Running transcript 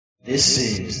This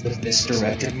is the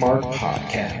Misdirected Mark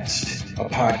Podcast, a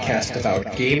podcast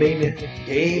about gaming,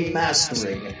 game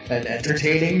mastering, and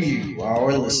entertaining you,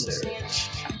 our listeners.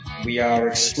 We are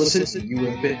explicit, you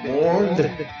have been warned,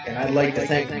 and I'd like to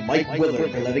thank Mike Willard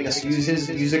for letting us use his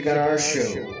music on our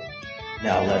show.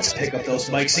 Now let's pick up those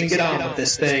mics and get on with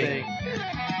this thing.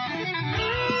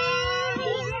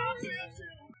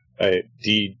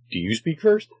 Do you speak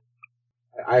first?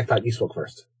 I thought you spoke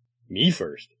first. Me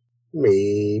first?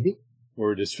 Maybe.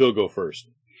 Or does Phil go first?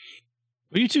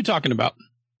 What are you two talking about?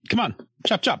 Come on,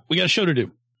 chop chop. We got a show to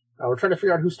do. We're trying to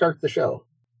figure out who starts the show.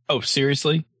 Oh,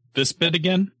 seriously? This bit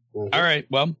again? Mm-hmm. All right,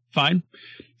 well, fine.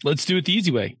 Let's do it the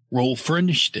easy way. Roll for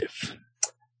initiative.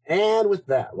 And with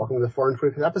that, welcome to the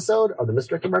 425th episode of the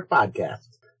Misdirected Mark Podcast.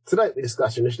 Tonight we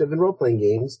discuss initiative in role-playing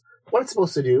games, what it's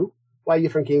supposed to do, why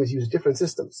different games use different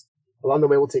systems. Along the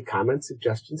way, we'll take comments,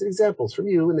 suggestions, and examples from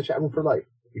you in the chat room for life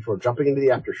before jumping into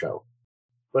the after show.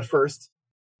 But first,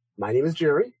 my name is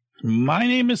Jerry. My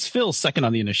name is Phil, second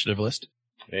on the initiative list.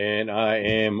 And I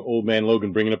am Old Man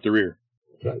Logan bringing up the rear.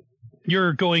 Right.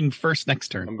 You're going first next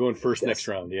turn. I'm going first next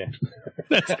round, yeah.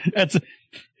 That's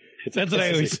what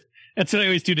I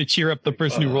always do to cheer up the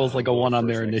person who rolls like a 1 on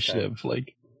their initiative.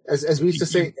 Like as we used to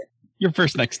say, you're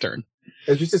first next turn.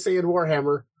 As we used to say in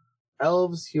Warhammer,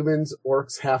 elves, humans,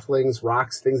 orcs, halflings,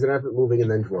 rocks, things that aren't moving, and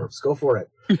then dwarves. Go for it.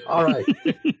 All right.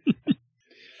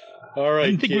 All right. I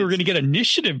didn't think we were going to get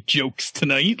initiative jokes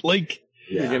tonight. Like,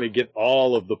 We're going to get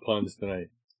all of the puns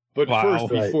tonight. But first,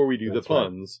 before we do the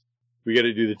puns, we got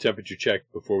to do the temperature check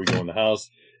before we go in the house.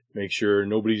 Make sure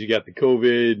nobody's got the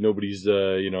COVID, nobody's,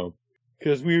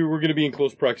 because we're going to be in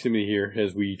close proximity here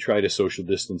as we try to social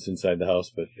distance inside the house,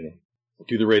 but,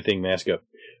 do the right thing, mask up.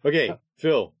 Okay,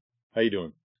 Phil, how you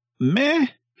doing? Meh.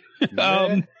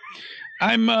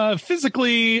 I'm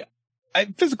physically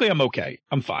I'm okay.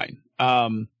 I'm fine.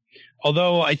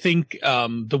 Although I think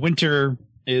the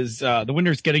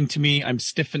winter's getting to me. I'm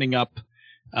stiffening up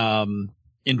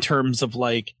in terms of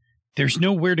like there's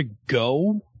nowhere to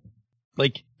go.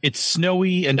 Like it's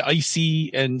snowy and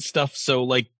icy and stuff, so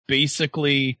like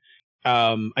basically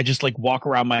I just like walk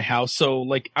around my house. So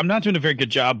like I'm not doing a very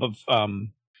good job of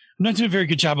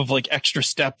like extra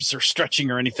steps or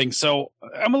stretching or anything. So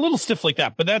I'm a little stiff like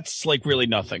that, but that's like really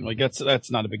nothing. Like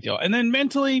that's not a big deal. And then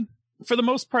mentally, for the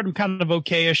most part, I'm kind of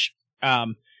okay-ish. I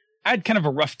had kind of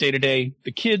a rough day today.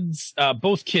 The kids,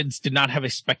 both kids did not have a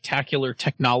spectacular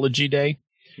technology day.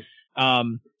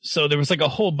 So there was like a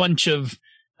whole bunch of,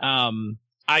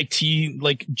 IT,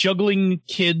 like juggling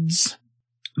kids,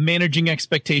 managing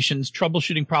expectations,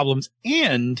 troubleshooting problems,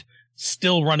 and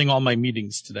still running all my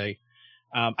meetings today.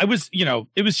 It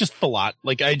was just a lot.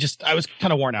 Like I was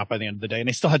kind of worn out by the end of the day, and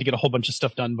I still had to get a whole bunch of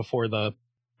stuff done before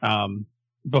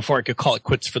I could call it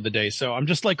quits for the day. So I'm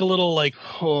just like a little like,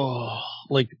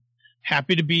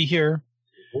 happy to be here,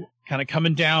 kind of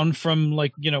coming down from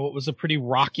like, what was a pretty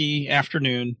rocky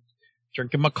afternoon,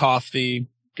 drinking my coffee,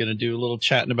 gonna do a little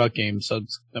chatting about games. So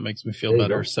that makes me feel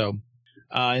better. So,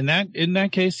 in that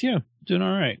case, yeah, doing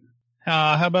all right.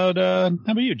 How about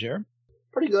you, Jared?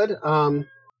 Pretty good.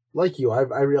 Like you,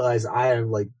 I realize I have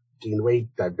like gained weight.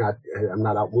 I'm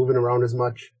not out moving around as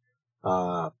much.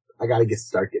 I got to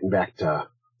start getting back to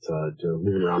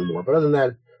moving around more. But other than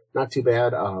that, not too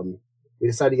bad. We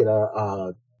decided to get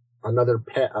another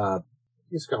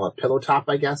just call it a pillow top,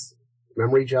 I guess,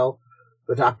 memory gel,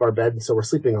 for the top of our bed. So we're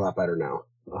sleeping a lot better now.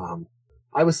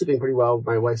 I was sleeping pretty well.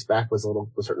 My wife's back was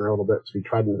hurting her a little bit. So we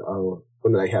tried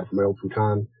one that I had from my old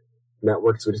futon. And that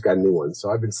worked, so we just got a new one. So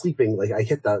I've been sleeping, like I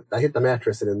hit the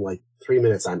mattress and in like 3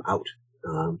 minutes I'm out.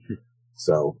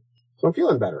 So I'm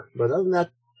feeling better. But other than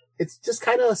that, it's just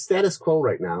kind of status quo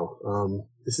right now.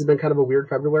 This has been kind of a weird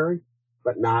February,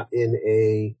 but not in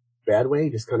a bad way,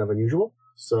 just kind of unusual.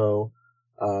 So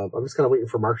I'm just kind of waiting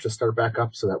for March to start back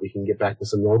up so that we can get back to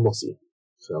some normalcy.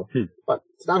 So, but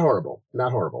it's not horrible.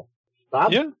 Not horrible.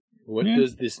 Bob? Yeah. What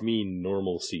does this mean,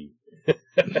 normalcy?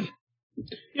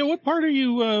 Yeah, what part are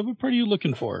you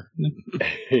looking for?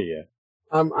 Yeah.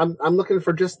 I'm looking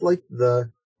for just like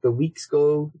the weeks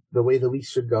go the way the weeks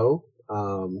should go.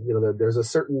 There's a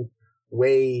certain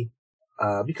way,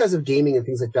 because of gaming and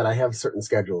things like that, I have certain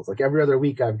schedules. Like every other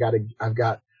week I've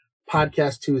got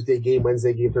podcast Tuesday, game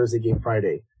Wednesday, game Thursday, game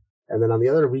Friday. And then on the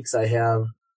other weeks I have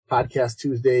podcast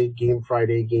Tuesday, game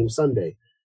Friday, game Sunday.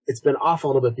 It's been off a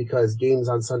little bit because games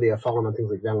on Sunday have fallen on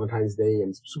things like Valentine's Day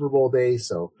and Super Bowl Day,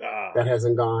 so that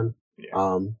hasn't gone.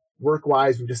 Yeah.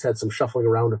 Work-wise, we've just had some shuffling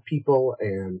around of people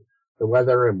and the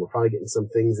weather, and we're probably getting some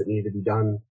things that need to be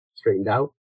done straightened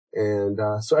out. And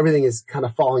so everything is kind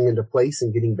of falling into place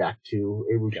and getting back to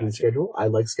a routine schedule. I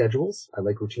like schedules. I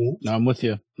like routines. No, I'm with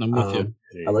you.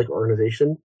 I like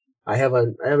organization. I have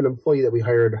an employee that we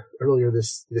hired earlier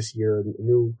this year, a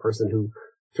new person who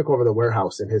took over the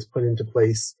warehouse and has put into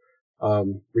place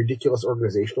ridiculous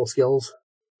organizational skills.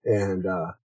 And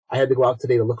I had to go out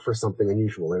today to look for something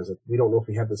unusual. We don't know if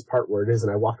we have this part where it is.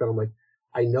 And I walked out. I'm like,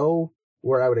 I know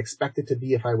where I would expect it to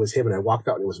be if I was him. And I walked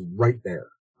out and it was right there.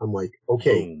 I'm like,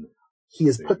 okay. Boom. He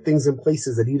has put things in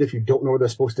places that even if you don't know where they're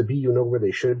supposed to be, you know where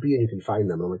they should be and you can find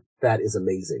them. I'm like, that is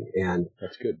amazing. And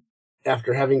that's good.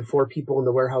 After having 4 people in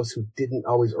the warehouse who didn't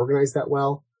always organize that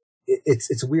well,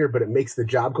 it's weird, but it makes the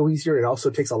job go easier. It also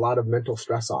takes a lot of mental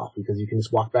stress off because you can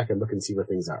just walk back and look and see where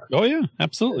things are. Oh yeah,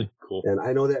 absolutely. Cool. And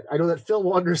I know that Phil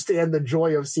will understand the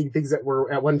joy of seeing things that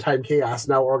were at one time chaos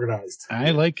now organized.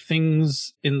 I like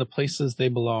things in the places they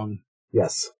belong.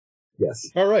 Yes.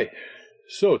 All right.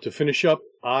 So to finish up,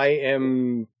 I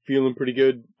am feeling pretty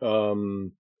good.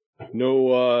 No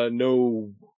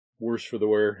worse for the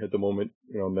wear at the moment.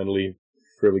 Mentally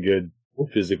fairly good.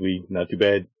 Physically not too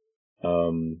bad.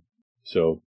 I'm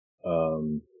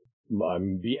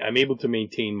able to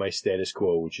maintain my status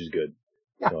quo, which is good.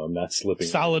 Yeah. So I'm not slipping.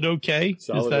 Solid okay.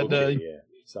 Solid is that, okay. Yeah.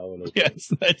 Solid okay.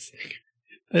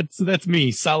 Yes, that's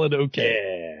me. Solid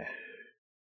okay.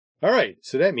 Yeah. All right.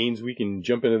 So that means we can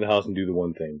jump into the house and do the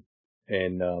one thing.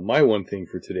 And my one thing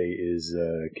for today is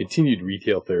continued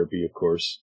retail therapy, of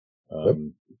course.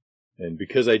 And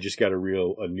because I just got a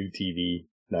new TV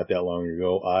not that long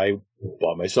ago, I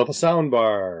bought myself a sound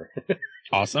bar.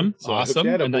 Awesome. So awesome.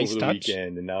 I hooked that up a nice over the touch.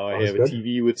 weekend, and now I have a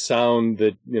TV with sound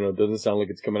that doesn't sound like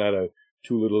it's coming out of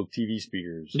 2 little TV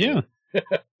speakers. Yeah.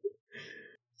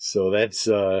 So that's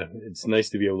it's nice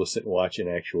to be able to sit and watch an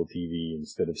actual TV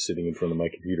instead of sitting in front of my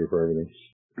computer for everything.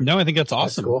 No, I think that's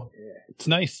awesome. That's cool. It's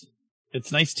nice. It's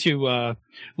nice to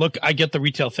look. I get the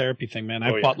retail therapy thing, man.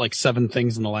 I bought like 7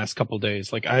 things in the last couple of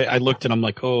days. Like I looked and I'm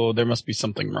like, oh, there must be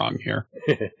something wrong here.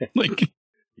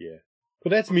 Yeah. But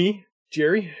that's me,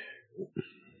 Jerry.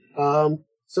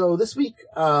 So this week,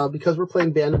 because we're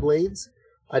playing Band of Blades,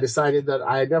 I decided that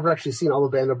I had never actually seen all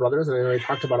the Band of Brothers, and I already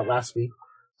talked about it last week.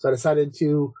 So I decided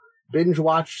to binge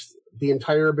watch the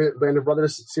entire Band of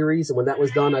Brothers series, and when that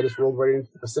was done, I just rolled right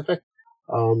into the Pacific.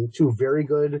 2 very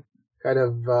good kind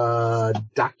of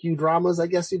docudramas, I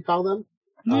guess you'd call them.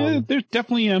 Yeah, they're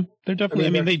definitely.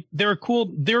 They're a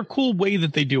cool way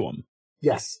that they do them.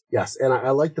 Yes, and I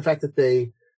like the fact that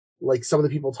they, like, some of the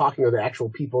people talking are the actual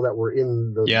people that were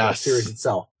in the series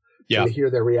itself. Yeah, to hear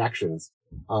their reactions,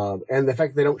 and the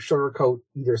fact that they don't sugarcoat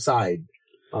either side,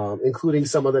 including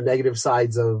some of the negative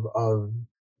sides of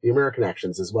the American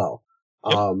actions as well.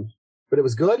 Yep. But it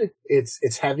was good.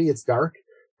 It's heavy. It's dark.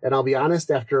 And I'll be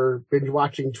honest, after binge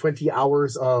watching 20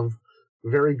 hours of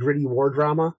very gritty war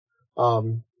drama,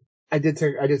 I did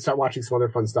start watching some other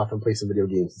fun stuff and play some video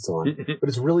games and so on. But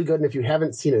it's really good. And if you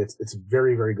haven't seen it, it's a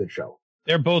very, very good show.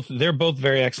 They're both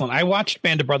very excellent. I watched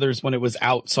Band of Brothers when it was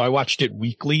out, so I watched it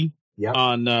weekly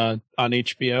on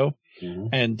HBO. Mm-hmm.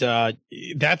 And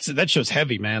that show's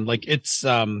heavy, man. Like it's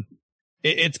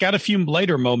got a few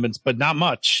lighter moments, but not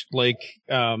much. Like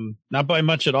not by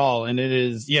much at all. And it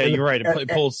is you're right. It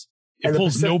pulls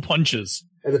no punches.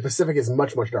 And the Pacific is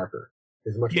much, much darker.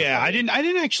 I didn't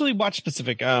actually watch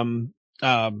Pacific. I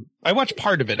watched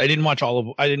part of it. I didn't watch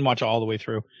all the way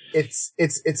through. It's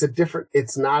a different.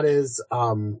 It's not as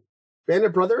Band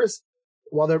of Brothers.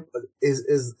 While there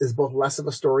is both less of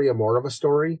a story and more of a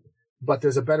story, but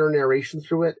there's a better narration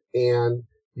through it, and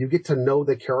you get to know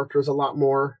the characters a lot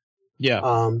more. Yeah.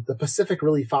 The Pacific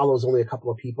really follows only a couple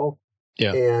of people.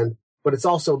 Yeah. But it's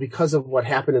also because of what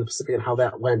happened in the Pacific and how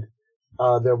that went.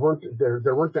 There weren't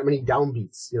that many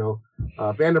downbeats.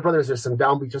 Band of Brothers, there's some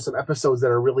downbeats. There's some episodes that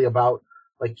are really about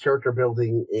like character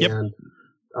building, and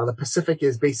the Pacific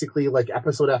is basically like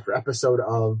episode after episode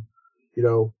of,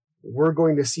 we're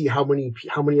going to see how many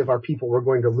of our people we're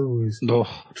going to lose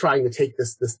trying to take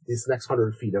this next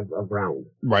 100 feet of ground.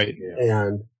 Right. Yeah.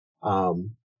 And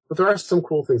but there are some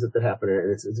cool things that happen,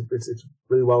 and it's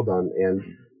really well done,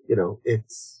 and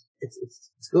it's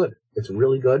good. It's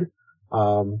really good.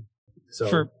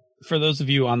 So for those of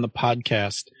you on the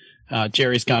podcast,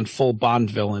 Jerry's gone full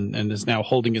Bond villain and is now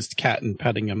holding his cat and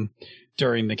petting him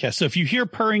during the cast. So if you hear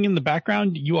purring in the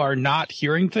background, you are not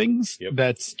hearing things. Yep.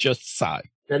 That's just Sai.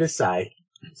 That is Sai.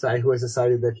 Sai, who has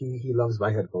decided that he loves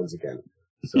my headphones again.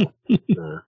 So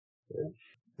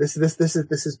this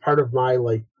is part of my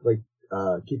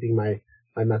keeping my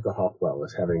mental health well,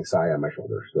 is having Sai on my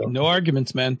shoulder. So no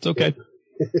arguments, man. It's okay.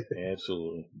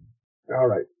 Absolutely. All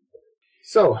right.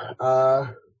 So,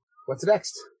 what's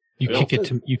next? You kick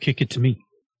it to me.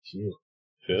 Gee.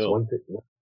 Phil.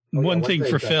 One thing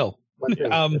for Phil. One thing.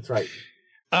 That's right.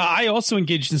 I also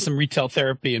engaged in some retail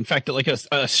therapy. In fact, like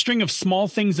a string of small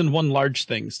things and one large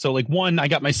thing. So like one, I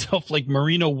got myself like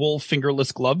merino wool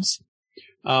fingerless gloves.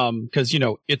 Cause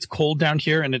it's cold down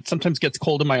here and it sometimes gets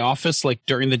cold in my office, like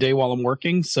during the day while I'm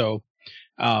working. So,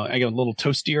 I got a little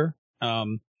toastier.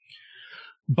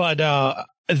 But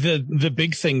the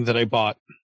big thing that I bought,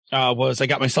 was I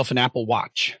got myself an Apple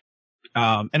Watch.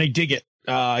 And I dig it.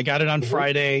 I got it on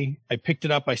Friday. I picked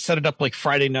it up. I set it up like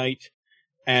Friday night.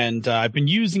 And I've been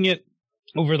using it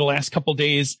over the last couple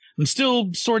days. I'm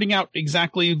still sorting out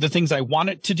exactly the things I want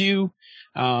it to do.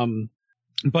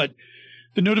 But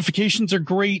the notifications are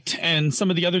great. And some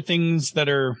of the other things that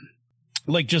are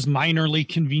like just minorly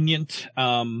convenient.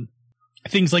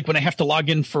 Things like when I have to log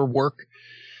in for work,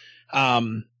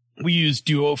 we use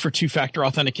Duo for 2-factor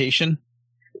authentication,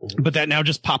 but that now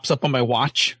just pops up on my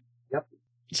watch. Yep.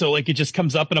 So like it just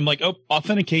comes up and I'm like, oh,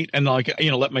 authenticate, and like,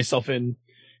 let myself in.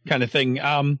 Kind of thing.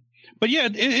 But yeah,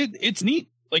 it's neat.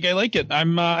 Like I like it.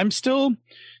 I'm still,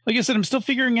 like I said, I'm still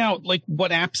figuring out like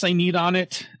what apps I need on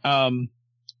it.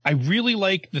 I really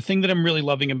like the thing that I'm really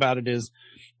loving about it is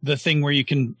the thing where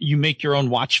you make your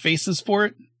own watch faces for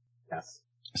it. Yes.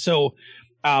 So,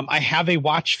 I have a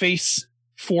watch face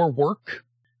for work.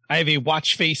 I have a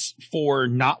watch face for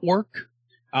not work,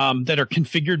 that are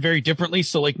configured very differently.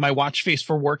 So like my watch face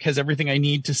for work has everything I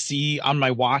need to see on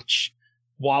my watch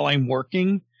while I'm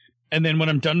working. And then when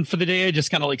I'm done for the day, I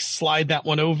just kind of like slide that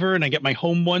one over and I get my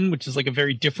home one, which is like a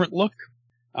very different look,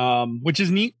 which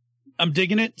is neat. I'm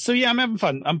digging it. So yeah, I'm having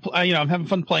fun. I'm having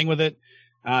fun playing with it.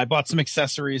 I bought some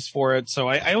accessories for it. So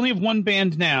I only have one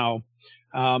band now,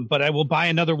 but I will buy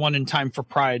another one in time for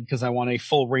Pride because I want a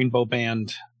full rainbow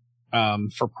band,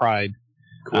 for Pride.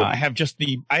 Cool. I have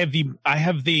the,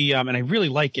 and I really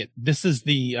like it. This is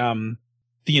the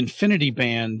Infinity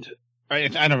Band.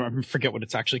 I forget what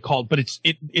it's actually called, but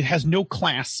it has no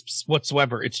clasps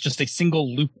whatsoever. It's just a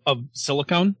single loop of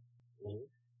silicone,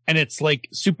 and it's like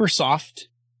super soft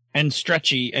and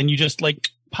stretchy, and you just like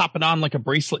pop it on like a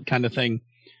bracelet kind of thing.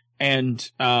 And,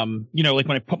 like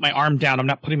when I put my arm down, I'm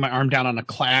not putting my arm down on a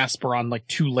clasp or on like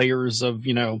 2 layers of,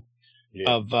 the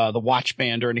watch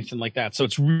band or anything like that. So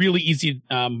it's really easy,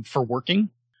 for working,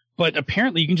 but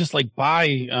apparently you can just like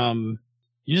buy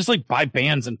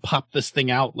bands and pop this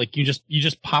thing out. Like you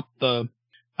just pop the,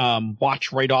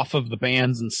 watch right off of the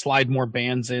bands and slide more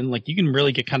bands in. Like you can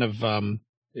really get kind of,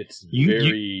 it's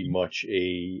very much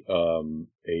a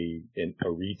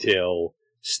retail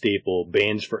staple.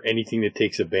 Bands for anything that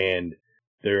takes a band.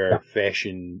 There are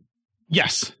fashion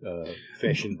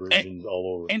versions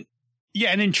all over.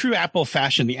 And in true Apple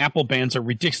fashion, the Apple bands are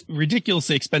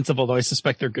ridiculously expensive, although I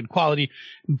suspect they're good quality.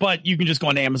 But you can just go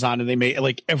on Amazon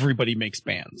and everybody makes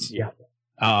bands. Yeah.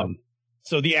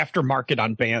 So the aftermarket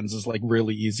on bands is like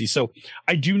really easy. So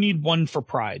I do need one for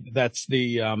Pride. That's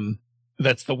the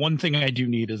one thing I do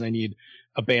need is I need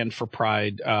a band for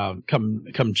Pride,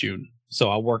 come June. So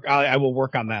I will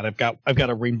work on that. I've got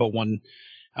a rainbow one,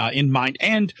 in mind,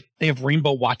 and they have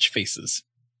rainbow watch faces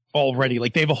already.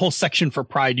 Like they have a whole section for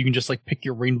Pride. You can just like pick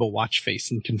your rainbow watch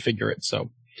face and configure it.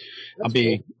 So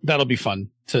that'll be fun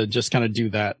to just kind of do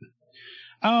that.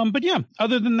 But yeah,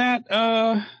 other than that,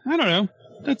 I don't know.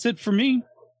 That's it for me.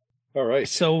 All right.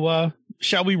 So,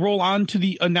 shall we roll on to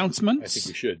the announcements? I think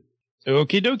we should.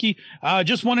 Okie dokie.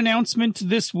 Just one announcement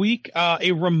this week.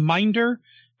 A reminder.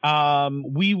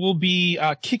 We will be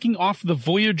kicking off the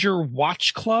Voyager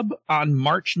Watch Club on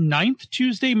March 9th,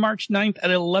 Tuesday, March 9th at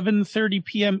 11:30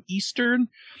 p.m. Eastern.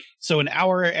 So an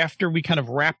hour after we kind of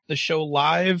wrap the show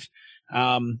live.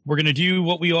 We're going to do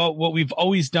what we've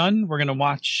always done. We're going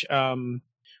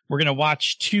to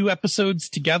watch 2 episodes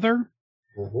together,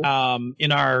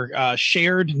 in our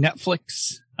shared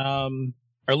Netflix, our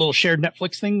little shared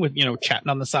Netflix thing with, chatting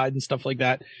on the side and stuff like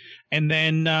that. And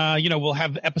then, we'll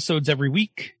have episodes every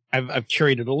week. I've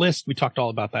curated a list. We talked all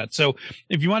about that. So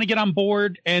if you want to get on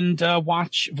board and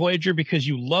watch Voyager because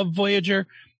you love Voyager,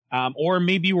 or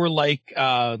maybe you were like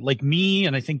me,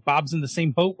 and I think Bob's in the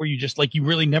same boat where you just you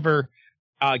really never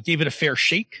gave it a fair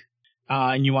shake,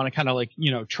 and you want to kind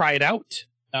of try it out.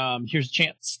 Here's a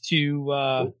chance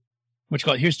to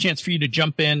here's a chance for you to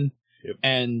jump in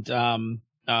and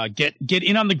get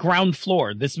in on the ground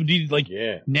floor. This would be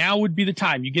now would be the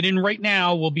time. You get in right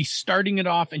now. We'll be starting it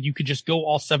off, and you could just go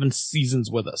all 7 seasons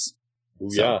with us. Ooh,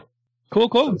 so, yeah. Cool.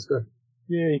 Sounds good.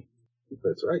 Yay.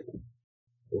 That's right.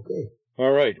 Okay.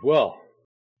 All right. Well,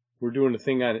 we're doing a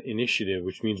thing on initiative,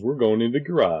 which means we're going in the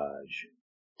garage.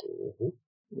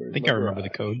 I think I remember the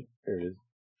code. There it is.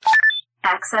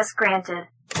 Access granted.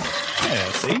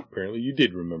 Yeah, see? Apparently you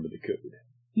did remember the code.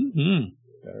 Mm-hmm.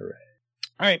 All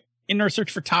right. In our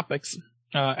search for topics,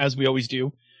 as we always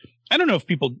do, I don't know if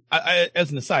people,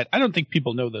 as an aside, I don't think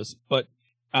people know this, but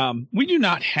we do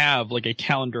not have like a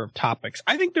calendar of topics.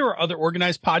 I think there are other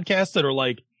organized podcasts that are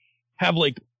like, have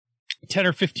like 10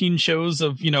 or 15 shows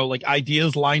of, like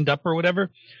ideas lined up or whatever.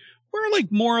 We're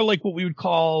like more like what we would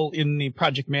call in the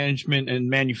project management and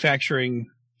manufacturing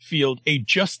field, a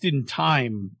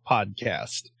just-in-time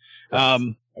podcast.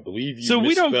 I believe you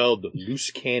misspelled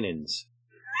loose cannons.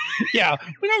 Yeah,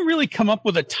 we don't really come up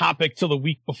with a topic till the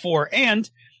week before. And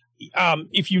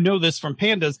if you know this from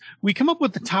Pandas, we come up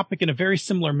with the topic in a very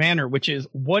similar manner, which is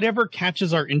whatever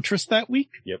catches our interest that week.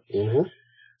 Yep. Mm-hmm.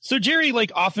 So Jerry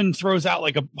like often throws out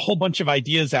like a whole bunch of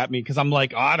ideas at me because I'm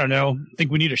like, I don't know, I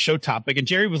think we need a show topic. And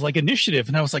Jerry was like, initiative.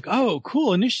 And I was like, oh,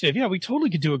 cool, initiative. Yeah, we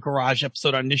totally could do a garage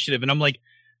episode on initiative. And I'm like,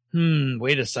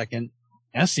 wait a second.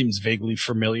 That seems vaguely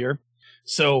familiar.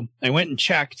 So I went and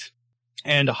checked,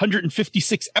 and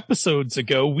 156 episodes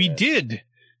ago, we did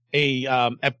a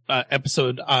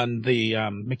episode on the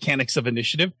mechanics of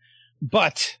initiative.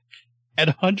 But at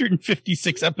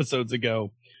 156 episodes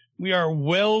ago, we are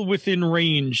well within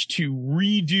range to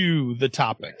redo the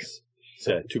topics.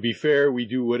 So, to be fair, we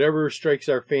do whatever strikes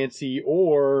our fancy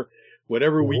or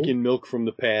whatever we can milk from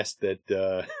the past that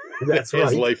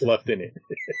has life left in it.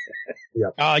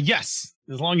 Yes,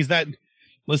 as long as that.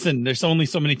 Listen, there's only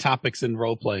so many topics in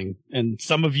role playing, and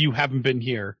some of you haven't been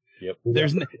here. Yep.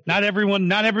 There's not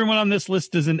everyone on this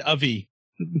list is an Uvi,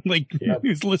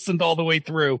 who's listened all the way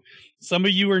through. Some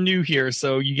of you are new here,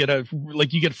 so you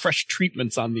get fresh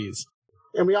treatments on these.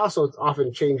 And we also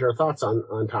often change our thoughts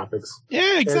on topics.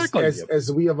 Yeah, exactly.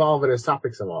 As we evolve and as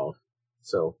topics evolve.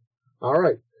 So, all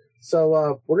right.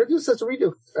 So we're gonna do this as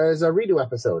a redo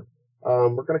episode.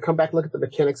 We're gonna come back and look at the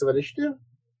mechanics of initiative.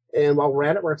 And while we're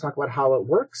at it, we're going to talk about how it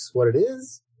works, what it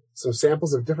is, some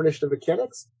samples of different initiative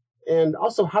mechanics, and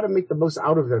also how to make the most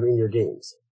out of them in your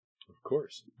games. Of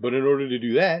course. But in order to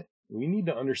do that, we need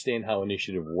to understand how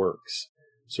initiative works.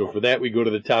 So for that, we go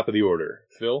to the top of the order.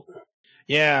 Phil?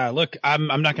 Yeah, look, I'm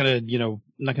not going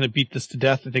to beat this to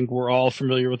death. I think we're all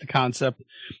familiar with the concept.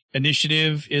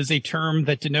 Initiative is a term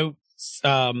that denotes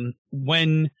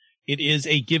when it is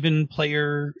a given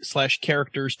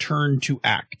player/character's turn to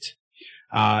act.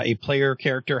 A player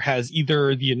character has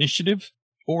either the initiative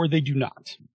or they do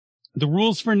not. The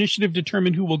rules for initiative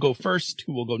determine who will go first,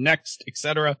 who will go next,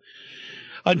 etc.,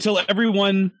 until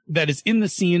everyone that is in the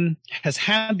scene has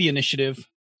had the initiative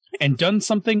and done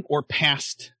something or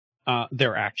passed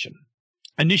their action.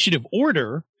 Initiative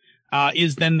order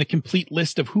is then the complete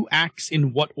list of who acts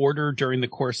in what order during the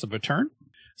course of a turn.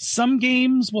 Some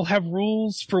games will have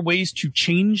rules for ways to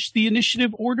change the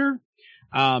initiative order,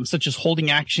 such as holding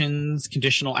actions,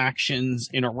 conditional actions,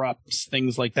 interrupts,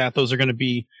 things like that. Those are going to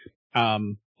be a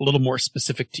little more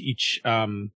specific to each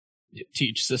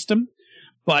system.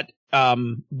 But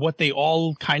what they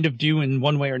all kind of do in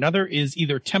one way or another is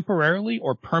either temporarily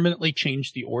or permanently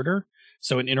change the order.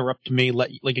 So an interrupt may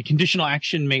like a conditional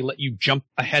action may let you jump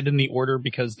ahead in the order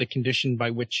because the condition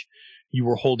by which you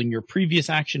were holding your previous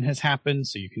action has happened.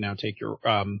 So you can now take your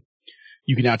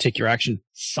action.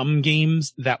 Some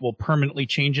games that will permanently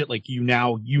change it, like you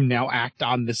now act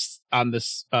on this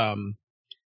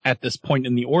at this point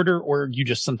in the order, or you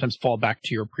just sometimes fall back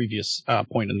to your previous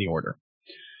point in the order.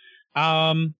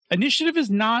 Initiative is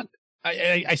not.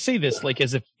 I say this like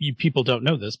as if you people don't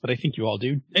know this, but I think you all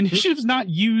do. Initiative is not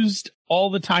used all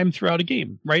the time throughout a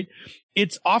game, right?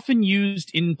 It's often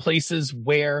used in places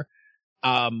where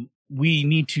we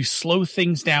need to slow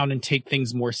things down and take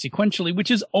things more sequentially,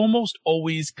 which is almost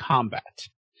always combat.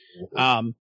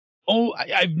 I'm going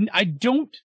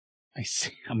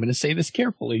to say this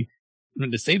carefully.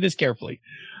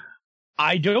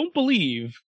 I don't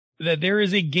believe that there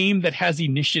is a game that has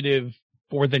initiative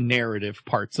for the narrative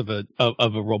parts of a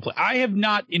roleplay. I have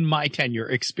not, in my tenure,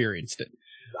 experienced it.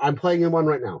 I'm playing in one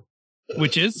right now.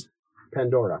 Which is?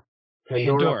 Pandora,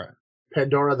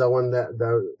 the one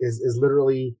that is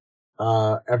literally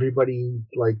everybody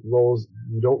like rolls.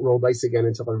 You don't roll dice again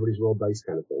until everybody's rolled dice,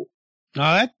 kind of thing.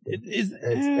 That is.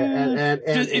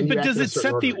 But does it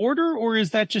set the order, or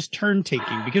is that just turn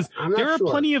taking? Because there are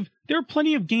plenty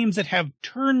of games that have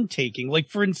turn taking. Like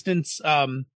for instance,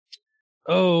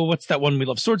 what's that one we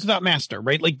love? Swords Without Master,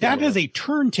 right? Like that is a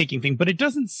turn taking thing, but it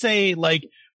doesn't say like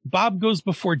Bob goes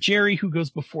before Jerry, who goes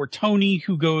before Tony,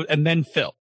 and then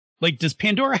Phil. Like, does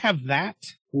Pandora have that?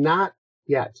 Not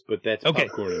yet. But that's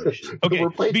popcorn initiative. Okay,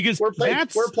 we're play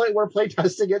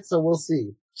testing it, so we'll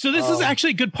see. So this is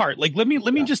actually a good part. Like, let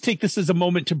me just take this as a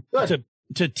moment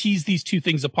to tease these two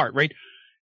things apart, right?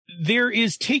 There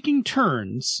is taking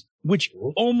turns, which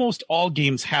almost all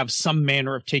games have some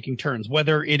manner of taking turns,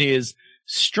 whether it is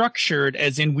structured,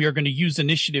 as in we are going to use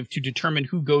initiative to determine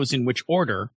who goes in which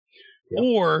order. Yep.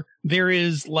 Or there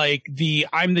is like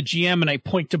I'm the GM and I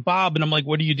point to Bob and I'm like,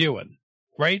 what are you doing?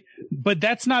 Right. But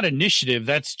that's not initiative.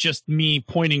 That's just me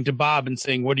pointing to Bob and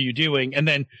saying, what are you doing? And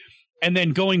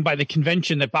then going by the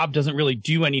convention that Bob doesn't really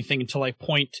do anything until I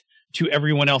point to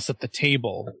everyone else at the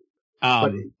table.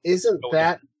 But isn't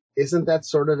that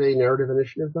sort of a narrative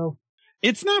initiative though?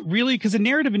 It's not really, because a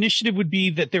narrative initiative would be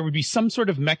that there would be some sort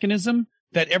of mechanism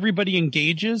that everybody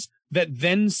engages that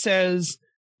then says,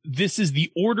 this is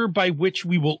the order by which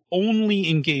we will only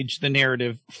engage the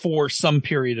narrative for some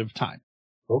period of time.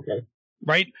 Okay.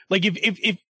 Right? Like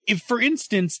if for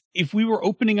instance, if we were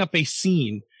opening up a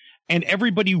scene and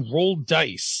everybody rolled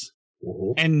dice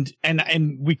and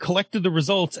we collected the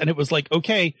results and it was like,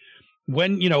 okay,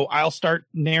 when, I'll start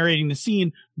narrating the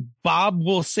scene, Bob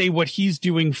will say what he's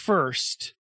doing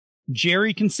first.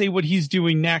 Jerry can say what he's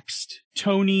doing next.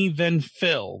 Tony, then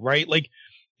Phil, right?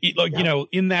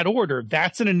 In that order,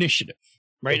 that's an initiative,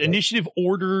 right? Okay. Initiative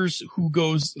orders who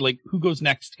goes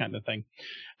next kind of thing.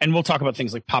 And we'll talk about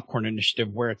things like popcorn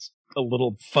initiative where it's a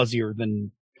little fuzzier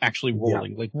than actually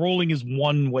rolling. Yeah. Like rolling is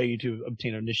one way to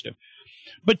obtain initiative,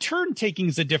 but turn taking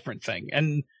is a different thing.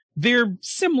 And they're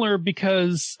similar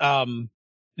because,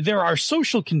 there are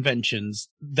social conventions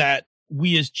that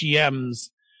we as GMs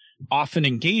often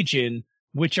engage in,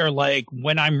 which are like,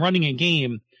 when I'm running a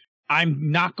game,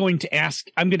 I'm going to ask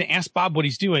Bob what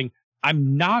he's doing.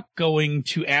 I'm not going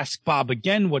to ask Bob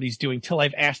again what he's doing till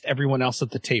I've asked everyone else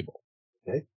at the table.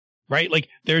 Okay. Right? Like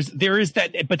there is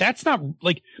that, but that's not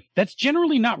like, that's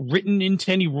generally not written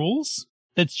into any rules.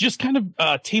 That's just kind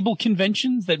of, table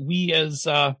conventions that we as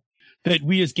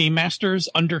game masters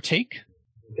undertake.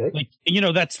 Okay. Like,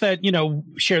 that's that,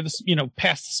 share this,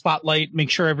 pass the spotlight, make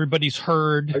sure everybody's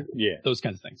heard. Yeah. Those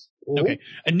kinds of things. Mm-hmm. Okay.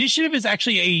 Initiative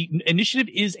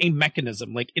is a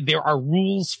mechanism. Like there are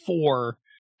rules for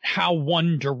how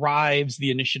one derives the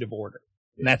initiative order.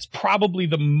 And that's probably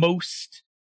the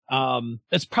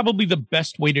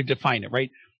best way to define it,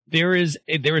 right? There is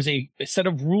a set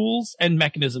of rules and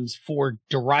mechanisms for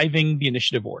deriving the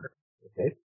initiative order.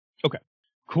 Okay.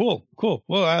 Cool.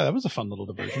 Well, that was a fun little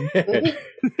diversion. Well,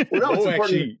 no,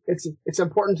 it's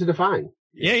important to define.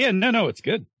 Yeah. No, it's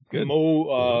good. Good.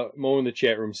 Mo in the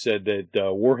chat room said that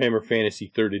Warhammer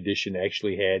Fantasy 3rd Edition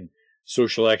actually had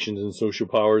social actions and social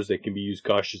powers that can be used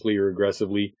cautiously or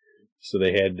aggressively. So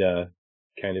they had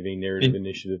kind of a narrative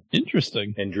initiative.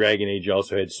 Interesting. And Dragon Age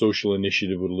also had social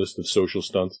initiative with a list of social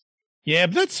stunts. Yeah,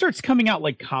 but that starts coming out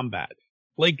like combat.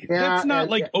 Like that's not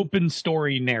open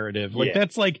story narrative. Like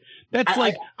that's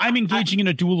I'm engaging in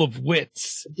a duel of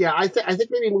wits. Yeah, I think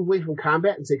maybe move away from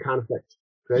combat and say conflict.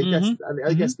 I think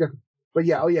that's different. But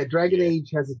Dragon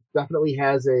Age definitely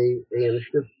has a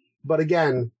initiative. But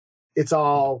again, it's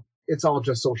all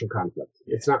just social conflict.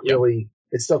 It's not really.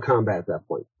 It's still combat at that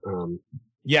point.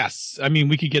 Yes, I mean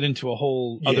we could get into a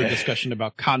whole other discussion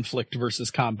about conflict versus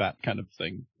combat kind of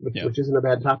thing, which isn't a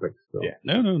bad topic. So. Yeah,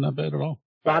 no, not bad at all.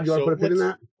 Bob, you want to put a pin in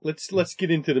that? Let's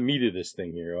get into the meat of this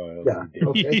thing here.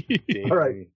 Okay. All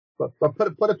right. But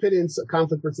put a pin in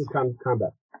conflict versus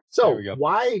combat. So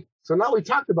why? So now we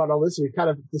talked about all this. We kind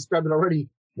of described it already.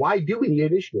 Why do we need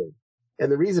initiative?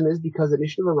 And the reason is because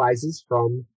initiative arises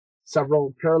from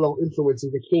several parallel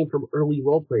influences that came from early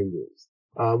role-playing games.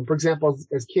 For example,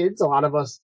 as kids, a lot of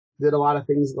us did a lot of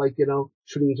things like,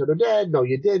 shooting each other dead. No,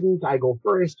 you didn't. I go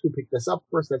first. Who picked this up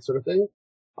first? That sort of thing.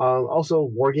 Also,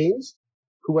 war games.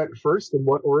 Who went first, in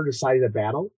what order decided a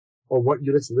battle, or what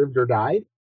units lived or died.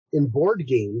 In board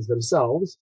games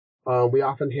themselves, we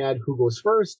often had who goes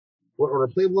first, what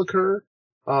order play will occur.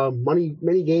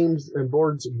 Many games and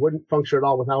boards wouldn't function at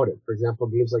all without it. For example,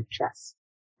 games like chess.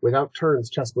 Without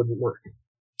turns, chess wouldn't work.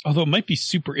 Although it might be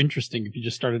super interesting if you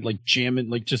just started like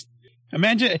jamming, like just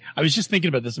imagine, I was just thinking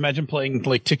about this. Imagine playing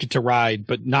like Ticket to Ride,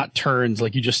 but not turns.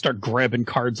 Like you just start grabbing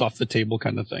cards off the table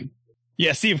kind of thing.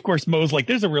 Yeah, see, of course, Mo's like,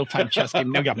 there's a real-time chess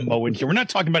game. Now we got Mo in here. We're not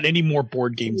talking about any more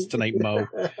board games tonight, Mo.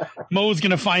 Mo's going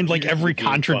to find, like, every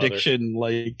contradiction,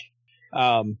 like...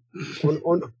 No,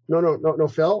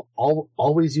 Phil.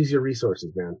 Always use your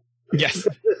resources, man. Yes.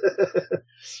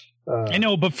 I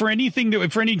know, but for any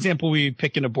example we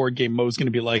pick in a board game, Mo's going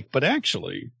to be like, but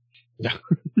actually...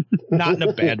 Not in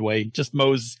a bad way. Just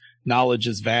Mo's knowledge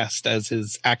is vast as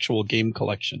his actual game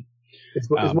collection. Is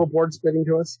Mo board spitting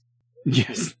to us?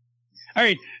 Yes. All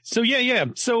right. So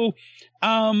So,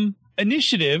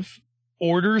 initiative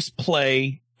orders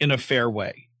play in a fair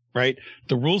way, right?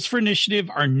 The rules for initiative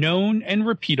are known and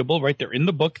repeatable, right? They're in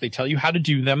the book. They tell you how to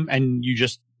do them and you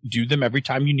just do them every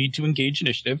time you need to engage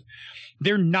initiative.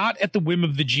 They're not at the whim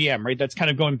of the GM, right? That's kind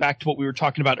of going back to what we were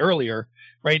talking about earlier,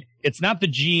 right? It's not the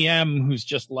GM who's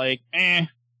just like,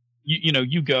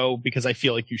 you go because I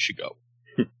feel like you should go.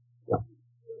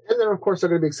 And then, of course, there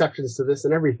are going to be exceptions to this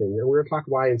and everything. And we're going to talk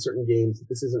why in certain games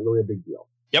this isn't really a big deal.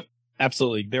 Yep,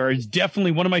 absolutely. There is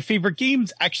definitely one of my favorite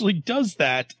games actually does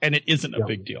that, and it isn't a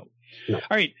big deal. No.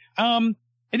 All right.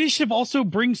 Initiative also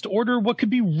brings to order what could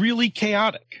be really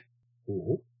chaotic.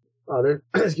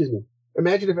 Mm-hmm. Excuse me.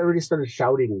 Imagine if everybody started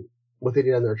shouting what they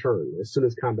did on their turn as soon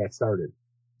as combat started.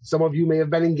 Some of you may have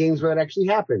been in games where that actually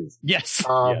happens. Yes.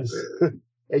 Yes.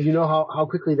 And you know how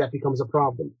quickly that becomes a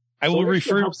problem. I will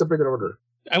refer helps to bring it order.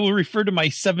 I will refer to my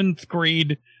seventh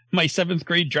grade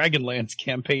Dragonlance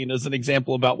campaign as an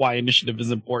example about why initiative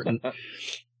is important.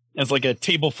 As like a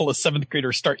table full of seventh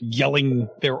graders start yelling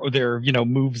their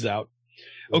moves out.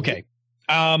 Okay.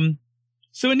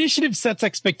 So initiative sets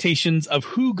expectations of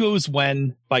who goes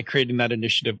when by creating that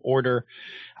initiative order.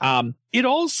 It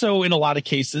also, in a lot of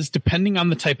cases, depending on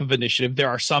the type of initiative, there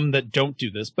are some that don't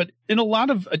do this, but in a lot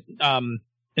of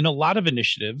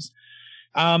initiatives,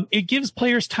 it gives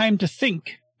players time to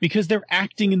think because they're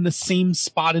acting in the same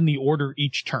spot in the order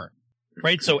each turn,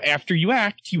 right? So after you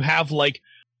act, you have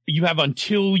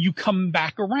until you come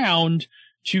back around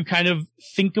to kind of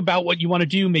think about what you want to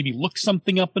do, maybe look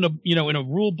something up in a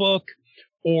rule book,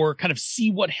 or kind of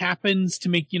see what happens to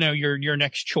make, your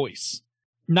next choice.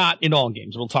 Not in all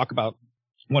games. We'll talk about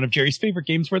one of Jerry's favorite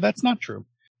games where that's not true.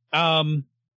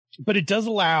 But it does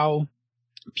allow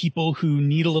people who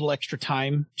need a little extra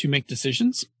time to make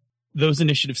decisions. Those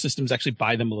initiative systems actually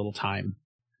buy them a little time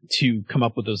to come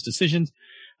up with those decisions.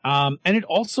 And it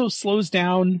also slows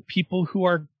down people who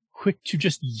are quick to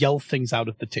just yell things out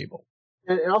at the table.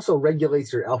 And it also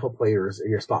regulates your alpha players and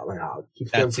your spotlight out.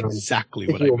 Keeps That's them exactly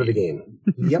from what I mean. over the game.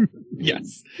 Yep.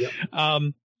 Yes. Yep.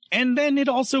 And then it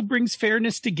also brings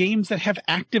fairness to games that have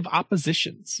active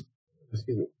oppositions.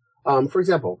 Excuse me. For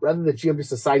example, rather than GM just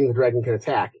deciding the dragon can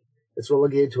attack, it's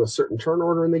relegated to a certain turn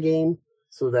order in the game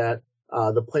so that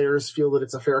the players feel that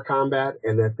it's a fair combat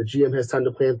and that the GM has time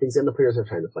to plan things and the players have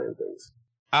time to plan things.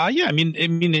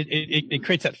 It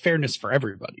creates that fairness for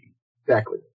everybody.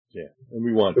 Exactly. Yeah, and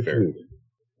we want fair.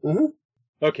 Mm-hmm.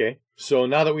 Okay, so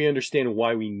now that we understand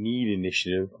why we need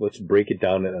initiative, let's break it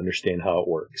down and understand how it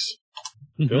works.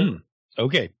 Mm-hmm.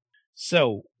 Okay,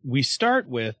 so we start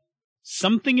with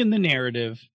something in the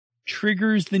narrative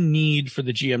triggers the need for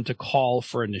the GM to call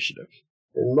for initiative.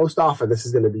 And most often, this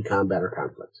is going to be combat or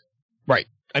conflict. Right.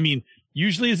 I mean,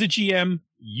 usually as a GM,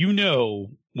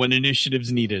 when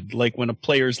initiative's needed. Like when a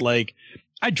player's like,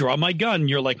 I draw my gun,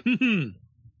 you're like,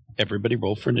 everybody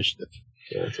roll for initiative.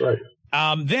 Yeah, that's right.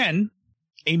 Then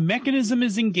a mechanism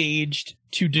is engaged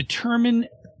to determine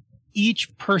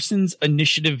each person's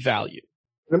initiative value.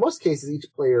 In most cases, each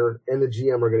player and the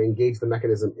GM are going to engage the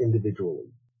mechanism individually.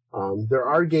 There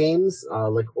are games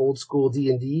like old school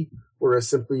D&D where it's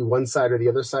simply one side or the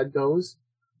other side goes.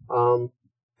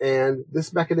 And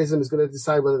this mechanism is going to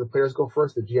decide whether the players go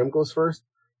first, the GM goes first.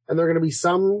 And there are going to be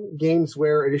some games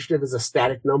where initiative is a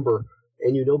static number,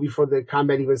 and before the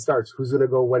combat even starts who's going to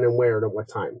go when and where and at what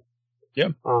time. Yeah.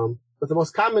 But the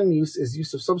most common use is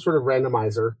use of some sort of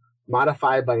randomizer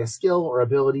modified by a skill or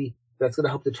ability that's going to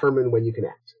help determine when you can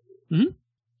act.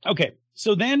 Mm-hmm. Okay.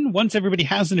 So then once everybody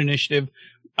has an initiative,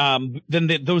 then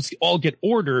those all get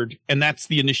ordered, and that's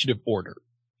the initiative order.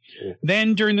 Mm-hmm.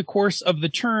 Then during the course of the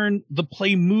turn, the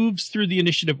play moves through the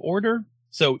initiative order.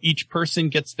 So each person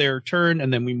gets their turn,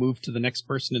 and then we move to the next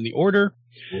person in the order.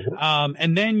 Mm-hmm.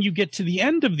 And then you get to the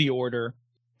end of the order,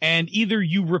 and either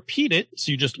you repeat it,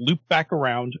 so you just loop back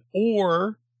around,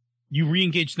 or you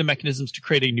re-engage the mechanisms to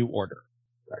create a new order.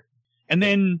 Right. And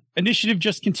then initiative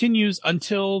just continues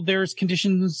until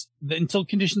conditions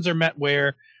are met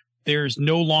where there's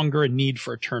no longer a need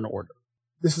for a turn order.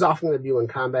 This is often going to be when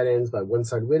combat ends by one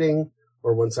side winning,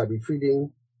 or one side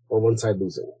retreating, or one side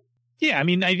losing. Yeah, I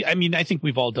mean, I think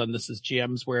we've all done this as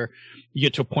GMs where you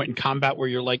get to a point in combat where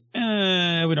you're like, we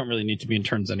don't really need to be in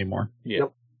turns anymore. Yeah.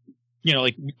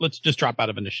 Like let's just drop out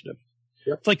of initiative.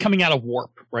 Yep. It's like coming out of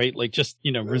warp, right? Like just,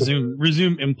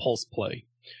 resume impulse play.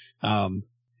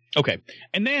 Okay.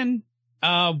 And then,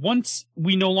 once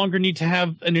we no longer need to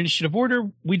have an initiative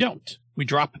order, we don't. We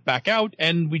drop back out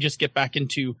and we just get back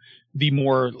into the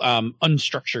more,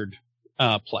 unstructured,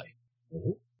 play.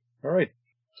 Mm-hmm. All right.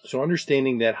 So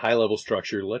understanding that high-level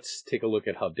structure, let's take a look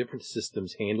at how different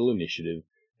systems handle initiative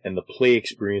and the play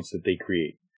experience that they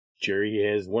create. Jerry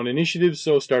has one initiative,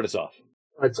 so start us off.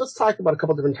 All right, so let's talk about a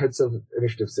couple different types of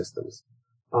initiative systems.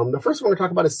 The first one we're going to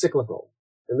talk about is cyclical.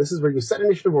 And this is where you set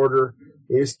initiative order,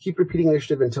 and you just keep repeating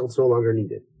initiative until it's no longer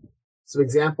needed. Some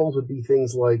examples would be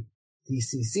things like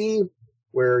DCC,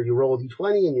 where you roll a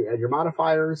d20 and you add your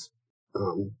modifiers.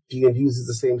 D&D uses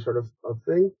the same sort of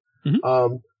thing.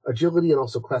 Mm-hmm. Agility and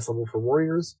also class level for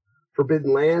warriors.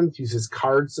 Forbidden Lands uses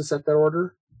cards to set that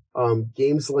order.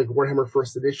 Games like Warhammer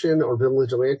First Edition or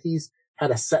Vigilantes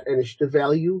had a set initiative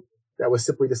value that was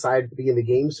simply decided at the beginning of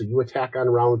the game. So you attack on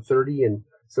round 30 and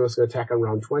someone's going to attack on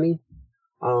round 20.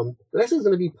 The next thing is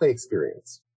going to be play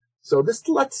experience. So this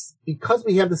lets, because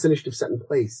we have this initiative set in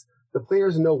place, the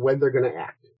players know when they're going to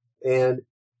act. And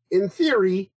in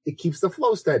theory, it keeps the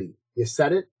flow steady. You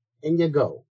set it and you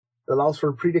go. It allows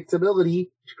for predictability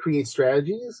to create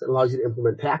strategies. It allows you to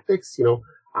implement tactics.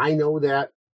 I know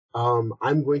that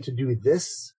I'm going to do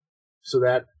this so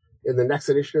that in the next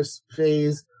initiative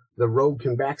phase, the rogue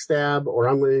can backstab, or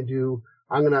I'm going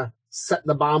to set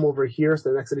the bomb over here so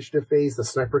the next initiative phase, the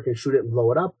sniper can shoot it and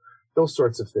blow it up. Those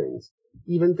sorts of things.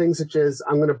 Even things such as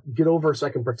I'm going to get over so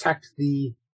I can protect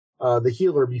the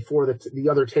healer before the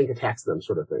other tank attacks them,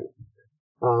 sort of thing.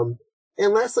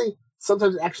 And lastly,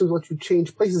 sometimes actions let you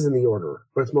change places in the order,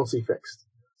 but it's mostly fixed.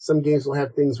 Some games will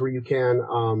have things where you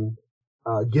can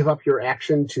give up your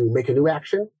action to make a new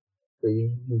action. So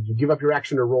you give up your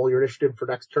action to roll your initiative for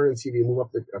next turn and see if you move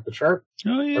up the chart.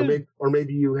 Oh, yeah. Or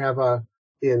maybe you have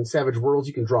in Savage Worlds,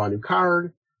 you can draw a new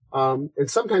card. And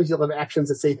sometimes you'll have actions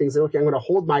that say things like, okay, I'm going to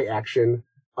hold my action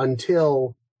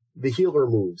until the healer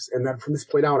moves. And then from this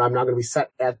point out, I'm not going to be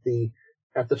set at the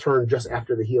turn just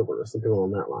after the healer or something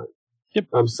along that line. Yep.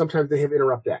 Sometimes they have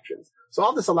interrupt actions. So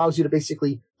all this allows you to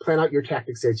basically plan out your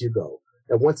tactics as you go.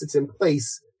 And once it's in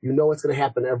place, you know what's going to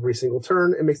happen every single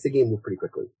turn. It makes the game move pretty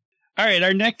quickly. All right,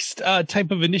 our next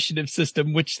type of initiative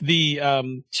system, which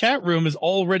the chat room is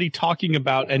already talking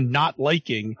about and not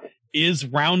liking, is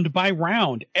round by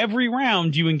round. Every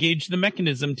round, you engage the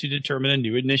mechanism to determine a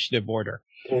new initiative order.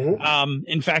 Mm-hmm.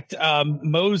 In fact,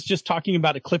 Mo's just talking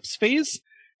about Eclipse Phase,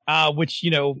 which,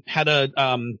 had a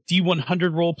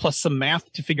D100 roll plus some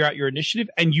math to figure out your initiative,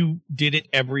 and you did it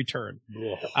every turn.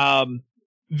 Yeah.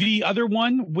 The other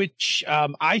one, which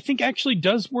I think actually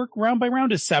does work round by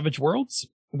round, is Savage Worlds,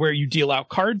 where you deal out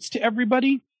cards to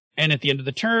everybody, and at the end of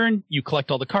the turn, you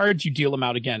collect all the cards, you deal them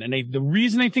out again. And the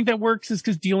reason I think that works is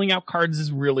because dealing out cards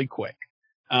is really quick.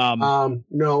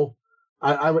 No.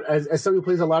 I would, as somebody who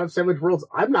plays a lot of Savage Worlds,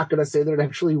 I'm not going to say that it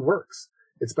actually works.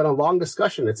 It's been a long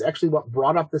discussion. It's actually what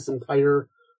brought up this entire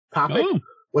topic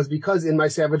was because in my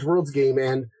Savage Worlds game,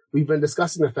 and we've been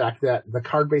discussing the fact that the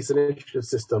card-based initiative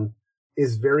system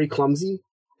is very clumsy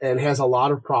and has a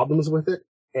lot of problems with it.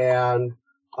 And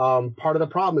part of the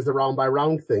problem is the round by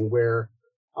round thing where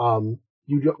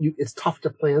it's tough to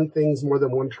plan things more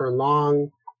than one turn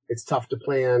long. It's tough to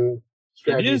plan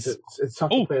strategies. It's tough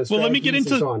to plan strategies. Well, let me get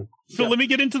into so let me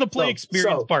get into the play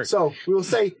experience part. So we will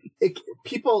say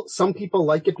some people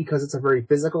like it because it's a very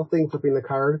physical thing, flipping the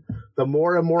card. The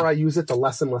more and more I use it, the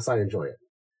less and less I enjoy it.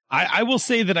 I will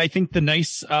say that I think the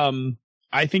nice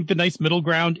middle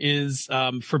ground is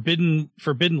Forbidden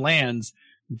Lands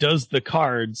does the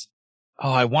cards.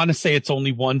 Oh, I want to say it's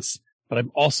only once, but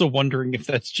I'm also wondering if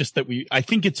that's just that I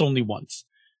think it's only once.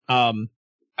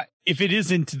 If it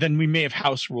isn't, then we may have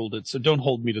house ruled it. So don't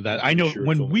hold me to that. I know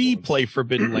when we play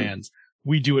Forbidden Lands,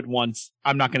 we do it once.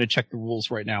 I'm not going to check the rules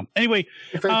right now. Anyway,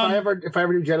 if I ever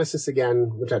do Genesis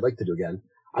again, which I'd like to do again,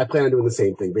 I plan on doing the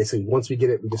same thing. Basically, once we get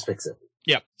it, we just fix it.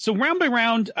 Yeah. So round by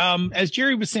round, as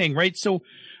Jerry was saying, right? So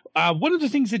one of the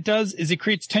things it does is it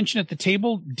creates tension at the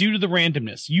table due to the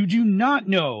randomness. You do not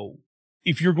know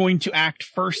if you're going to act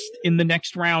first in the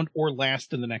next round or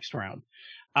last in the next round.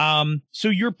 So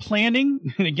your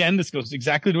planning, and again, this goes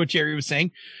exactly to what Jerry was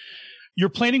saying, your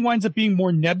planning winds up being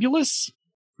more nebulous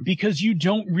because you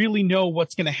don't really know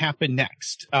what's going to happen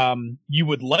next. You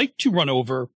would like to run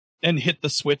over and hit the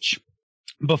switch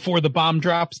before the bomb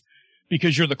drops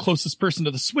because you're the closest person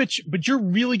to the switch, but you're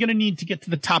really going to need to get to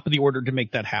the top of the order to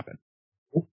make that happen.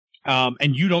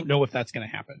 And you don't know if that's going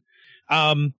to happen.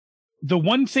 The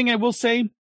one thing I will say,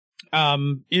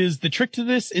 is the trick to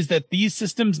this is that these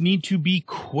systems need to be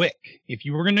quick. If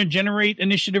you were going to generate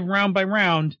initiative round by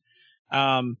round,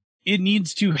 it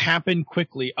needs to happen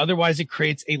quickly. Otherwise, it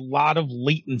creates a lot of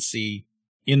latency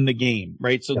in the game,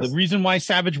 right? So The reason why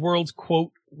Savage Worlds,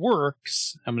 quote,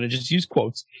 works, I'm going to just use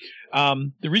quotes.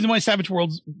 The reason why Savage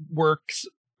Worlds works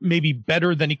maybe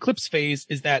better than Eclipse Phase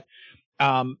is that,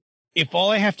 if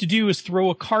all I have to do is throw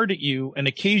a card at you and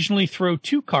occasionally throw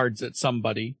 2 cards at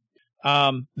somebody,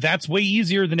 that's way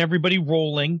easier than everybody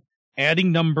rolling,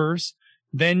 adding numbers,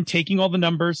 then taking all the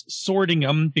numbers, sorting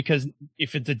them, because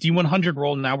if it's a D100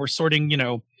 roll, now we're sorting,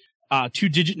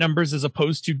 2-digit numbers as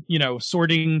opposed to,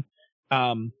 sorting,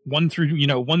 one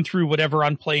through whatever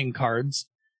on playing cards.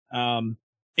 I've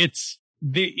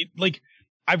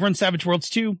run Savage Worlds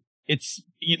too. It's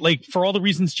like, for all the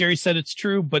reasons Jerry said, it's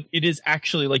true, but it is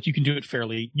actually like you can do it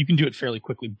fairly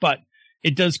quickly, but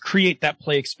it does create that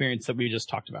play experience that we just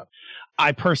talked about.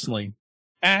 I personally,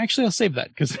 actually, I'll save that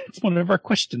because it's one of our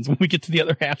questions when we get to the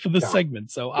other half of the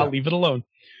segment. So I'll leave it alone.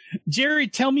 Jerry,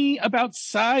 tell me about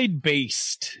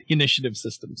side-based initiative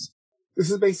systems. This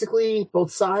is basically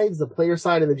both sides, the player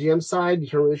side and the GM side,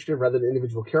 determine initiative rather than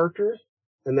individual characters,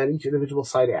 and then each individual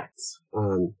side acts.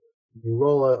 You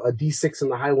roll a d6 and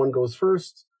the high one goes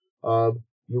first. You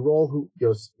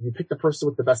pick the person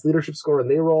with the best leadership score and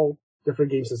they roll.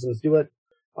 Different game systems do it.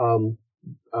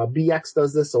 BX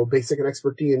does this, so Basic and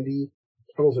Expert D&D.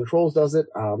 Tunnels and Trolls does it.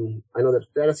 I know that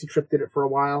Fantasy Trip did it for a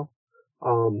while.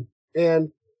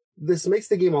 And this makes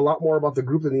the game a lot more about the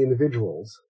group than the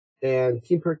individuals. And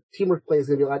teamwork play is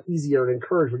going to be a lot easier and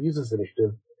encouraged when you use this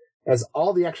initiative, as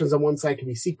all the actions on one side can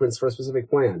be sequenced for a specific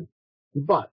plan.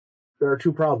 But there are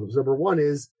two problems. Number one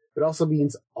is it also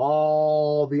means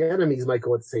all the enemies might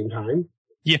go at the same time.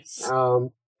 Yes.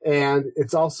 And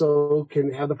it's also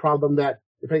can have the problem that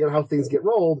depending on how things get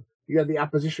rolled, you have the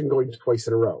opposition going twice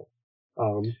in a row.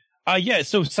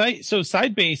 So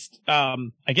side-based,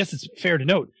 I guess it's fair to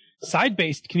note,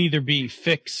 side-based can either be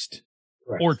fixed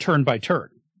or turn by turn.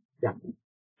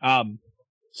 Yeah.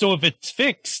 So if it's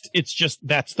fixed, it's just,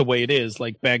 that's the way it is.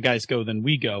 Like, bad guys go, then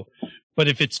we go. But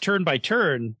if it's turn by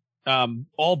turn,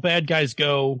 all bad guys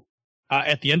go,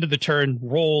 at the end of the turn,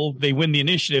 roll, they win the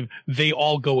initiative, they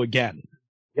all go again.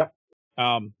 Yep.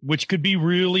 Which could be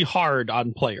really hard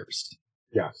on players.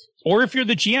 Yes. Or if you're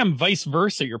the GM, vice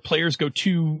versa, your players go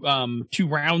two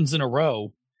rounds in a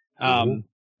row.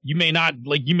 You may not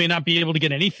be able to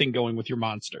get anything going with your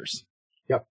monsters.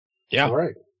 Yep. Yeah. All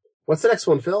right. What's the next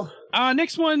one, Phil?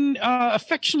 Next one,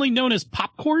 affectionately known as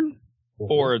Popcorn,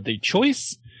 or The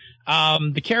Choice.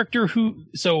 The character who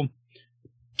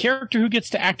gets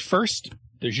to act first,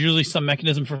 there's usually some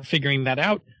mechanism for figuring that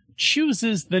out,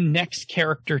 chooses the next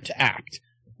character to act,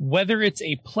 whether it's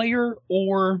a player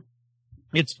or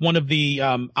it's one of the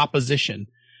opposition.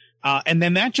 And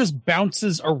then that just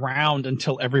bounces around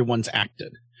until everyone's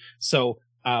acted. So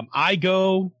I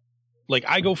go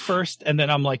first, and then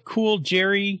I'm like, cool,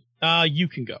 Jerry, you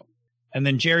can go. And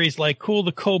then Jerry's like, cool,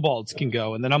 the kobolds can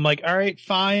go. And then I'm like, all right,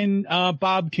 fine,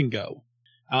 Bob can go.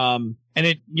 And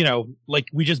it,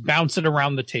 we just bounce it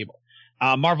around the table.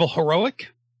 Marvel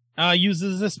Heroic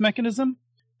uses this mechanism.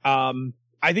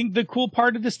 I think the cool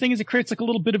part of this thing is it creates like a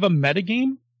little bit of a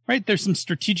metagame, right? There's some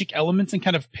strategic elements in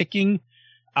kind of picking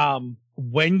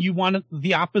when you want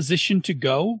the opposition to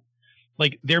go.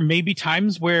 Like, there may be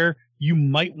times where you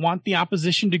might want the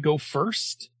opposition to go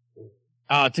first,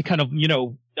 to kind of,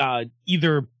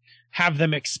 either have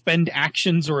them expend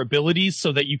actions or abilities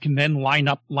so that you can then line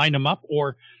them up,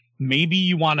 or maybe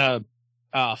you want to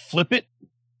flip it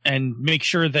and make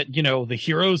sure that, the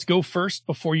heroes go first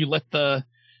before you let the,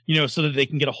 so that they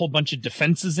can get a whole bunch of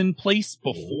defenses in place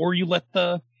before you let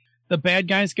the bad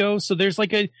guys go. So there's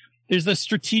a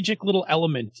strategic little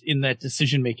element in that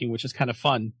decision making, which is kind of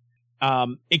fun.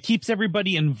 It keeps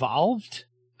everybody involved,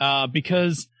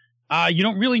 because you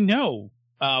don't really know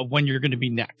when you're going to be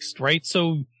next, right?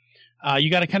 So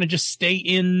you got to kind of just stay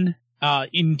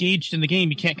engaged in the game.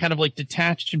 You can't kind of like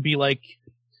detach and be like,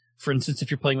 for instance, if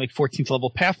you're playing like 14th level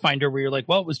Pathfinder, where you're like,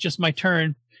 well, it was just my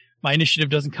turn. My initiative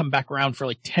doesn't come back around for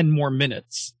like 10 more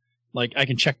minutes. Like, I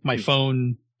can check my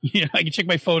phone. I can check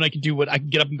my phone. I can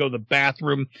get up and go to the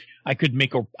bathroom. I could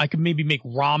maybe make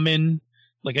ramen.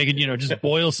 Like, I could, just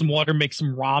boil some water, make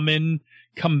some ramen,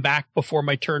 come back before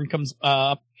my turn comes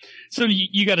up. So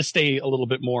you got to stay a little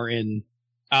bit more in.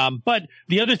 But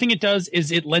the other thing it does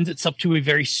is it lends itself to a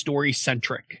very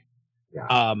story-centric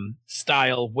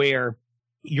style, where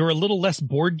you're a little less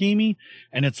board gamey,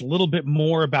 and it's a little bit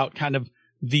more about kind of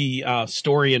the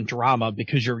story and drama,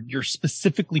 because you're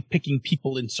specifically picking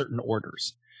people in certain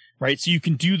orders, right? So you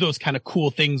can do those kind of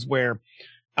cool things where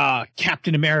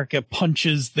Captain America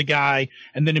punches the guy,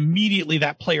 and then immediately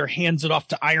that player hands it off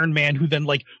to Iron Man, who then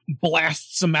like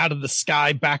blasts him out of the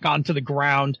sky back onto the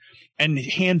ground, and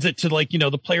hands it to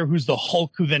the player who's the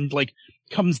Hulk, who then like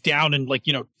comes down and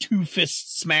two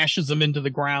fists smashes him into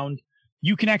the ground.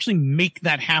 You can actually make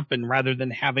that happen rather than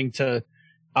having to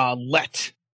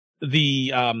let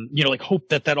the hope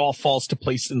that all falls to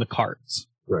place in the cards.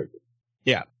 Right.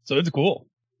 Yeah. So it's cool.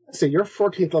 So your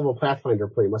 14th level Pathfinder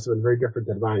play must have been very different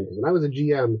than mine. When I was a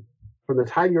GM, from the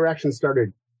time your action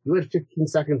started, you had 15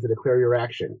 seconds to declare your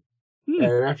action.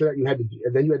 And after that, you had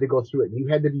to go through it. You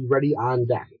had to be ready on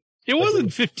deck. It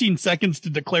wasn't 15 seconds to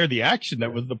declare the action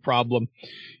that was the problem.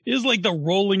 It was like the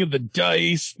rolling of the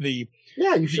dice, you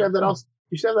should have that also.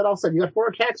 You should have that all set. You got 4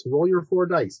 attacks. Roll your 4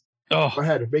 dice. Oh, Go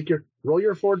ahead. Roll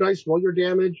your 4 dice. Roll your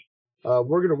damage.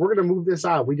 We're gonna move this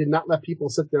on. We did not let people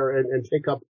sit there and take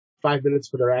up 5 minutes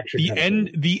for their action.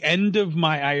 The end of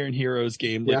my Iron Heroes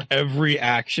game, like every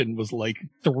action was like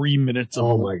 3 minutes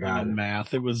of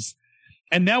math. It was,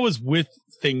 and that was with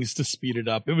things to speed it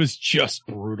up. It was just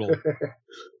brutal.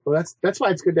 Well, that's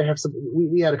why it's good to have some.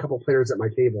 We had a couple players at my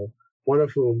table, one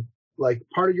of whom, like,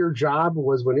 part of your job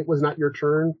was when it was not your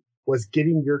turn, was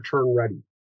getting your turn ready.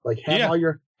 Like, have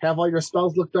all your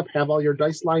spells looked up, have all your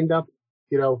dice lined up.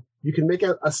 You know, you can make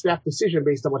a snap decision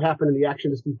based on what happened in the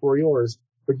action just before yours,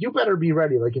 but you better be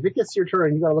ready. Like, if it gets to your turn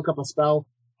and you got to look up a spell,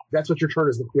 that's what your turn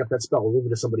is, looking up that spell and move it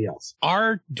to somebody else.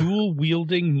 Our dual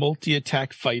wielding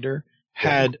multi-attack fighter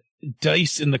had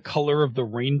dice in the color of the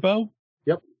rainbow.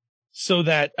 Yep. So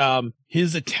that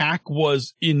his attack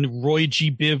was in Roy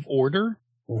G. Biv order,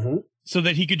 so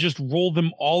that he could just roll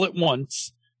them all at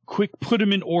once, put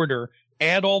them in order,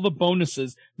 add all the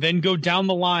bonuses, then go down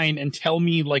the line and tell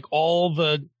me like all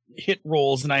the hit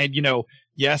rolls, and I had,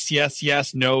 yes, yes,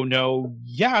 yes, no, no,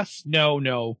 yes, no,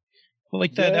 no.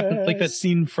 Like that, like that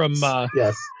scene from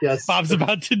yes. Bob's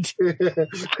About to do.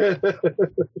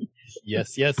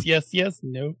 Yes, yes, yes, yes,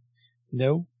 no,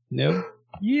 no, no.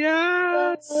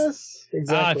 Yes.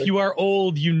 Exactly. If you are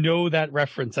old, you know that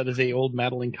reference. That is a old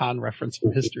Madeline Kahn reference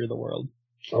from History of the World.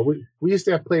 We used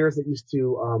to have players that used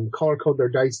to color code their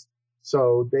dice.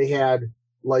 So they had,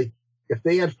 like, if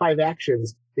they had 5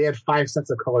 actions, they had 5 sets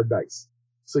of colored dice.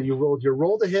 So you rolled your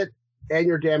roll to hit and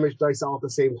your damage dice all at the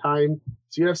same time.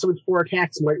 So you'd have someone with 4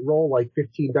 attacks might roll like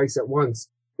 15 dice at once.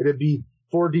 It'd be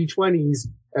 4 d20s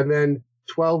and then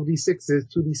 12 d6s,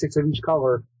 2 d6 of each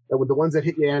color. And with the ones that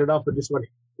hit you added up and just went.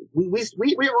 We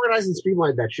organized and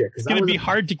streamlined that shit. It's going to be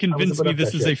hard to convince me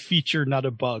this is a feature, not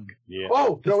a bug. Yeah.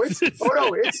 Oh no, it's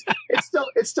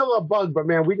still a bug. But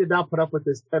man, we did not put up with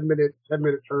this 10 minute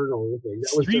turn or anything.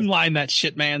 Streamline that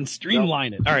shit, man.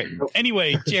 Streamline it. All right.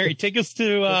 Anyway, Jerry, take us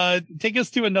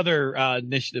to another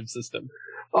initiative system.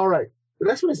 All right. The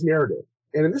next one is narrative,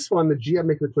 and in this one, the GM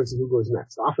makes the choice of who goes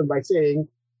next, often by saying,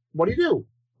 "What do you do?"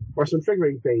 or some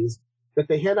triggering phase that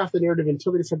they hand off the narrative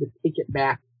until they decide to take it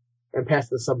back and pass it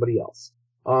to somebody else.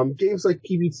 Games like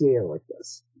PBTA are like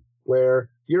this, where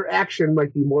your action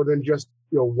might be more than just,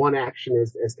 one action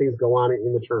as things go on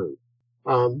in the turn.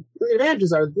 The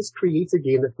advantages are this creates a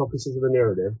game that focuses on the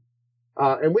narrative,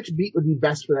 and which beat would be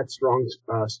best for that strong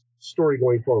story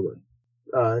going forward.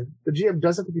 The GM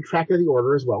does have to keep track of the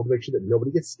order as well to make sure that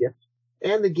nobody gets skipped,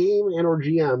 and the game and or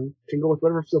GM can go with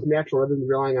whatever feels natural rather than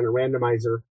relying on a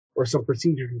randomizer or some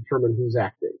procedure to determine who's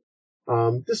acting.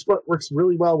 This works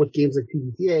really well with games like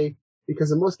PBTA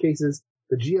because in most cases,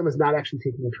 the GM is not actually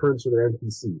taking turns for their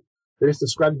NPC. They just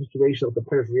describe the situation, let the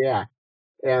players react,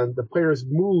 and the players'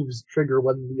 moves trigger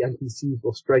whether the NPCs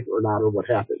will strike or not or what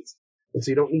happens. And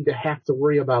so you don't need to have to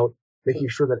worry about making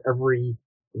sure that every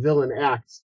villain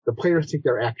acts. The players take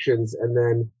their actions, and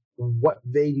then what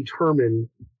they determine,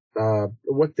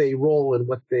 what they roll and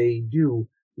what they do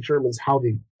determines how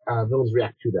the villains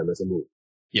react to them as a move.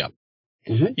 Yeah.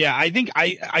 Mm-hmm. Yeah, I think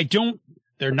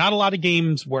there are not a lot of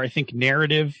games where I think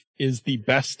narrative is the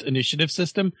best initiative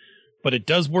system, but it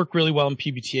does work really well in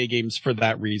PBTA games for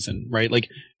that reason, right? Like,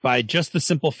 by just the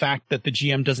simple fact that the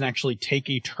GM doesn't actually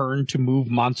take a turn to move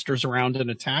monsters around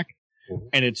and attack. Mm-hmm.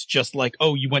 And it's just like,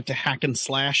 oh, you went to hack and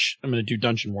slash. I'm going to do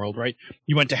Dungeon World, right?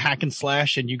 You went to hack and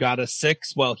slash and you got a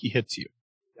 6. Well, he hits you.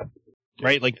 Yep.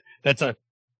 Right? Like,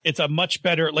 it's a much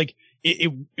better, like,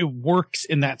 it works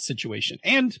in that situation.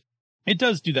 And it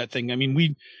does do that thing. I mean,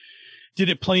 we did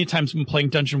it plenty of times when playing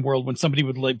Dungeon World when somebody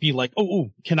would be like,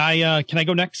 oh, can I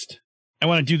go next? I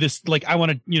want to do this. Like, I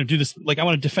want to, do this. Like, I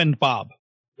want to defend Bob.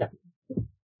 Yeah.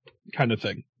 Kind of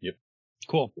thing. Yep.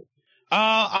 Cool.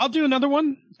 I'll do another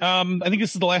one. I think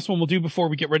this is the last one we'll do before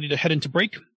we get ready to head into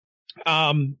break.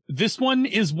 This one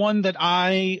is one that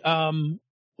I,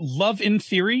 love in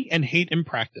theory and hate in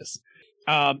practice.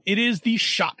 It is the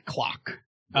shot clock.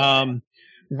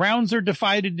 Rounds are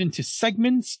divided into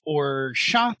segments or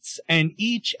shots, and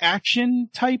each action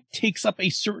type takes up a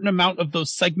certain amount of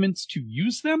those segments to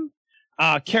use them.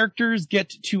 Characters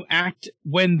get to act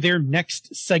when their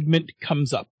next segment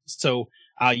comes up. So,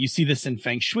 you see this in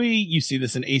Feng Shui, you see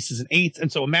this in Aces and Eights,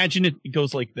 and so imagine it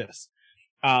goes like this.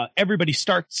 Everybody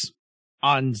starts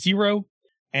on 0,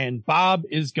 and Bob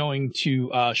is going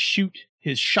to, shoot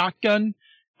his shotgun,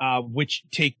 which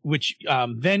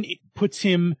then it puts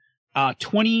him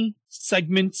 20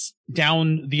 segments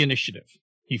down the initiative.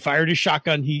 He fired his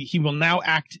shotgun. He will now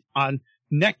act on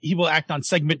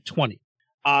segment 20.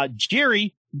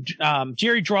 Jerry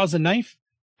draws a knife.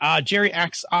 Jerry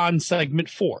acts on segment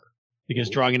 4. because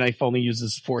drawing a knife only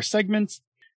uses 4 segments.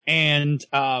 And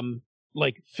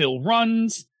like fill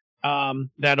runs,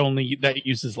 that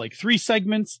uses like 3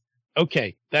 segments.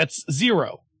 Okay, that's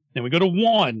 0. Then we go to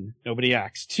 1. Nobody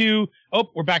acts. 2. Oh,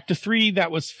 we're back to 3.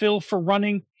 That was fill for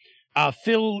running.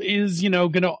 Phil is, he's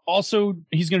going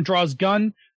to draw his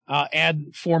gun, add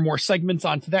 4 more segments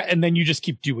onto that, and then you just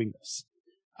keep doing this.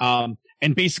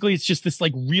 And basically it's just this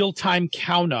like real-time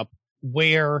count up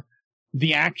where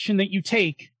the action that you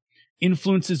take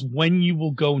influences when you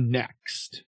will go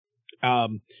next.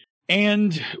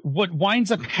 And what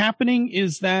winds up happening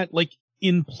is that like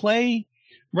in play,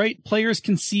 right, players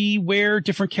can see where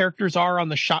different characters are on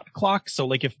the shot clock. So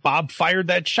like if Bob fired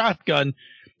that shotgun,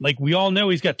 like we all know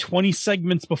he's got 20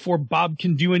 segments before Bob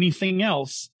can do anything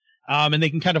else. And they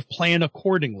can kind of plan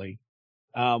accordingly,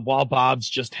 while Bob's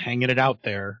just hanging it out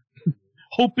there,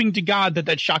 hoping to God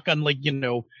that shotgun, like,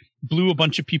 blew a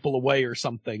bunch of people away or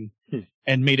something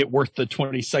and made it worth the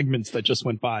 20 segments that just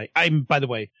went by. By the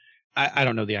way, I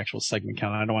don't know the actual segment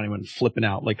count. I don't want anyone flipping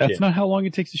out. Like that's not how long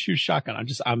it takes to shoot a shotgun.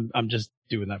 I'm just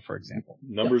doing that for example.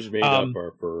 Numbers made up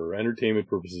are for entertainment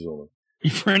purposes only.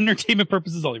 For entertainment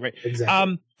purposes only, right?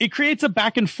 Exactly. It creates a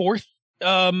back and forth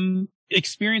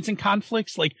experience in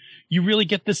conflicts. Like you really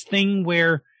get this thing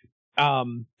where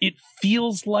it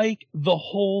feels like the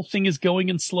whole thing is going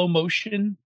in slow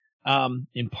motion,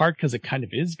 in part because it kind of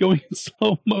is going in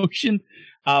slow motion.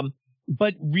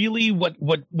 But really what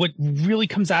really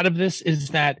comes out of this is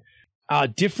that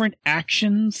different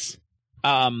actions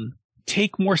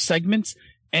take more segments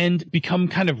and become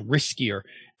kind of riskier.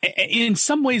 In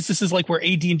some ways, this is like where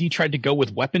AD&D tried to go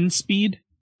with weapon speed,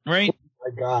 right? Oh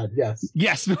my God, yes.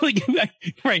 Yes,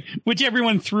 right, which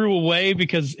everyone threw away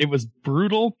because it was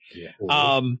brutal. Yeah.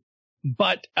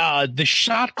 But the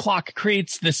shot clock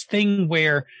creates this thing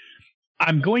where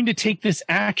I'm going to take this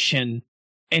action,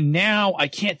 and now I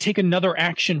can't take another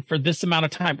action for this amount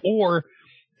of time. Or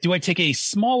do I take a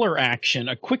smaller action,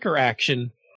 a quicker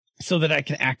action, so that I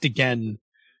can act again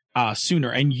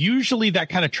sooner? And usually that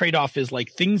kind of trade-off is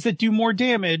like things that do more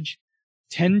damage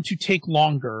tend to take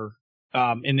longer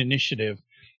in initiative.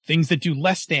 Things that do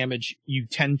less damage, you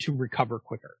tend to recover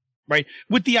quicker, right?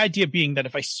 With the idea being that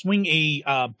if I swing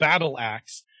a battle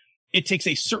axe, it takes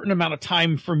a certain amount of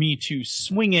time for me to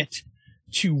swing it,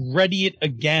 to ready it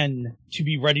again, to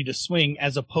be ready to swing,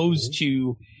 as opposed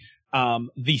to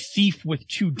the thief with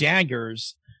 2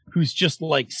 daggers who's just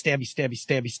like stabby, stabby,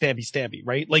 stabby, stabby, stabby,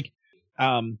 right? Like,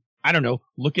 I don't know,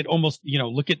 look at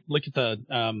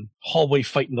the hallway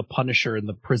fight in The Punisher in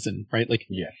the prison, right? Like,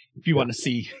 yeah, if you want to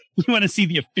see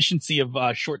the efficiency of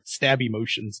short stabby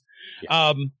motions.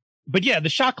 Yeah. But yeah, the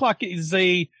shot clock is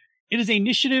an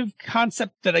initiative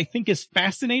concept that I think is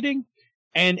fascinating.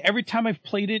 And every time I've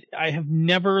played it, I have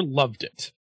never loved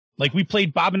it. Like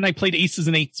Bob and I played Aces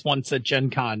and Eights once at Gen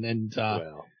Con, and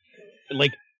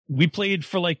like we played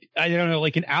for like, I don't know,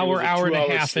 like an hour and a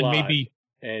half, slot, and maybe.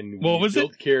 And we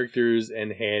built characters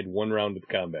and had 1 round of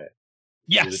combat.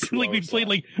 Yes, like we played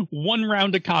like 1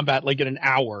 round of combat like in an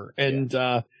hour, and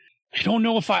I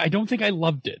don't think I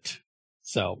loved it.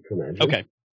 So okay,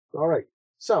 all right.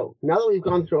 So now that we've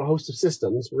gone through a host of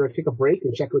systems, we're going to take a break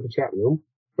and check with the chat room.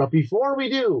 But before we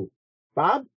do,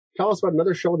 Bob, tell us about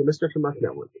another show on the Misdirected Mark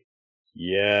Network.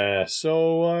 Yeah,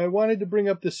 so I wanted to bring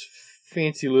up this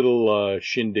fancy little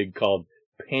shindig called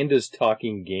Pandas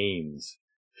Talking Games.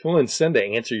 Phil and Senda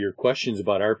answer your questions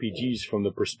about RPGs from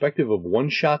the perspective of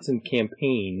one-shots and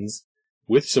campaigns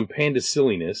with some panda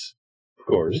silliness, of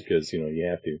course, because, you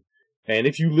have to. And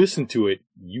if you listen to it,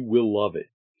 you will love it.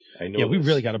 I know. Yeah, we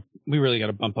really gotta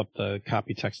bump up the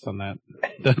copy text on that.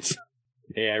 That's.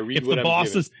 Yeah, I read if what the I'm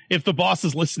boss giving. If the boss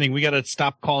is listening, we got to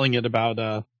stop calling it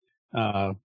about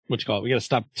what you call it. We got to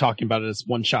stop talking about it as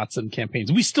one shots and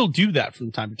campaigns. We still do that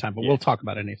from time to time, but we'll talk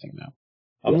about anything now.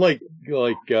 I'm like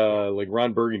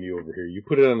Ron Burgundy over here. You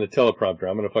put it on the teleprompter,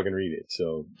 I'm gonna fucking read it.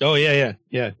 So. Oh yeah.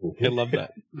 I love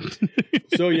that.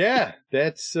 So yeah,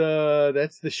 that's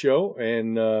the show,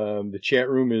 and the chat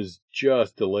room is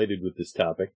just delighted with this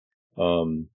topic.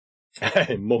 Mo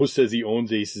says he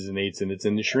owns Aces and Eights, and it's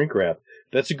in the shrink wrap.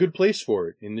 That's a good place for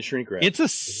it, in the shrink wrap. It's a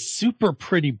super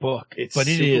pretty book. It's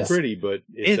super pretty, but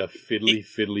it's a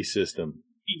fiddly system.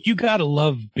 You gotta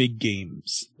love big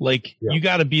games. Like, you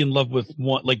gotta be in love with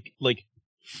one, like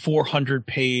 400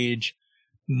 page,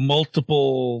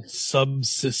 multiple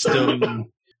subsystem,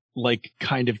 like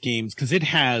kind of games. Cause it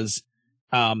has,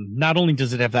 not only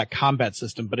does it have that combat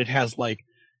system, but it has a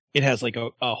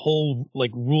whole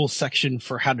like rule section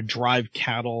for how to drive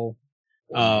cattle.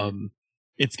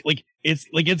 It's like, it's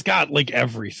like it's got like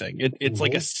everything. It's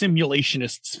like a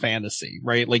simulationist's fantasy,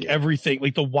 right? Like everything,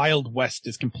 like the Wild West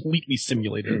is completely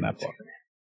simulated in that book.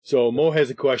 So Mo has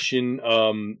a question.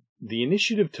 The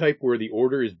initiative type where the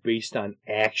order is based on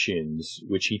actions,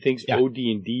 which he thinks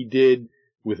OD&D did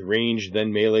with range,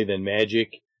 then melee, then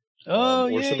magic. Or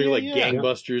something like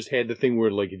Gangbusters had the thing where,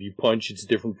 like, if you punch, it's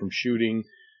different from shooting.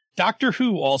 Doctor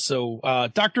Who also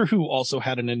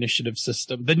had an initiative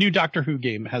system. The new Doctor Who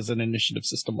game has an initiative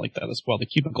system like that as well. The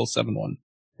Cubicle 7 one.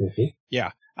 Mm-hmm.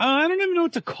 Yeah. I don't even know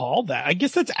what to call that. I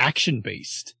guess that's action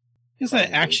based. It's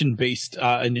an action based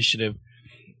initiative.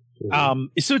 So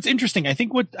it's interesting. I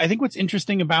think what's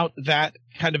interesting about that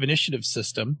kind of initiative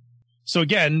system. So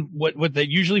again, what that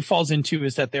usually falls into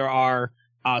is that there are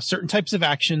certain types of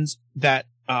actions that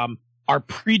are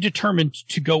predetermined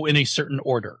to go in a certain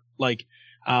order. Like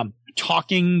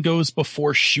talking goes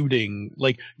before shooting.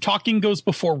 Like talking goes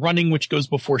before running, which goes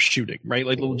before shooting. Right?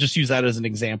 Like we'll just use that as an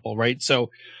example. Right? So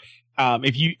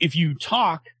if you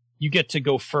talk, you get to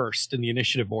go first in the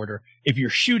initiative order. If you're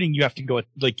shooting, you have to go at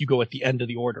the end of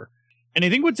the order. And I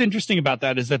think what's interesting about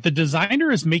that is that the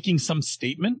designer is making some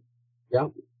statement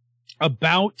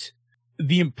about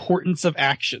the importance of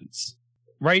actions,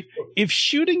 right? If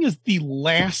shooting is the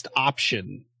last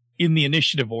option in the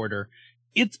initiative order,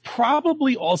 it's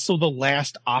probably also the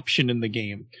last option in the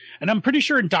game. And I'm pretty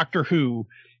sure in Doctor Who,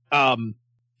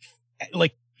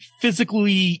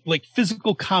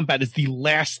 physical combat is the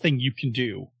last thing you can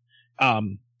do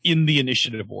in the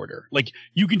initiative order. Like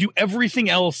you can do everything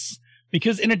else,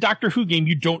 because in a Doctor Who game,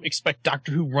 you don't expect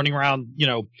Doctor Who running around,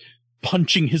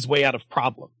 punching his way out of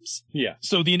problems. Yeah.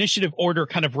 So the initiative order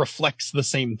kind of reflects the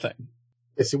same thing.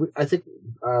 Yeah, so I think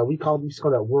we used to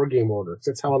call that war game order.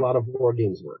 That's how a lot of war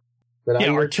games work.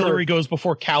 Artillery goes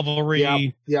before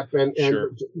cavalry. Yep. And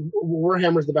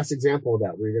Warhammer's the best example of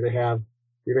that. You're gonna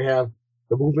have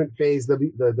the movement phase,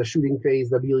 the shooting phase,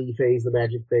 the melee phase, the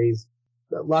magic phase.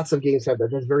 Lots of games have that.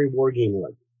 That's very war game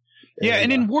like. Yeah,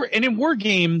 and in war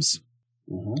games,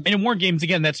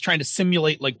 again, that's trying to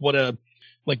simulate like what a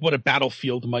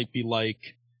battlefield might be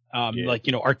like. Like,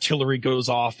 artillery goes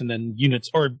off and then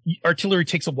artillery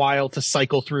takes a while to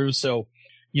cycle through. So,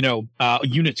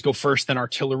 units go first, then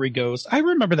artillery goes. I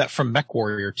remember that from Mech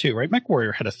Warrior too, right? Mech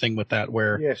Warrior had a thing with that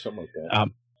where, something like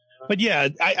that. But yeah,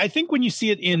 I think when you see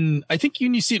it in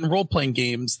role-playing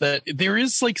games that there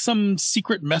is like some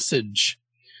secret message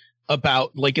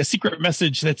about like a secret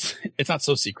message it's not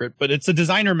so secret, but it's a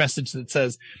designer message that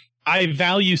says, I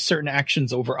value certain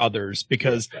actions over others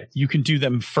because you can do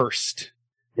them first.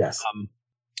 Yes.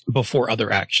 Before other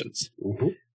actions. Mm-hmm.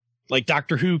 Like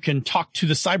Doctor Who can talk to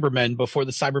the Cybermen before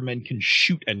the Cybermen can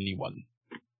shoot anyone.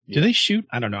 Yeah. Do they shoot?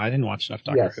 I don't know. I didn't watch enough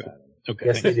Doctor Who. Okay.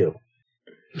 Yes, they do.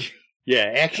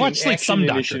 Yeah, action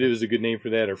initiative is a good name for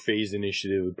that, or phase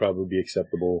initiative would probably be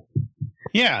acceptable.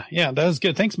 Yeah, that was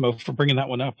good. Thanks, Mo, for bringing that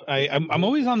one up. I'm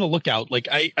always on the lookout. Like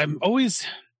I'm always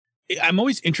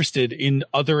interested in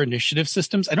other initiative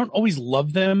systems. I don't always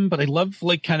love them, but I love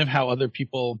like kind of how other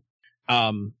people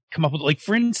come up with, like,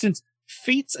 for instance,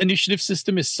 Fate's initiative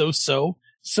system is so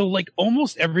like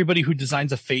almost everybody who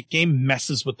designs a Fate game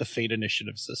messes with the Fate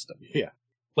initiative system. Yeah.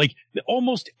 Like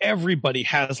almost everybody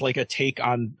has like a take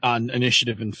on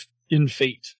initiative in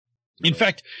Fate. In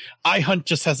fact, iHunt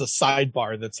just has a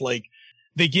sidebar that's like,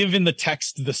 they give in the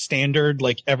text the standard,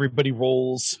 like everybody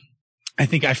rolls. I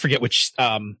forget which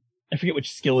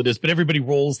skill it is, but everybody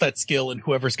rolls that skill and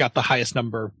whoever's got the highest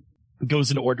number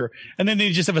goes in order. And then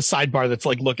they just have a sidebar that's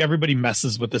like, look, everybody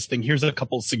messes with this thing. Here's a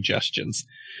couple of suggestions.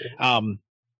 And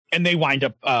they wind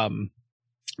up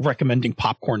recommending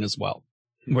popcorn as well,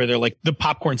 where they're like, the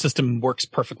popcorn system works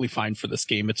perfectly fine for this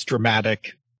game. It's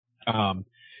dramatic.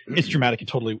 It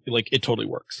totally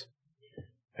works.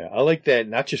 Yeah, I like that,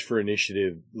 not just for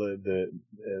initiative. Let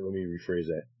me rephrase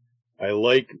that. I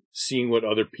like seeing what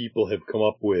other people have come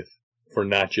up with for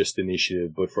not just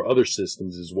initiative, but for other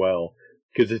systems as well,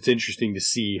 because it's interesting to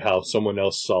see how someone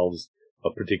else solves a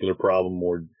particular problem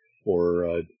or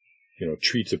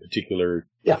treats a particular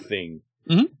thing.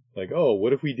 Mm-hmm. Like, oh,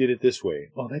 what if we did it this way?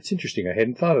 Oh, that's interesting. I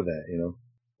hadn't thought of that,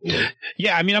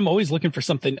 Yeah, I mean, I'm always looking for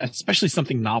something, especially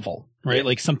something novel, right? Yeah.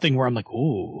 Like something where I'm like,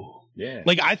 ooh. Yeah.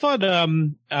 Like I thought,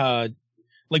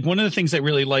 like one of the things I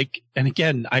really like, and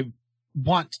again, I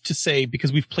want to say,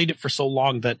 because we've played it for so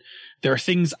long, that there are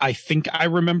things I think I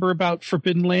remember about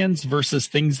Forbidden Lands versus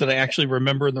things that I actually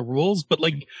remember in the rules. But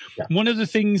like one of the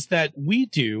things that we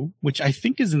do, which I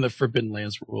think is in the Forbidden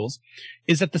Lands rules,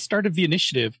 is at the start of the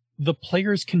initiative, the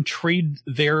players can trade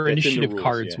their initiative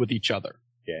cards with each other.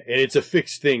 Yeah, and it's a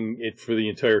fixed thing for the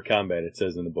entire combat, it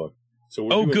says in the book. So we're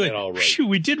doing good. that all right. Phew,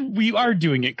 we are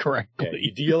doing it correctly. Yeah,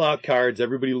 you deal out cards.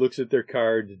 Everybody looks at their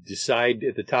card, decide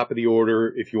at the top of the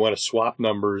order if you want to swap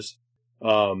numbers.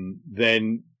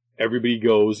 Then everybody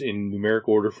goes in numeric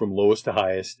order from lowest to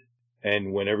highest.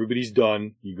 And when everybody's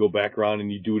done, you go back around and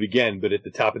you do it again. But at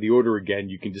the top of the order again,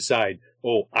 you can decide,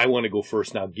 oh, I want to go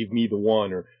first now. Give me the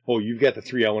 1. Or, oh, you've got the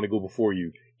 3. I want to go before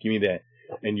you. Give me that.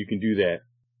 And you can do that.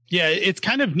 Yeah, it's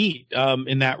kind of neat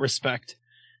in that respect.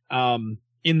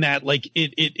 In that, like,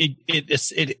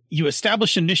 you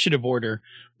establish initiative order,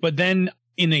 but then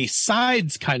in a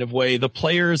sides kind of way, the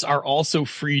players are also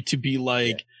free to be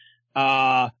like,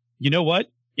 you know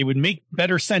what? It would make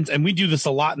better sense, and we do this a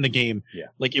lot in the game. Yeah.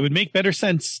 Like, it would make better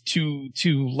sense to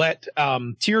let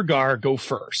Tiergar go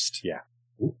first. Yeah.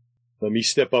 Let me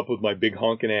step up with my big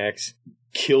honking axe,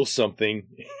 kill something,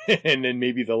 and then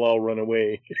maybe they'll all run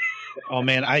away. Oh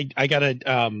man, I gotta.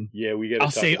 Yeah, we gotta.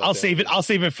 I'll save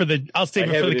it for the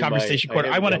conversation corner.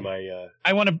 I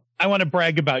want to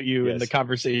brag about you in the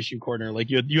conversation corner. Like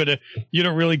you had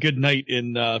a really good night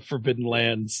in Forbidden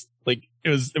Lands. Like it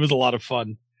was a lot of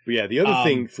fun. But yeah, the other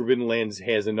thing, Forbidden Lands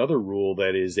has another rule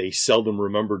that is a seldom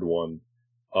remembered one,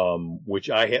 which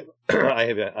I have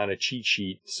it on a cheat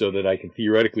sheet so that I can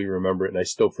theoretically remember it, and I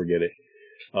still forget it.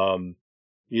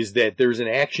 Is that there's an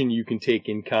action you can take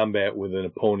in combat with an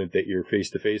opponent that you're face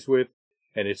to face with,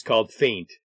 and it's called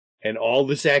feint. And all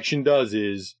this action does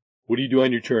is, what do you do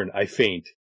on your turn? I feint.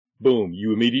 Boom.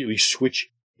 You immediately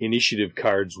switch initiative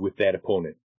cards with that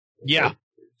opponent. Yeah.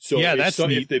 So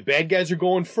if the bad guys are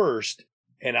going first,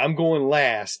 and I'm going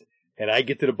last, and I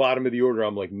get to the bottom of the order,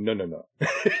 I'm like, no.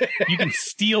 You can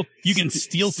steal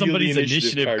somebody's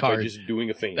initiative card by just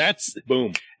doing a feint. That's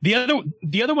boom. The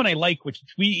other one I like, which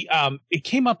it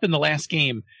came up in the last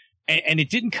game, and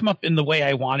it didn't come up in the way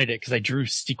I wanted it because I drew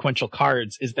sequential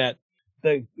cards, is that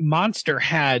the monster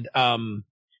had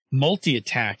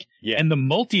multi-attack. Yeah. And the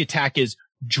multi-attack is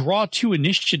draw 2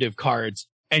 initiative cards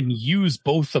and use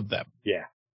both of them. Yeah.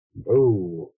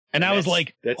 Oh. And I was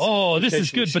like, oh, this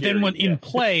is good. But then when in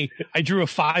play, I drew a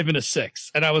 5 and a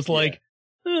 6. And I was like,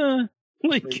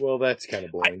 well, that's kind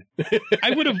of boring.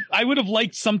 I would have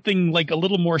liked something like a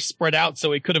little more spread out.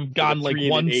 So it could have gone like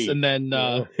once and then,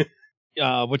 and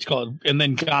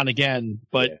then gone again.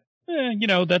 But,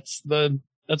 that's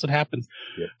what happens.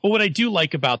 Yeah. But what I do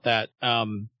like about that,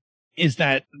 is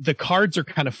that the cards are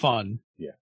kind of fun.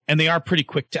 Yeah. And they are pretty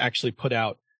quick to actually put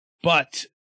out. But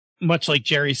much like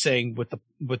Jerry's saying with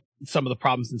some of the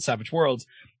problems in Savage Worlds,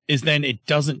 is then it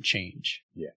doesn't change.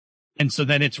 Yeah. And so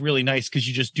then it's really nice because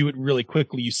you just do it really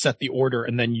quickly. You set the order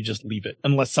and then you just leave it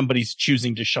unless somebody's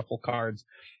choosing to shuffle cards.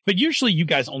 But usually you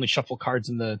guys only shuffle cards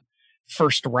in the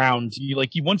first round.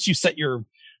 Once you set your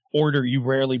order, you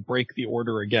rarely break the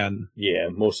order again. Yeah,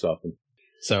 most often.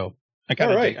 So I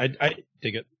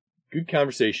dig it. Good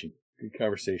conversation.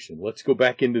 Let's go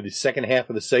back into the second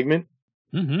half of the segment.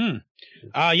 Mm-hmm.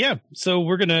 Yeah. So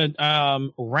we're going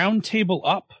to round table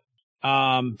up,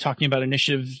 talking about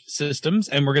initiative systems,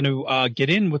 and we're going to get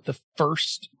in with the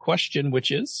first question,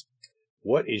 which is,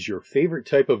 what is your favorite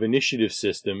type of initiative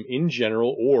system in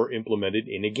general or implemented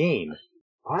in a game?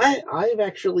 I've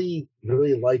actually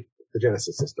really liked the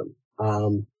Genesis system.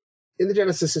 In the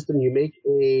Genesis system, you make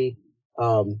a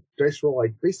dice roll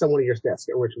based on one of your stats,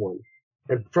 get which one,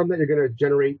 and from that you're going to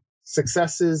generate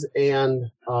successes and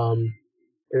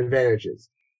advantages.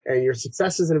 And your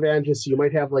successes and advantages, so you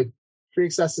might have 3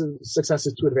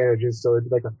 successes, 2 advantages, so it'd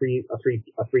be a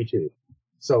 3-2.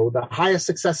 So the highest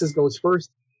successes goes first,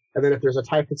 and then if there's a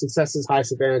tie for successes,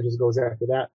 highest advantages goes after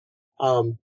that.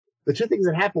 The 2 things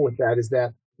that happen with that is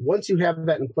that once you have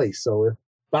that in place, so if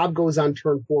Bob goes on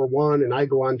turn 4-1 and I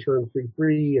go on turn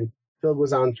 3-3 and Phil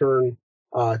goes on turn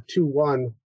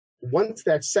 2-1, once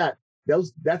that's set,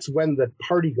 that's when the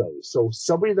party goes. So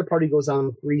somebody in the party goes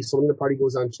on 3, somebody in the party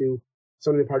goes on 2,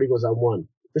 somebody in the party goes on 1.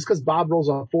 Just because Bob rolls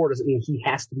on 4 doesn't mean he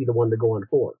has to be the one to go on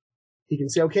 4. He can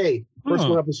say, okay, first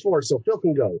one up is 4, so Phil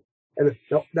can go. And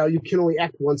now you can only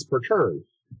act once per turn.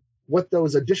 What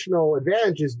those additional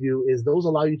advantages do is those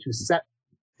allow you to set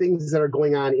things that are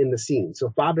going on in the scene. So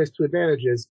if Bob has 2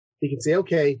 advantages, he can say,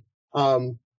 okay,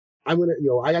 I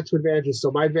got 2 advantages,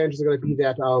 so my advantages are going to be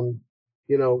that,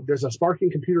 there's a sparking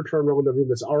computer terminal in the room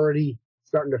that's already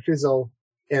starting to fizzle.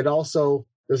 And also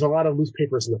there's a lot of loose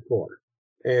papers on the floor.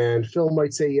 And Phil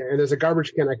might say, and there's a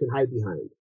garbage can I can hide behind,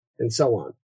 and so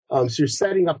on. So you're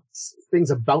setting up things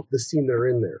about the scene that are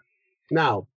in there.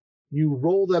 Now, you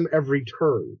roll them every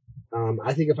turn.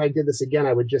 I think if I did this again,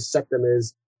 I would just set them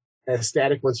as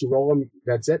static. Once you roll them,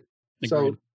 that's it. Agreed.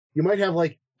 So you might have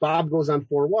Bob goes on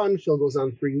 4-1, Phil goes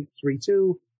on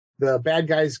 3-2. the bad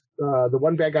guys, the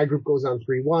one bad guy group goes on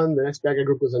 3-1, the next bad guy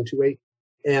group goes on 2-8.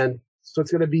 And so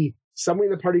it's going to be somebody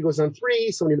in the party goes on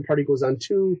 3, somebody in the party goes on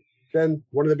 2, then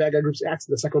one of the bad guy groups acts,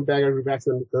 and the second bad guy group acts,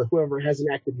 and whoever hasn't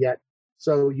acted yet.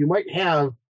 So you might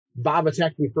have Bob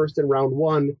attacking first in round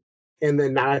 1, and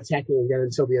then not attacking again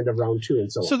until the end of round 2,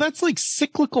 and so on. So that's like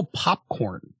cyclical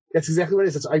popcorn. That's exactly what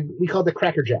it is. We call it the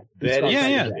Cracker Jack.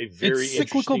 It's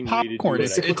cyclical popcorn.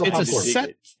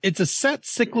 It's a set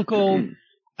cyclical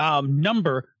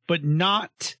number, but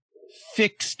not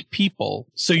fixed people.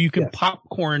 So you can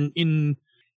popcorn in,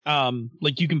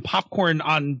 you can popcorn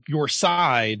on your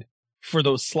side for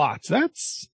those slots.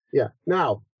 That's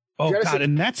Now. Oh Genesis, God,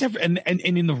 and that's and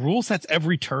in the rules that's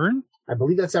every turn. I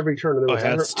believe that's every turn.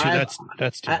 That's too.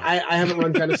 I haven't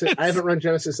run Genesis. I haven't run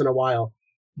Genesis in a while.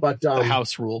 But a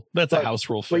house rule. That's a house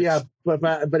rule fix. But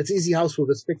it's easy house rule.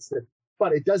 Just fix it.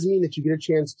 But it does mean that you get a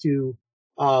chance to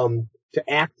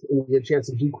act, and you get a chance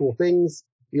to do cool things.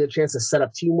 You get a chance to set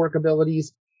up teamwork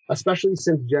abilities, especially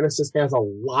since Genesis has a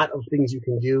lot of things you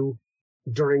can do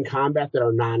during combat that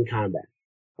are non-combat.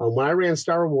 When I ran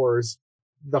Star Wars,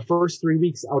 the first 3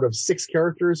 weeks out of 6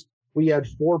 characters, we had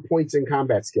 4 points in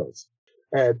combat skills.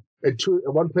 And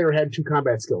one player had 2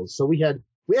 combat skills. So we had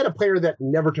a player that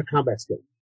never took combat skill.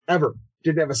 Ever.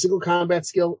 Didn't have a single combat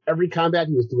skill. Every combat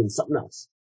he was doing something else.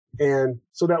 And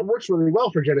so that works really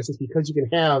well for Genesis because you can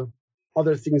have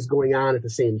other things going on at the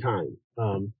same time.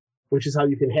 Which is how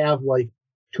you can have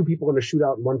 2 people in a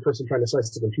shootout and one person trying to slice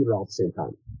the computer all at the same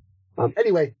time.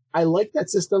 Anyway, I like that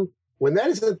system. When that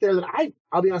isn't there, then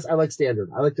I'll be honest, I like standard.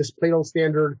 I like just plain old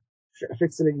standard,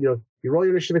 fixing it, you roll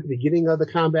your initiative at the beginning of the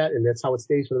combat and that's how it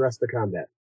stays for the rest of the combat.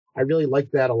 I really like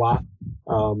that a lot.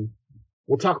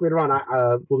 We'll talk later on,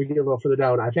 when we get a little further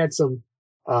down. I've had some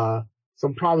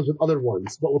problems with other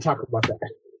ones, but we'll talk about that.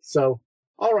 So,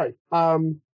 all right.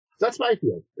 That's my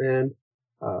field. And,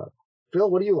 Phil,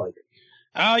 what do you like?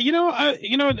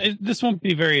 This won't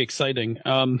be very exciting.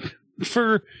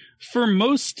 For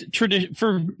most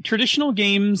traditional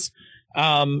games,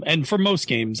 and for most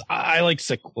games, I like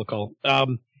cyclical.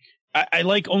 I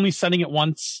like only setting it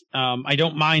once. I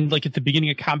don't mind at the beginning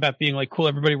of combat being cool,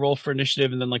 everybody roll for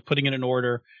initiative and then putting it in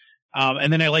order.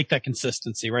 And then I like that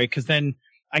consistency, right? Cause then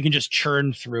I can just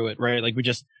churn through it, right? We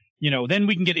just, then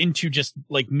we can get into just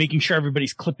making sure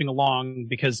everybody's clipping along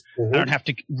because I don't have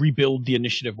to rebuild the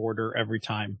initiative order every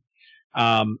time.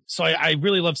 So I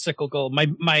really love cyclical.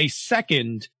 My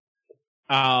second,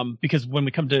 because when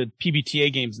we come to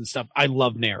PBTA games and stuff, I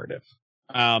love narrative.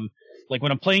 When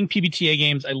I'm playing PBTA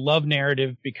games, I love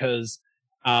narrative because,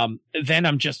 then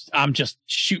I'm just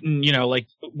shooting,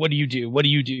 what do you do? What do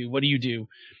you do? What do you do?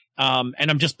 And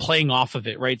I'm just playing off of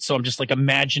it, right? So I'm just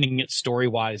imagining it story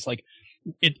wise,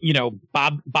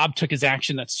 Bob took his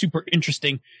action. That's super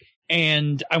interesting.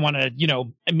 And I want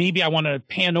to, maybe I want to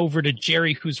pan over to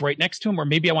Jerry, who's right next to him, or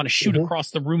maybe I want to shoot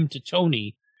across the room to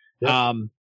Tony. Yep.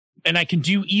 And I can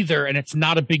do either. And it's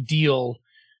not a big deal.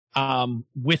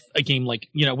 With a game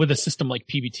with a system like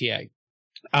PBTA.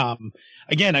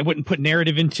 Again, I wouldn't put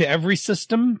narrative into every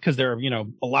system because there are,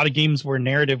 a lot of games where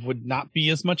narrative would not be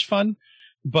as much fun.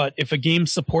 But if a game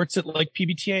supports it like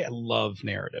PBTA, I love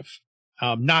narrative.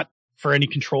 Not for any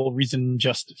control reason,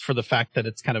 just for the fact that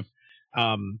it's kind of,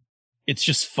 it's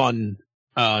just fun,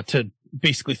 to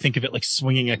basically think of it like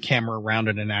swinging a camera around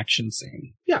in an action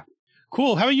scene. Yeah.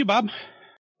 Cool. How about you, Bob?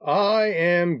 I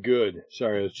am good.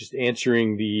 Sorry, I was just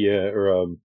answering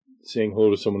saying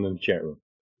hello to someone in the chat room.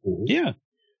 Yeah.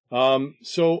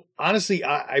 So honestly,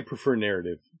 I prefer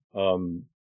narrative.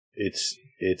 It's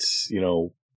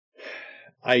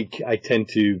I tend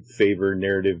to favor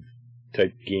narrative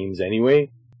type games anyway.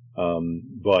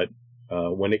 But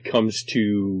when it comes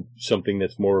to something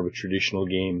that's more of a traditional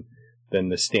game, then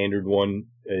the standard one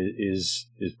is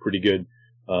pretty good.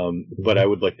 But I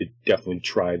would like to definitely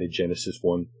try the Genesis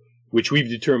one, which we've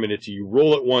determined you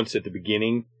roll it once at the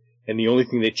beginning, and the only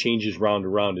thing that changes round to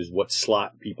round is what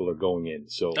slot people are going in.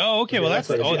 So, okay. Well, that's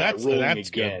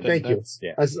good. Thank you.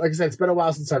 Yeah. Like I said, it's been a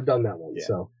while since I've done that one. Yeah.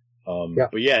 So,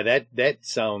 but yeah, that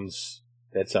sounds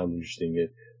interesting.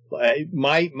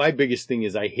 My biggest thing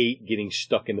is I hate getting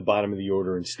stuck in the bottom of the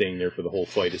order and staying there for the whole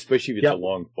fight, especially if it's a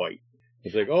long fight.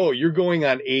 It's you're going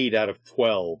on 8 out of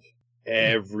 12.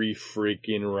 Every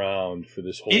freaking round for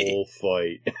this whole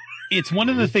fight. It's one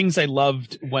of the things I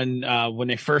loved when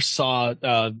I first saw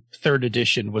 3rd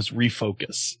edition was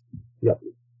refocus. Yep.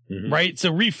 Mm-hmm. Right?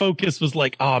 So refocus was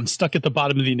I'm stuck at the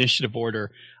bottom of the initiative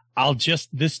order.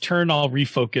 This turn I'll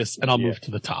refocus and I'll move to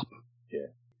the top.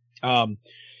 Yeah.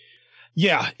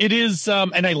 Yeah, it is.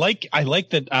 And I like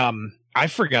that. I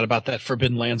forgot about that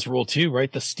Forbidden Lands rule too,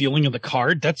 right? The stealing of the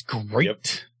card. That's great. Yep.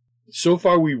 So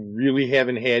far, we really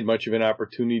haven't had much of an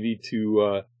opportunity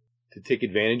to take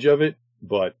advantage of it,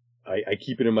 but I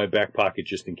keep it in my back pocket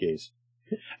just in case.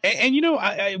 And you know,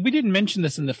 we didn't mention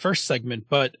this in the first segment,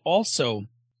 but also,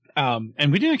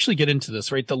 and we didn't actually get into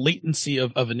this, right? The latency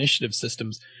of initiative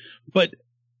systems, but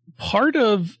part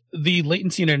of the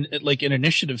latency in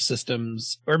initiative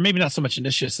systems, or maybe not so much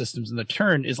initiative systems in the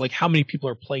turn, is like how many people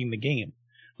are playing the game.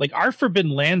 Like our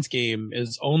Forbidden Lands game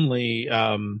is only,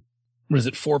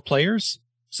 4 players?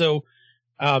 So,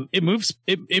 it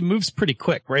moves pretty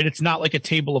quick, right? It's not like a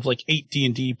table of like 8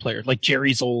 D&D players, like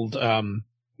Jerry's old,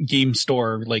 game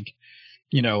store, like,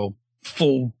 you know,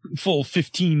 full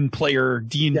 15 player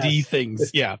D&D things.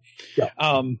 Yeah.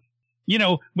 You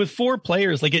know, with 4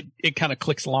 players, like it kind of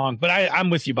clicks along, but I'm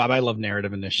with you, Bob. I love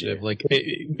narrative initiative. Yeah. Like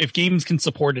if games can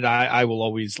support it, I will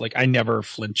always, like, I never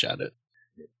flinch at it.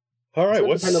 All right.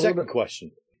 What's the second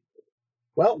question?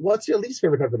 Well, what's your least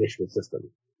favorite type of initiative system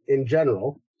in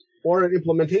general, or an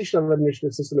implementation of an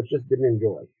initiative system that you just didn't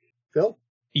enjoy? Phil?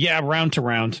 Yeah, round to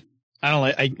round. I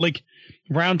don't like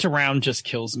round to round just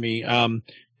kills me. And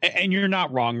you're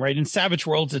not wrong, right? In Savage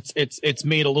Worlds, it's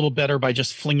made a little better by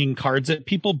just flinging cards at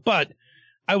people. But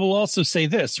I will also say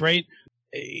this, right?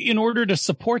 In order to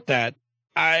support that,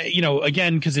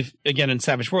 because in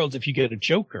Savage Worlds, if you get a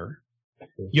Joker,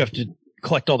 you have to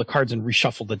collect all the cards and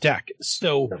reshuffle the deck.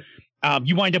 So,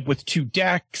 you wind up with 2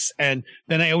 decks. And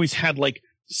then I always had like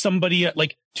somebody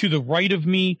like to the right of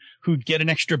me who'd get an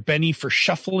extra Benny for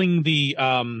shuffling the,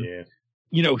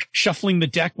 shuffling the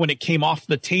deck when it came off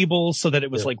the table so that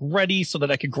it was like ready so that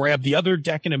I could grab the other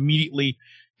deck and immediately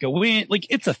go in. Like,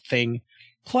 it's a thing.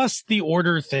 Plus the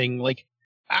order thing. Like,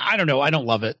 I don't know. I don't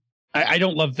love it. I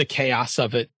don't love the chaos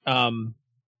of it.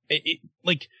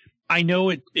 I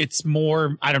know it's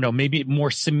more, I don't know, maybe it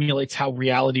more simulates how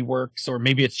reality works, or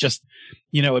maybe it's just,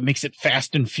 it makes it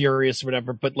fast and furious or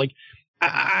whatever. But like,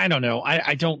 I don't know.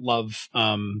 I don't love,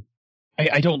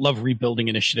 I don't love rebuilding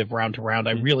initiative round to round.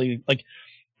 I really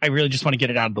just want to get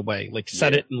it out of the way. Like,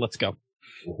 set it and let's go.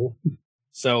 Mm-hmm.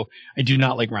 So I do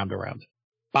not like round to round.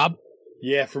 Bob?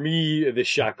 Yeah, for me, the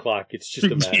shot clock, it's just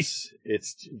a mess.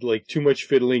 It's like too much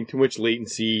fiddling, too much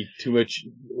latency, too much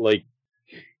like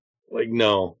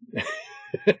no.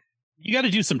 You got to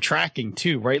do some tracking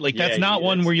too, right? Like that's not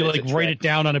one where you like write it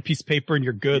down on a piece of paper and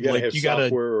you're good. You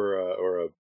got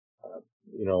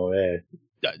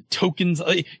tokens.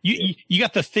 You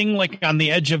got the thing like on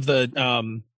the edge of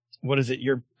the what is it?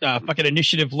 Your fucking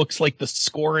initiative looks like the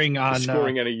scoring on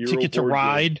a Euro Ticket to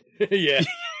Ride. Yeah.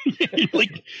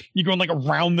 Like you're going like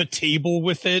around the table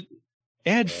with it.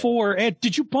 Add 4.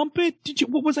 Did you bump it?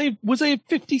 What was I at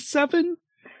 57?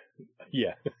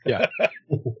 Yeah. Yeah.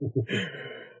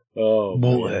 Oh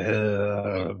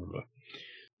boy.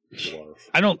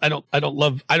 I don't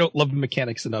love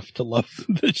mechanics enough to love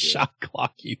the shot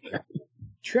clock either.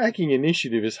 Tracking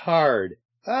initiative is hard.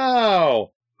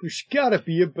 Ow! There's gotta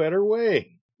be a better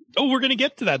way. Oh, we're gonna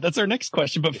get to that. That's our next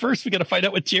question. But first, we gotta find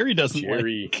out what Jerry doesn't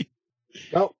like.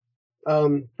 Well,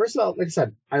 first of all, like I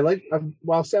said, I like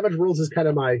while Savage Worlds is kind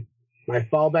of my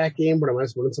fallback game, but I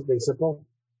just wanted something simple.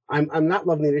 I'm not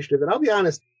loving the initiative, and I'll be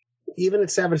honest. Even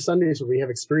at Savage Sundays, where we have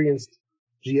experienced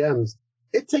GMs,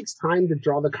 it takes time to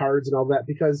draw the cards and all that,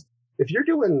 because if you're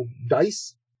doing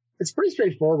dice, it's pretty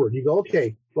straightforward. You go,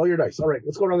 okay, roll your dice. All right,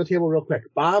 let's go around the table real quick.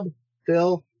 Bob,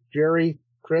 Phil, Jerry,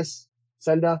 Chris,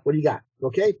 Senda, what do you got?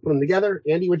 Okay, put them together.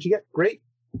 Andy, what'd you get? Great.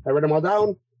 I write them all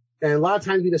down. And a lot of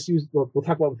times we just use, we'll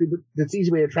talk about it's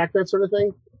easy way to track that sort of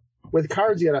thing. With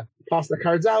cards, you gotta toss the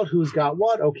cards out. Who's got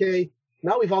what? Okay.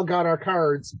 Now we've all got our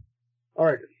cards. All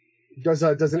right. Does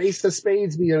an ace of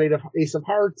spades mean an ace of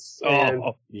hearts? And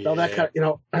all that kind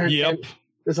of, and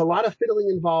there's a lot of fiddling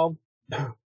involved.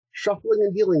 Shuffling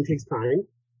and dealing takes time.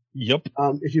 Yep.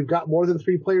 If you've got more than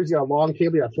 3 players, you got a long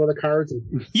table, you got to throw the cards,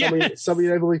 and somebody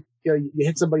you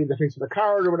hit somebody in the face with a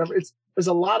card or whatever. There's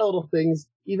a lot of little things.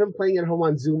 Even playing at home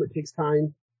on Zoom, it takes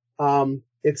time. I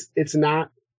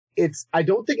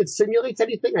don't think it simulates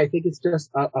anything. I think it's just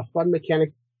a fun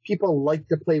mechanic. People like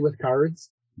to play with cards,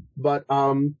 but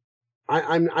I'm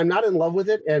not in love with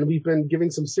it, and we've been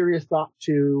giving some serious thought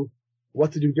to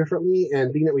what to do differently.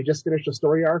 And being that we just finished a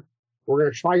story arc, we're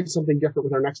going to try something different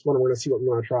with our next one. And we're going to see what we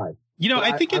want to try.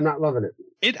 I'm not loving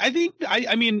it.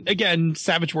 I mean, again,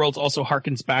 Savage Worlds also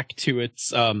harkens back to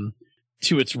its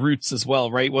roots as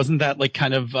well, right? Wasn't that like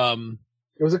kind of,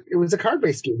 It was a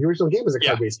card-based game. The original game was a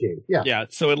card-based game. Yeah. Yeah.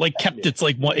 So it like kept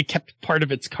it kept part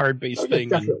of its card-based thing.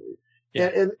 Definitely.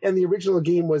 And the original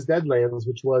game was Deadlands,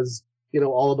 which was,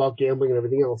 all about gambling and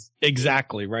everything else.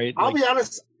 Exactly. Right. I'll be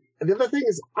honest. The other thing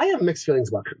is I have mixed feelings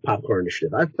about Popcorn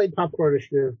Initiative. I've played Popcorn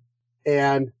Initiative,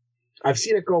 and I've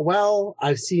seen it go well.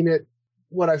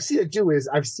 What I've seen it do is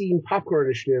I've seen Popcorn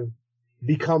Initiative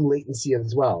become latency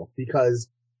as well, because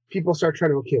people start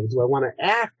trying to, okay, do I want to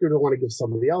act or do I want to give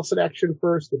somebody else an action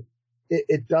first?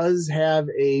 It does have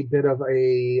a bit of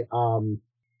a,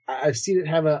 I've seen it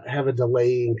have a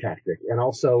delaying tactic. And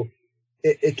also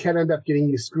it can end up getting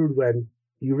you screwed when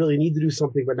you really need to do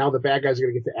something, but now the bad guys are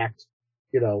going to get to act,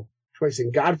 twice.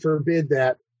 And God forbid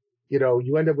that,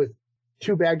 you end up with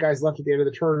two bad guys left at the end of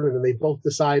the turn, and then they both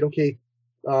decide, okay,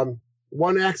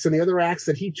 one acts and the other acts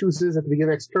that he chooses at the beginning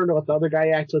of the next turn to let the other guy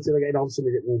act. So it's like, all of a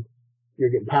sudden you're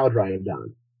getting pile driven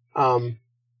down.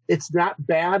 It's not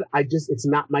bad. It's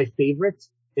not my favorite.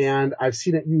 And I've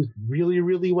seen it used really,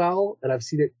 really well. And I've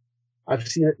seen it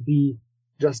be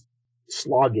just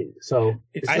slogging. So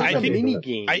it's like a mini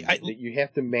game that you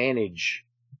have to manage.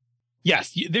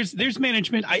 Yes. There's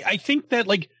management. I think that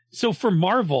so for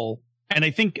Marvel, and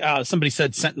I think somebody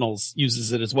said Sentinels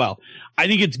uses it as well. I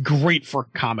think it's great for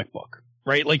a comic book,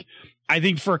 right? I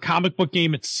think for a comic book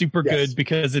game, it's super good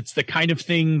because it's the kind of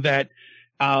thing that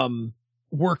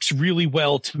works really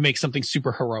well to make something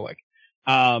super heroic.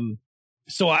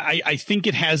 So I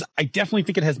definitely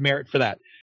think it has merit for that.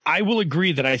 I will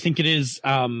agree that I think it is,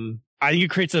 I think it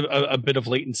creates a bit of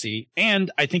latency,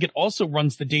 and I think it also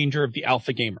runs the danger of the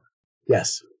alpha gamer.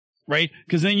 Yes. Right?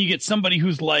 Because then you get somebody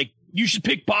who's like, you should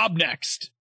pick Bob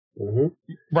next. Mm-hmm.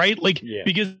 Right?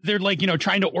 Because they're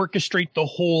trying to orchestrate the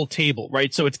whole table,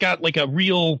 right? So it's got a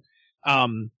real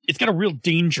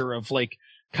danger of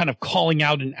kind of calling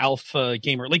out an alpha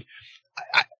gamer.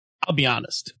 I'll be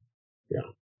honest. Yeah.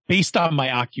 Based on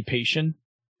my occupation.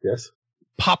 Yes.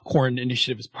 Popcorn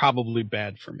Initiative is probably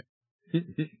bad for me.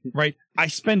 Right? I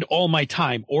spend all my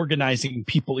time organizing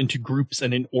people into groups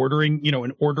and in ordering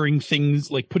things,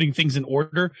 putting things in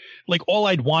order. All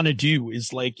I'd want to do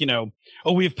is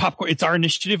we have popcorn. It's our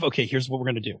initiative. Okay, here's what we're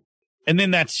going to do. And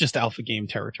then that's just alpha game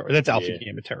territory. That's alpha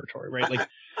game territory, right?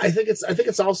 I think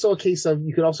it's also a case of,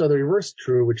 you could also have the reverse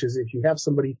true, which is if you have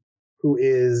somebody who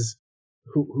isn't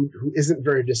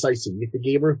very decisive, you get the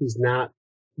gamer who's not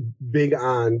big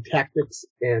on tactics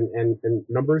and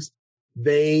numbers,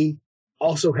 they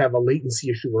also have a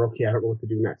latency issue where, okay, I don't know what to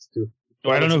do next.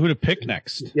 I don't know who to pick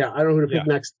next. Yeah, I don't know who to pick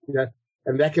next. Yeah,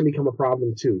 and that can become a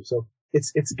problem too. So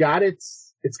it's got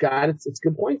its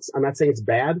good points. I'm not saying it's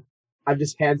bad. I've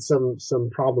just had some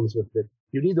problems with it.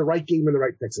 You need the right game and the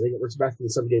right picks. I think it works best in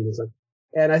some games,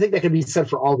 and I think that can be said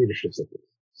for all the initiatives.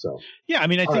 So yeah, I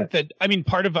mean,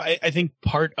 part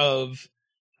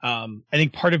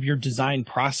of your design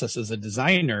process as a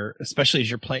designer, especially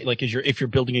as you're playing, if you're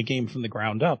building a game from the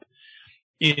ground up,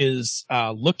 is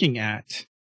looking at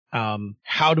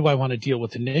how do I want to deal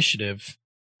with initiative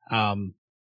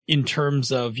in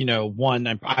terms of,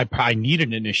 one, I need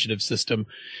an initiative system,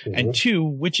 mm-hmm. and two,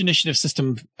 which initiative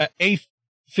system A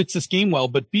fits this game well,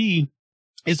 but B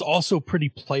is also pretty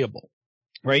playable,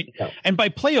 right? Yeah. And by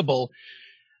playable,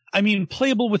 I mean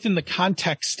playable within the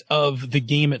context of the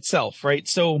game itself, right?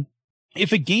 So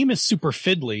if a game is super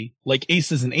fiddly, like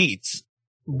Aces and Eights,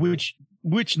 which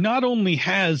not only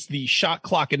has the shot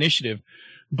clock initiative,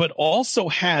 but also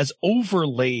has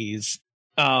overlays,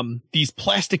 these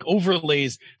plastic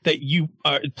overlays that you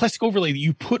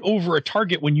put over a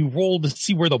target when you roll to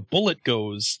see where the bullet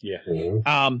goes. Yeah.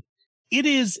 Mm-hmm. It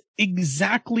is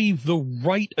exactly the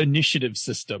right initiative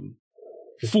system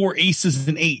for Aces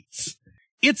and Eights.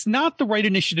 It's not the right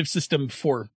initiative system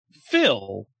for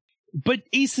Phil, but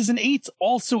Aces and Eights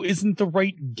also isn't the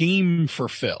right game for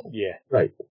Phil. Yeah.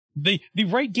 Right. The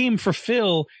right game for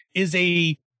Phil is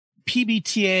a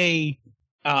PBTA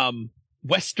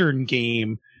Western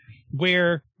game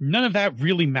where none of that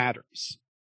really matters.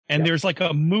 And there's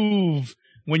a move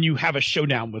when you have a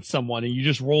showdown with someone and you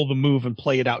just roll the move and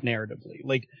play it out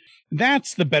narratively.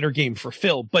 That's the better game for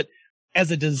Phil. But as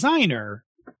a designer,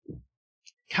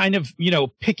 kind of,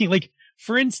 picking,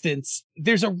 for instance,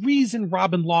 there's a reason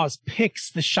Robin Laws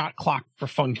picks the shot clock for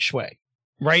feng shui,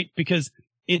 right? Because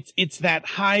it's that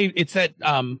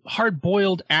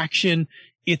hard-boiled action.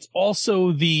 It's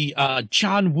also the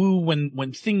John Woo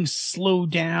when things slow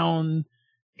down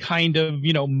kind of,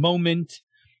 moment,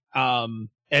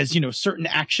 as certain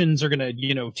actions are gonna,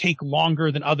 take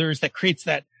longer than others. That creates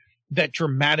that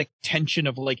dramatic tension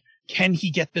of can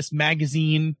he get this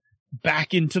magazine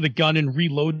back into the gun and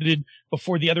reloaded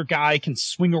before the other guy can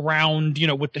swing around,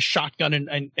 with the shotgun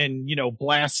and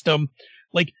blast them.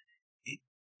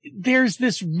 There's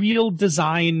this real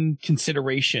design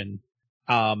consideration.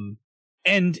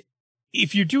 And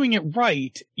if you're doing it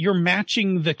right, you're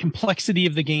matching the complexity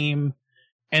of the game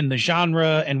and the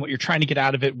genre and what you're trying to get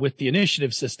out of it with the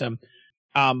initiative system.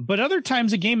 But other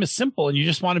times a game is simple and you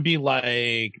just want to be all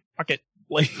fuck it.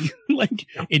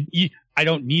 I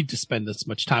don't need to spend this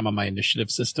much time on my initiative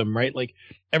system, right? Like,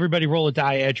 everybody roll a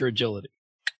die, add your agility.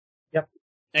 Yep.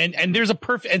 And there's a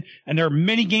perfect, and there are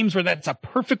many games where that's a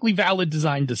perfectly valid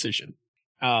design decision.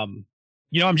 I'm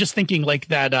just thinking like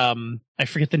that, I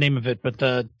forget the name of it, but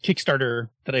the Kickstarter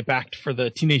that I backed for the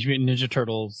Teenage Mutant Ninja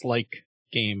Turtles,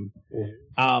 game.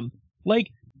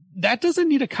 That doesn't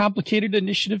need a complicated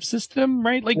initiative system,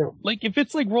 right? If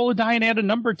it's roll a die and add a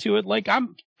number to it,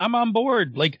 I'm on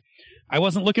board. I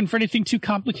wasn't looking for anything too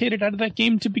complicated out of that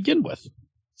game to begin with.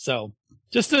 So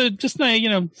just a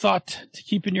thought to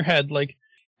keep in your head.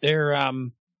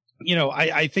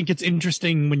 I think it's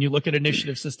interesting when you look at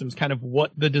initiative systems, kind of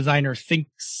what the designer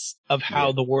thinks of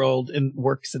how the world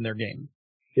works in their game.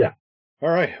 Yeah. All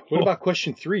right. What about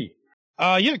question 3?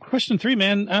 Question 3,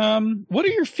 man. What are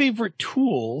your favorite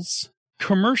tools,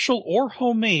 commercial or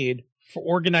homemade, for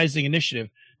organizing initiative?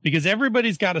 Because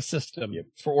everybody's got a system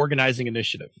for organizing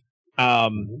initiative.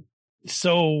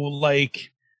 So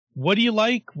what do you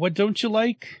like? What don't you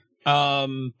like?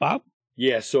 Bob?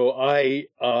 Yeah, so I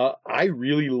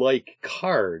really like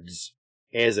cards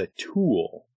as a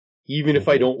tool, even if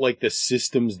I don't like the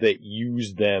systems that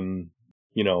use them,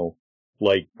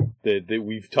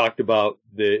 we've talked about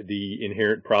the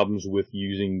inherent problems with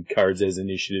using cards as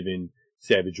initiative in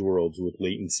Savage Worlds with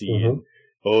latency and,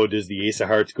 does the Ace of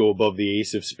Hearts go above the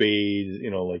Ace of Spades,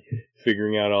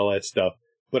 figuring out all that stuff.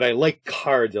 But I like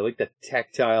cards. I like the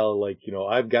tactile,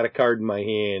 I've got a card in my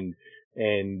hand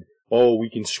and, we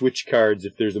can switch cards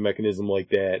if there's a mechanism like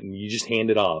that, and you just hand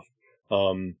it off.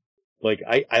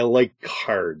 I like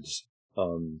cards.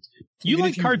 You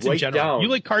like cards in general. You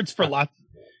like cards for lots.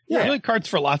 Yeah. You like cards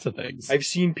for lots of things. I've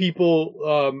seen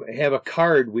people have a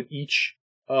card with each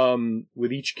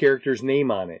character's name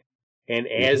on it, and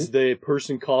as the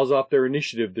person calls off their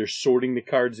initiative, they're sorting the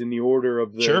cards in the order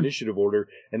of the initiative order,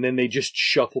 and then they just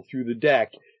shuffle through the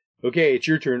deck. Okay, it's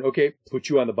your turn. Okay, put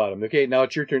you on the bottom. Okay, now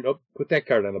it's your turn. Oh, put that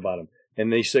card on the bottom.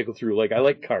 And they cycle through. I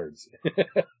like cards.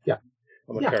 Yeah.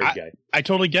 I'm a card guy. I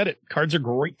totally get it. Cards are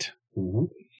great. Mm-hmm.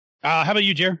 How about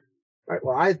you, Jer? All right,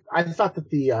 well, I thought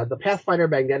that the Pathfinder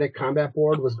magnetic combat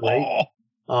board was great.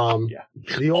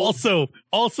 Also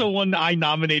one I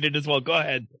nominated as well. Go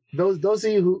ahead. Those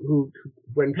of you who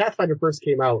when Pathfinder first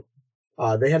came out,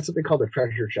 they had something called a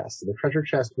treasure chest. And the treasure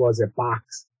chest was a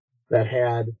box that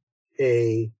had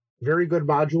a very good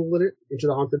module in it, Into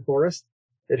the Haunted Forest.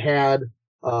 It had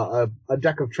a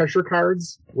deck of treasure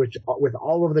cards, with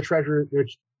all of the treasure,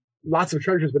 which lots of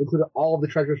treasures, but included all of the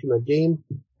treasures from the game.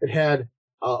 It had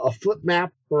a flip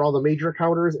map for all the major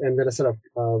encounters, and then a set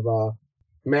of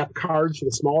map cards for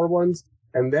the smaller ones.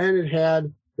 And then it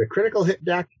had the critical hit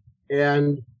deck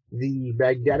and the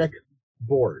magnetic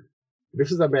board.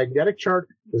 This is a magnetic chart.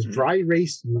 It was dry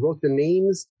erase. You wrote the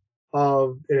names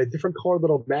in a different colored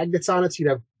little magnets on it. So you'd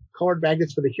have colored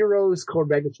magnets for the heroes, colored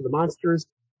magnets for the monsters.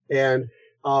 And,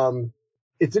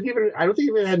 it didn't even, I don't think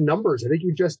it even had numbers. I think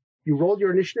you rolled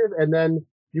your initiative and then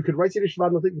you could write the initiative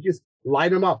on the thing, you just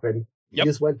line them up and you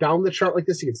just went down the chart like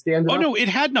this. You could stand it up. No, it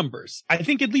had numbers. I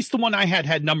think at least the one I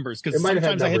had numbers because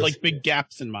sometimes I had big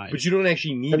gaps in mine. But you don't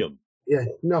actually need them. Yeah,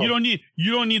 no. You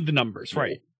don't need the numbers,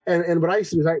 right? And what I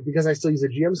used to do is because I still use a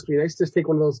GM screen, I used to just take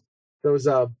one of those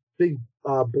big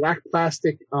black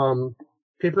plastic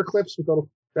paper clips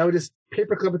that would just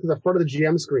paper clip it to the front of the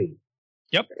GM screen.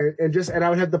 Yep. And I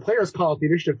would have the players call out the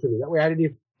initiative to me. That way I didn't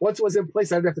even, once it was in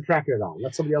place, I didn't have to track it at all.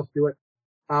 Let somebody else do it.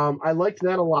 I liked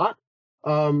that a lot.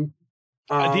 The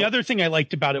other thing I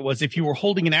liked about it was if you were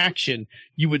holding an action,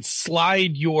 you would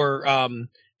slide the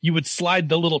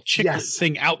little chick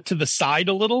thing out to the side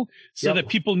a little so that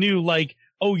people knew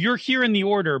you're here in the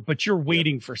order, but you're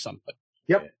waiting for something.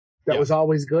 Yep. That was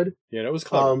always good. Yeah, that was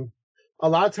clever. A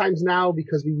lot of times now,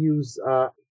 because we use,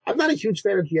 I'm not a huge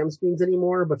fan of GM screens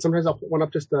anymore, but sometimes I'll put one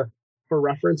up just for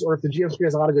reference, or if the GM screen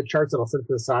has a lot of good charts, then I'll set it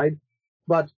to the side.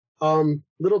 But,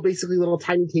 little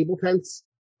tiny table tents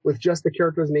with just the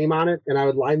character's name on it, and I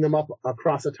would line them up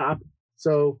across the top.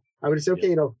 So I would say,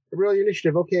 okay, roll your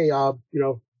initiative. Okay,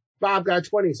 Bob got a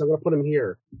 20, so I'm going to put him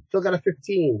here. Phil got a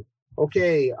 15.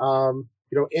 Okay,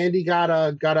 Andy got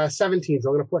a 17, so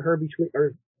I'm going to put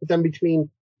them between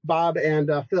Bob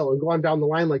and Phil, and go on down the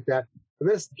line like that. And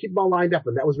just keep them all lined up,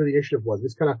 and that was where the initiative was.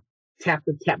 Just kind of tap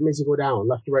makes it go down,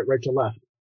 left to right, right to left.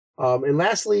 And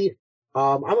lastly,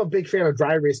 I'm a big fan of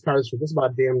dry erase cards for just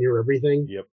about damn near everything.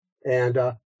 Yep. And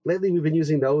lately we've been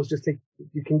using those.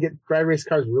 You can get dry erase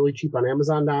cards really cheap on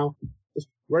Amazon now. Just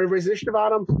write everybody's initiative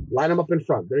on them, line them up in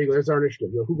front. There you go. There's our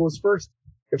initiative. Who goes first?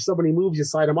 If somebody moves, you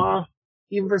slide them off.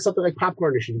 Even for something like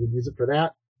popcorn initiative, you can use it for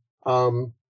that.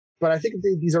 But I think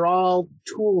these are all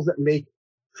tools that make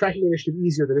tracking initiative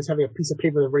easier than just having a piece of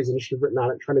paper with everybody's initiative written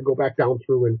on it, trying to go back down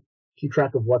through and keep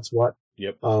track of what's what.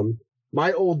 Yep.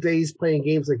 My old days playing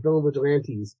games like Villa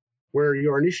Vigilantes, where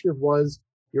your initiative was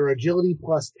your agility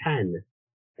plus 10,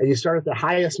 and you start at the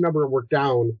highest number and work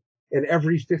down, and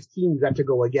every 15 you got to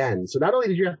go again. So not only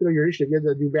did you have to know your initiative, you had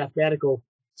to do mathematical.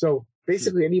 So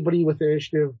basically anybody with an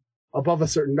initiative above a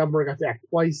certain number got to act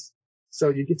twice. So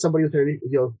you get somebody with an,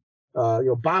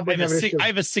 Bob would have I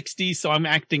have a 60, so I'm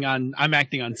acting on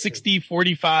 60,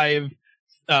 45,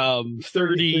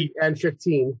 30 and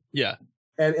 15. Yeah.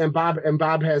 And Bob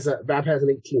has an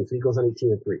 18, so he goes on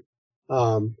 18 and 3.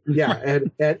 And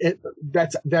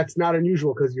that's not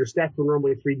unusual because your stats were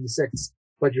normally 3d6,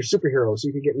 but you're superheroes, so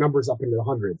you can get numbers up into the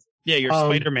hundreds. Yeah, your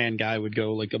Spider-Man guy would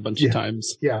go like a bunch of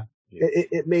times. Yeah.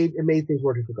 It made things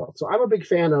more difficult. So I'm a big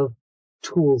fan of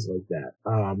tools like that.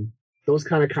 Those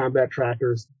kind of combat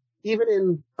trackers. Even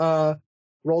in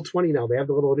Roll20 now, they have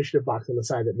the little initiative box on the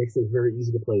side that makes things very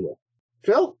easy to play with.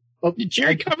 Phil? Oh,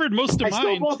 Jerry covered most of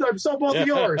mine. I stole both of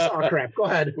yours. Oh, crap. Go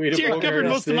ahead. Jerry covered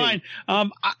most of mine.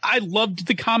 I loved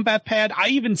the combat pad. I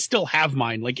even still have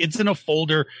mine. Like, it's in a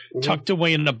folder tucked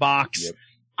away in a box. Yep.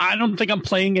 I don't think I'm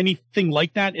playing anything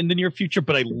like that in the near future,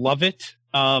 but I love it.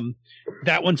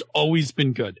 That one's always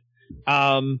been good.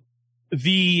 It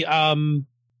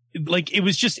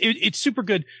was just, it's super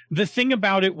good. The thing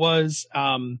about it was,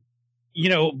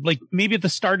 like maybe at the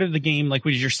start of the game, like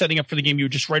when you're setting up for the game, you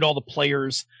would just write all the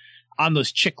players on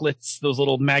those chiclets, those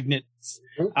little magnets.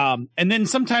 And then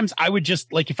sometimes I would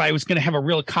just, like, if I was going to have a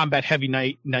real combat heavy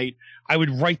night, I would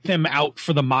write them out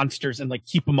for the monsters and like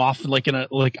keep them off like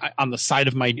on the side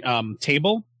of my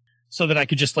table so that I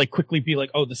could just like quickly be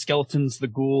like, oh, the skeletons, the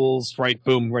ghouls, right?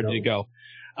 Boom, ready to go.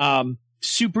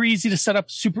 Super easy to set up,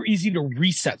 super easy to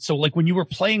reset. So like when you were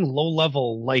playing low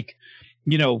level, like,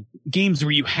 games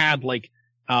where you had like,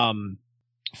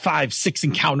 5-6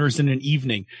 encounters in an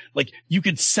evening, like you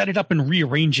could set it up and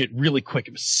rearrange it really quick.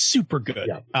 It was super good.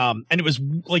 Yeah. And it was,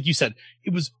 like you said,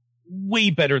 it was way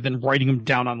better than writing them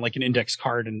down on like an index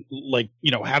card and like,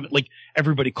 have it like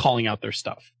everybody calling out their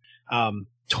stuff.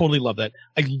 Totally love that.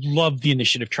 I love the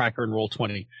initiative tracker in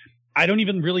Roll20. I don't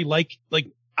even really like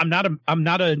I'm not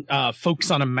a focus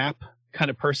on a map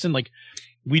kind of person. Like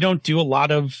we don't do a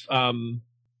lot of,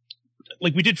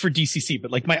 like we did for DCC,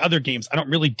 but like my other games, I don't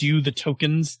really do the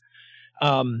tokens,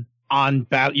 on on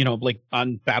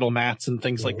battle mats and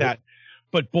things like that.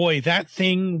 But boy, that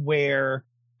thing when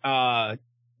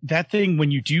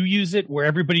you do use it, where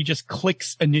everybody just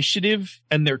clicks initiative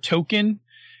and their token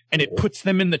and it puts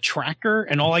them in the tracker,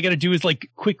 and all I got to do is like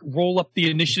quick roll up the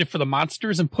initiative for the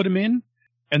monsters and put them in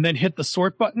and then hit the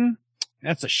sort button.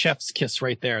 That's a chef's kiss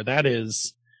right there. That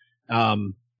is,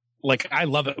 like, I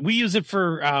love it. We use it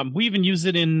for, we even use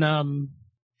it in,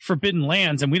 Forbidden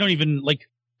Lands, and we don't even like,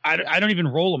 I don't even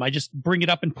roll them. I just bring it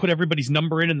up and put everybody's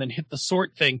number in and then hit the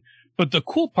sort thing. But the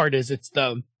cool part is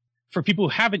for people who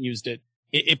haven't used it,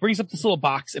 it brings up this little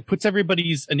box. It puts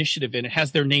everybody's initiative in. It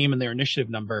has their name and their initiative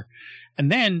number.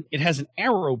 And then it has an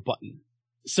arrow button.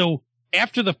 So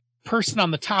after the person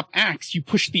on the top acts, you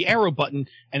push the arrow button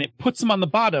and it puts them on the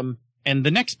bottom and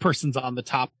the next person's on the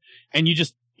top. And you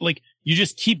just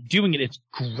keep doing it. It's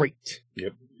great.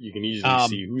 Yep. You can easily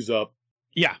see who's up.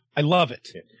 Yeah. I love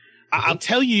it. Yeah. I'll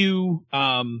tell you,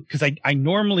 cause I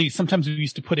normally, sometimes we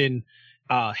used to put in,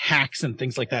 hacks and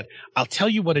things like that. I'll tell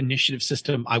you what initiative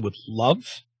system I would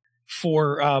love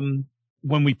for,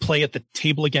 when we play at the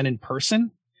table again in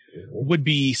person would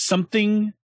be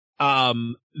something,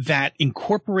 that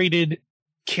incorporated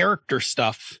character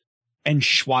stuff and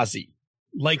schwazi.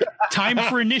 Like time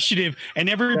for initiative, and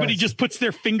everybody just puts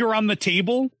their finger on the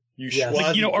table.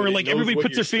 Or like everybody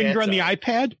puts their finger on the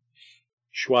iPad.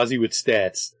 Schwazi with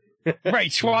stats. Right,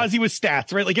 Schwazi with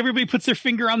stats, right? Like everybody puts their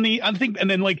finger on the thing,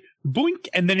 and then like boink,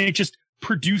 and then it just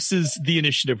produces the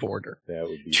initiative order. That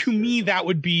would be to me, that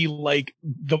would be like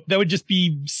that would just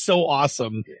be so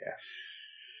awesome. Yeah.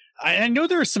 I know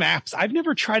there are some apps. I've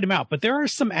never tried them out, but there are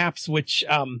some apps which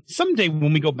someday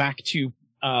when we go back to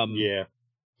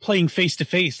playing face to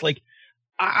face, like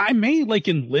I may like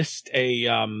enlist like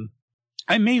an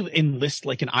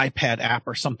iPad app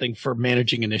or something for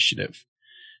managing initiative.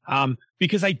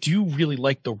 Because I do really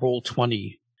like the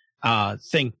Roll20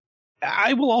 thing.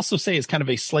 I will also say, as kind of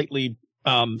a slightly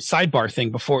sidebar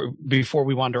thing before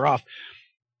we wander off,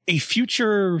 a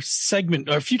future segment,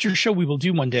 or a future show we will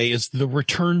do one day is the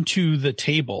return to the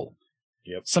table.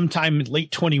 Yep. Sometime in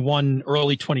late 21,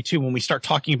 early 22, when we start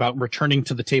talking about returning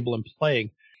to the table and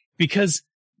playing. Because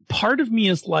part of me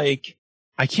is like,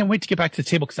 I can't wait to get back to the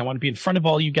table because I want to be in front of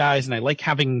all you guys, and I like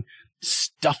having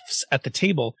stuffs at the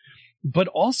table. But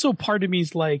also part of me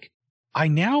is like, I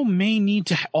now may need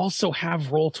to also have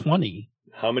Roll20.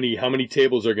 How many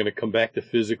tables are going to come back to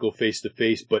physical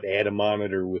face-to-face, but add a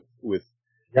monitor with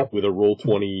a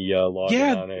Roll20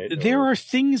 login on it? There are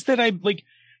things that I like.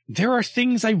 There are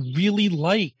things I really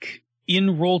like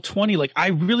in Roll20. Like, I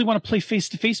really want to play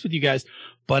face-to-face with you guys,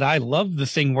 but I love the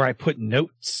thing where I put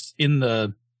notes in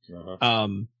the,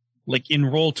 like in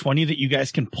Roll20 that you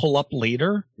guys can pull up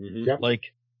later. Mm-hmm. Yep.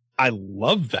 Like, I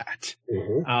love that.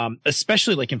 Mm-hmm.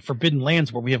 Especially like in Forbidden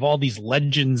Lands where we have all these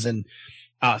legends and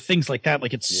things like that.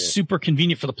 Like, it's super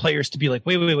convenient for the players to be like,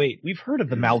 wait. We've heard of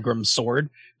the Malgrim sword.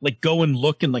 Like, go and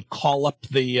look and like call up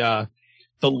the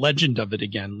legend of it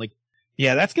again. Like,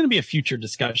 yeah, that's going to be a future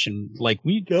discussion. Like,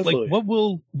 Definitely. like, what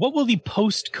will the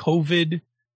post-COVID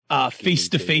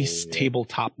face-to-face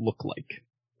tabletop look like?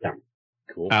 Yeah.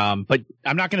 Cool. But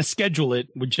I'm not going to schedule it.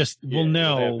 We'll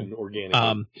know.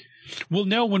 We'll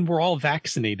know when we're all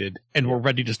vaccinated and we're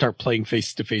ready to start playing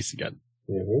face-to-face again.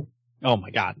 Mm-hmm. Oh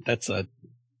my God, that's a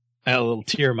little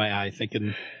tear in my eye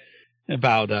thinking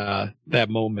about that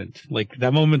moment. Like,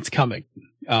 that moment's coming.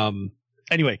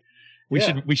 Anyway, we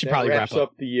should probably wrap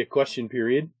up the question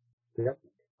period. Yep.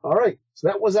 All right. So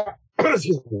that was our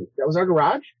that was our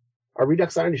garage, our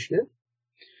Redux on Initiative.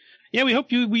 Yeah, we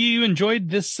hope you enjoyed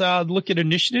this look at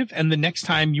Initiative, and the next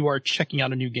time you are checking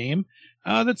out a new game,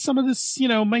 that some of this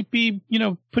might be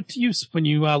put to use when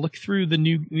you look through the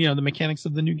new the mechanics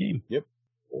of the new game. Yep.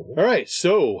 All right,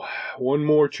 so one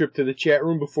more trip to the chat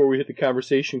room before we hit the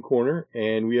conversation corner,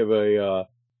 and we have a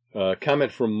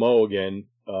comment from Mo again.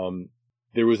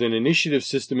 There was an initiative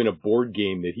system in a board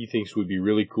game that he thinks would be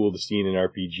really cool to see in an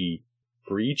RPG.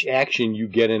 For each action you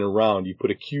get in a round, you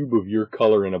put a cube of your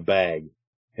color in a bag,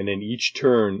 and then each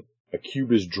turn a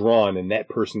cube is drawn, and that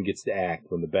person gets to act.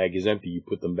 When the bag is empty, you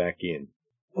put them back in.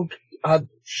 Okay.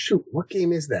 Shoot, what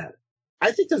game is that?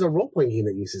 I think there's a role-playing game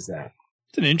that uses that.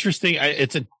 It's an interesting.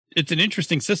 It's an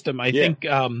interesting system. I think.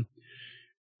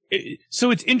 So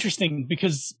it's interesting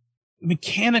because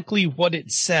mechanically, what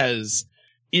it says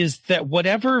is that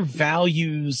whatever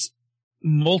values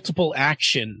multiple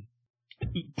action,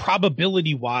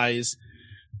 probability-wise,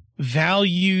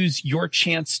 values your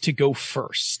chance to go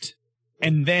first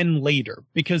and then later.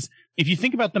 Because if you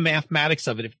think about the mathematics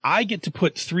of it, if I get to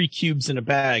put 3 cubes in a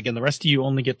bag and the rest of you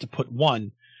only get to put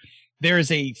 1, there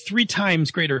is a 3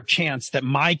 times greater chance that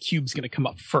my cube's going to come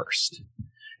up first.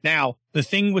 Now, the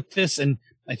thing with this, and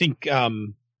I think,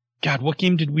 God, what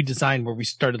game did we design where we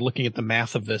started looking at the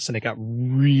math of this and it got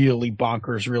really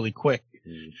bonkers really quick?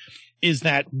 Is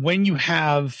that when you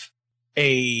have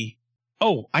I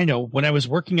know, when I was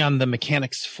working on the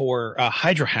mechanics for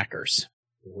Hydra Hackers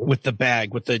with the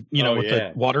bag, with the,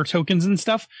 the water tokens and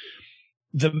stuff,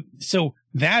 that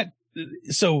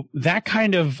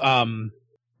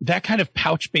kind of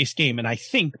pouch-based game, and I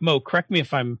think, Mo, correct me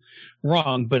if I'm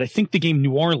wrong, but I think the game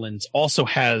New Orleans also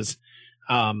has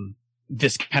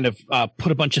this kind of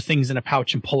put a bunch of things in a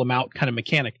pouch and pull them out kind of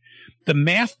mechanic. The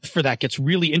math for that gets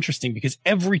really interesting because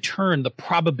every turn, the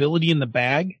probability in the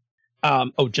bag,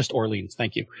 just Orleans,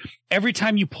 thank you. Every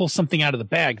time you pull something out of the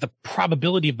bag, the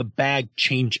probability of the bag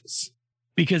changes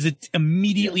because it's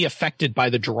immediately affected by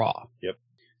the draw. Yep.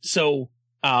 So,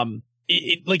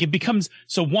 it becomes,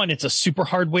 it's a super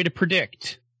hard way to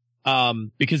predict.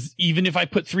 Because even if I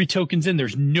put 3 tokens in,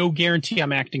 there's no guarantee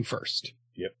I'm acting first.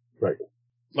 Yep. Right.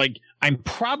 Like, I'm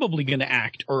probably going to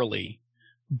act early,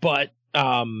 but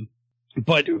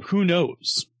who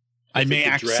knows? I may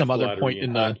act some other point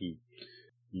in the,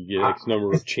 you get X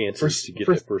number of chances to get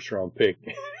that first round pick.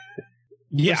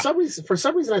 Yeah. For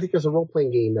some reason, I think there's a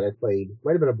role-playing game that I played,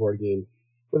 might have been a board game,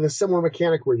 with a similar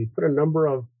mechanic where you put a number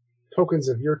of tokens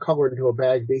of your color into a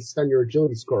bag based on your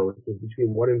agility score, which is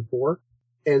between 1 and 4.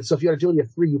 And so if you had agility of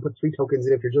 3, you put 3 tokens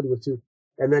in. If your agility was 2,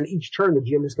 and then each turn the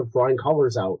GM just kept drawing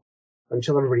colors out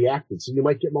until everybody acted. So you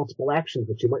might get multiple actions,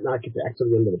 but you might not get to act at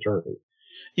the end of the turn.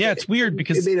 Yeah, it's weird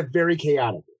because it made it very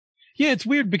chaotic. Yeah, it's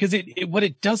weird because what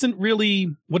it doesn't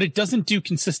do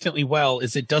consistently well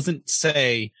is it doesn't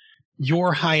say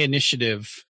your high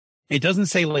initiative. It doesn't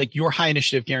say like your high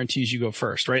initiative guarantees you go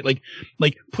first, right? Like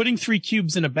putting 3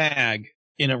 cubes in a bag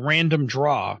in a random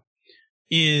draw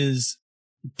is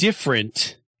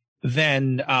different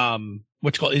than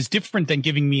is different than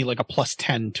giving me like a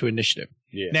 +10 to initiative.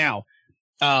 Yeah. Now,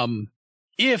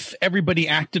 if everybody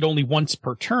acted only once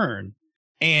per turn,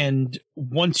 and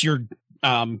once your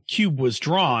cube was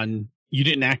drawn, you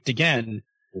didn't act again.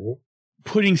 Mm-hmm.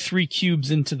 Putting 3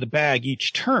 cubes into the bag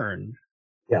each turn.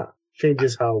 Yeah.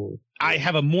 Changes how I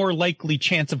have a more likely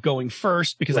chance of going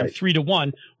first because I'm 3 to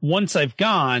 1. Once I've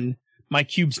gone, my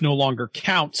cubes no longer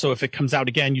count. So if it comes out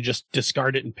again, you just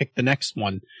discard it and pick the next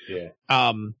one. Yeah.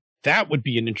 that would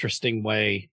be an interesting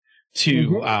way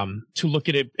to look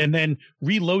at it. And then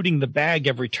reloading the bag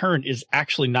every turn is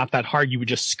actually not that hard. You would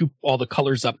just scoop all the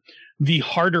colors up. The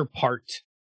harder part,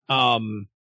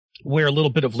 where a little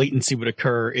bit of latency would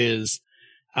occur is,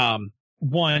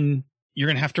 one, you're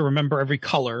going to have to remember every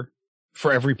color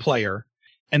for every player.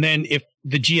 And then if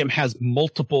the GM has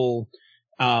multiple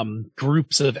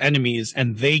groups of enemies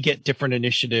and they get different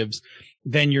initiatives,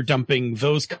 then you're dumping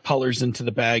those colors into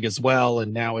the bag as well.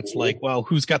 And now it's like, well,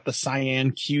 who's got the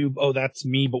cyan cube? Oh, that's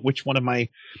me. But which one of my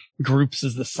groups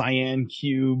is the cyan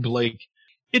cube? Like,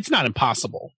 it's not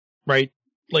impossible, right?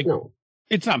 Like, no.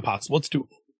 It's not impossible. It's doable.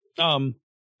 I'm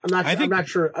not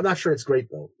sure it's great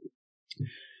though.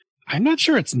 I'm not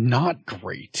sure it's not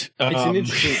great. It's an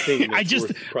interesting thing. I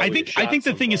think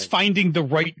the thing is finding the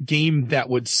right game that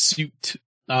would suit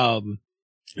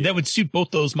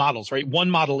both those models, right?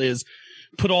 One model is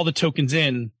put all the tokens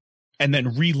in and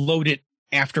then reload it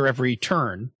after every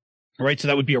turn, right? So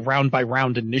that would be a round by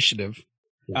round initiative.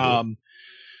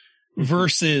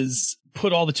 Versus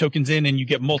put all the tokens in and you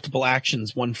get multiple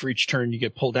actions, one for each turn, you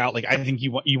get pulled out. Like, I think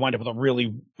you wind up with a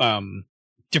really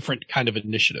different kind of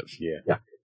initiative. Yeah.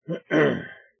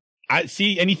 I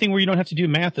see anything where you don't have to do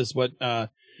math is what so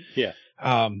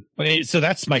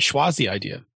that's my Schwazi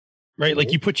idea, right?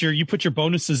 Like you put your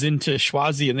bonuses into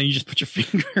Schwazi and then you just put your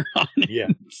finger on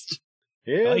it.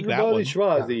 I like that one.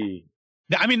 Schwazi.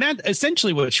 I mean, that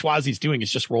essentially what Schwazi's doing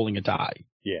is just rolling a die.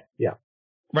 Yeah.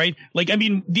 Right? Like, I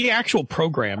mean, the actual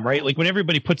program, right? Like when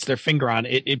everybody puts their finger on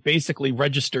it, it basically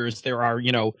registers there are,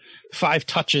 5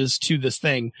 touches to this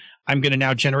thing. I'm going to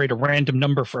now generate a random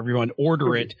number for everyone,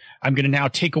 order it. I'm going to now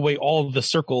take away all of the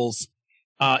circles,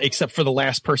 except for the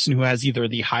last person who has either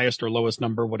the highest or lowest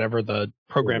number, whatever the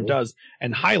program does,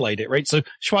 and highlight it, right? So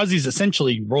Schwazi is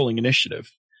essentially rolling initiative.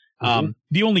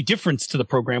 The only difference to the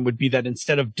program would be that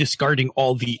instead of discarding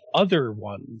all the other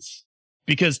ones,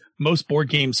 because most board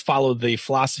games follow the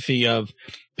philosophy of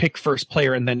pick first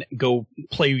player and then go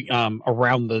play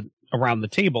around the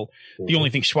table. The only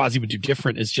thing Schwazi would do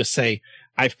different is just say,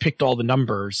 I've picked all the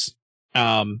numbers,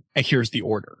 and here's the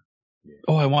order.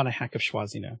 Oh, I want a hack of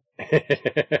Schwazi now.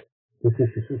 I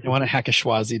want a hack of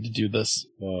Schwazi to do this.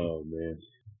 Oh, man.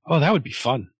 Oh, that would be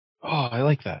fun. Oh, I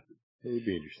like that. It would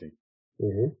be interesting.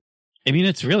 I mean,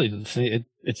 it's really,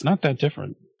 it's not that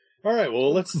different. All right,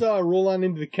 well, let's roll on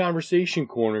into the conversation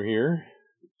corner here.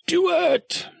 Do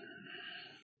it!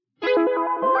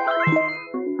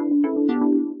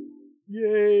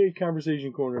 Yay,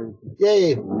 conversation corner.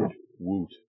 Yay! Woot.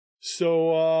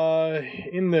 So,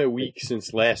 in the week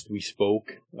since last we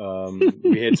spoke,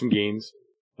 we had some games.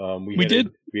 We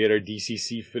did. We had our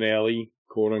DCC finale,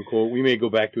 quote unquote. We may go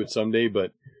back to it someday,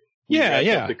 but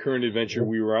the current adventure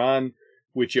we were on,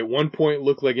 which at one point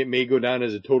looked like it may go down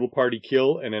as a total party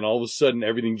kill, and then all of a sudden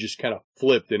everything just kind of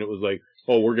flipped, and it was like,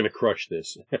 oh, we're going to crush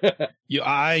this.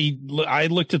 I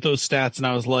looked at those stats, and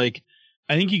I was like,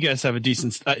 I think you guys have a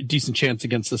decent chance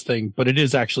against this thing, but it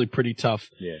is actually pretty tough.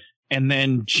 Yeah. And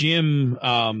then Jim,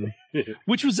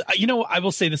 which was, I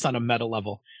will say this on a meta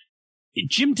level.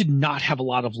 Jim did not have a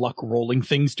lot of luck rolling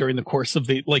things during the course of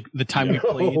the time we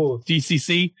played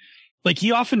DCC. Like,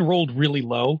 he often rolled really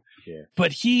low. Yeah.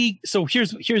 But so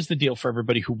here's the deal for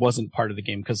everybody who wasn't part of the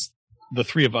game, because the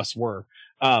 3 of us were.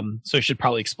 So I should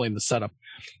probably explain the setup.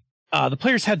 The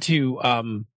players had to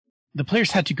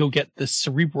go get this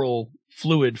cerebral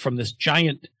fluid from this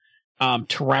giant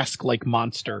Tarrasque-like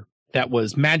monster that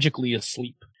was magically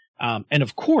asleep. And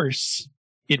of course,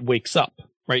 it wakes up,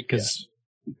 right? Because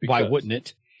why wouldn't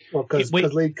it? Well, because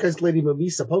Lady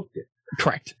Mimisa poked it.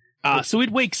 Correct. So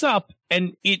it wakes up,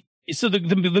 and so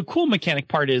the cool mechanic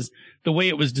part is the way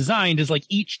it was designed is like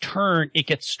each turn it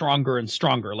gets stronger and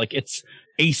stronger. Like its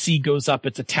AC goes up,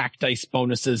 its attack dice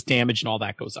bonuses, damage, and all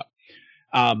that goes up.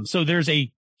 So there's a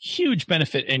huge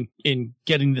benefit in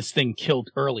getting this thing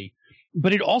killed early.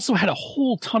 But it also had a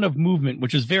whole ton of movement,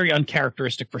 which is very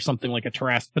uncharacteristic for something like a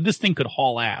Tarrasque. But this thing could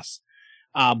haul ass,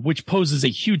 which poses a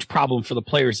huge problem for the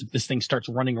players if this thing starts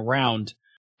running around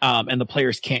and the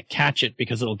players can't catch it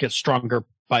because it'll get stronger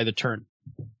by the turn.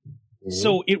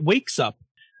 So it wakes up,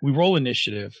 we roll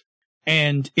initiative,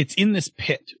 and it's in this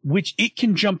pit, which it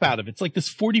can jump out of. It's like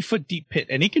this 40-foot deep pit,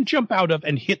 and it can jump out of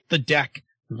and hit the deck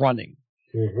running.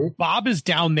 Bob is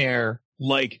down there,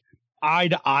 like, eye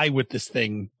to eye with this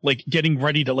thing, like, getting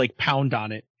ready to, like, pound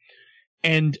on it.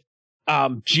 And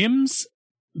Jim's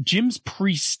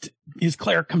priest, his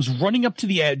cleric, comes running up to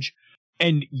the edge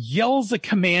and yells a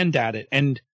command at it,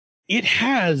 and it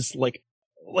has, like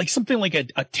something like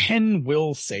a 10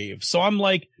 will save. So I'm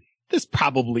like, this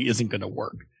probably isn't going to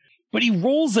work. But he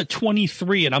rolls a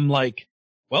 23, and I'm like,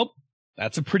 well,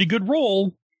 that's a pretty good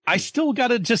roll. I still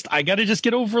gotta just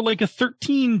get over like a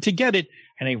 13 to get it.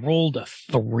 And I rolled a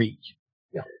 3.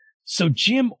 Yeah. So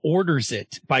Jim orders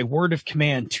it by word of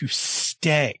command to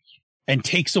stay and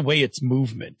takes away its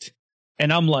movement.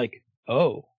 And I'm like,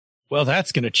 oh, well,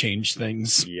 that's going to change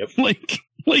things. Yep.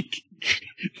 like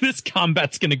this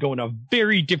combat's going to go in a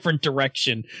very different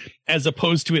direction as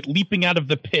opposed to it leaping out of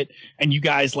the pit and you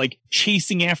guys like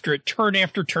chasing after it turn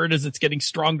after turn as it's getting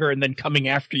stronger and then coming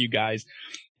after you guys.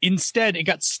 Instead, it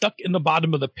got stuck in the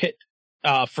bottom of the pit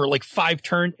for like 5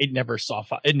 turns. It never saw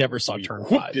turn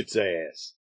 5. Its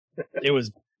ass. It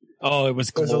was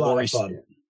glorious. A lot of fun.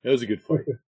 It was a good fight.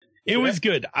 It was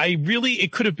good.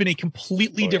 It could have been a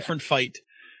completely different fight.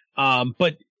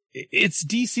 But it's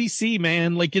DCC,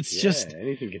 man. Like it's just,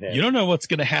 anything can happen. You don't know what's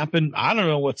going to happen. I don't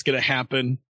know what's going to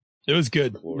happen. It was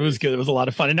good. It was good. It was a lot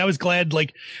of fun. And I was glad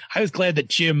that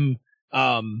Jim,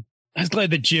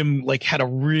 like had a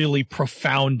really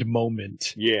profound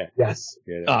moment. Yeah. Yes.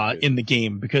 In the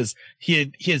game because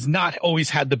he has not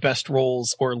always had the best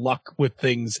rolls or luck with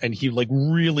things. And he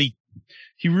really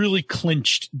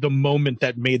clinched the moment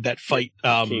that made that fight,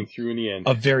 came through in the end.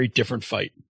 A very different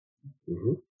fight.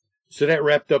 Mm-hmm. So that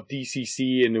wrapped up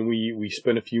DCC, and then we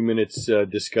spent a few minutes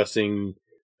discussing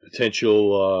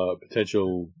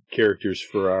potential characters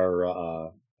for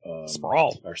our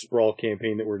Sprawl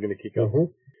campaign that we're going to kick off.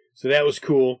 Mm-hmm. So that was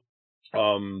cool.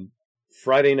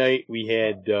 Friday night we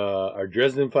had our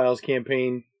Dresden Files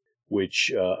campaign,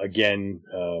 which again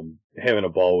having a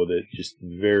ball with it, just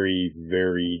very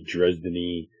very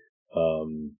Dresden-y.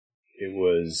 It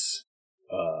was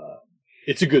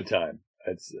it's a good time.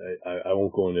 I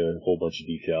won't go into a whole bunch of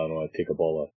detail. I don't want to take up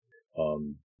all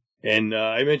the.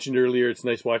 I mentioned earlier, it's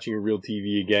nice watching a real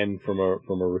TV again from a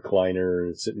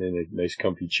recliner, sitting in a nice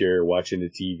comfy chair, watching the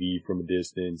TV from a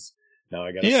distance. Now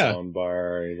I got a sound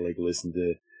bar. I like listen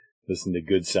to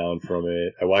good sound from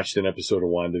it. I watched an episode of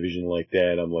WandaVision like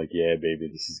that. I'm like, yeah, baby,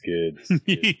 this is good. This is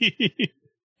good.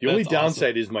 The only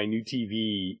downside is my new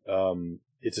TV.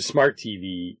 It's a smart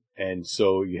TV, and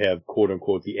so you have quote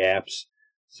unquote the apps.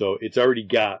 So it's already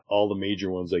got all the major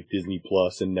ones like Disney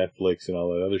Plus and Netflix and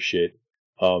all that other shit.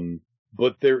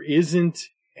 But there isn't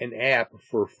an app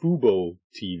for Fubo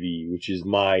TV, which is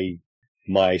my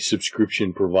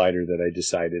subscription provider that I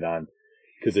decided on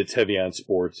because it's heavy on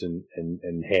sports and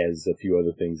has a few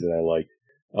other things that I like.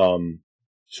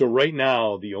 So right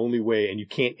now, the only way, and you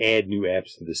can't add new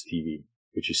apps to this TV,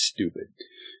 which is stupid.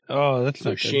 Oh, that's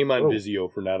not good. Shame on Vizio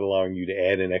for not allowing you to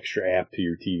add an extra app to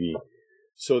your TV.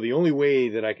 So the only way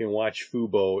that I can watch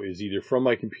Fubo is either from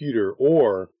my computer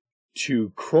or to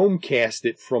Chromecast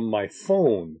it from my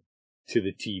phone to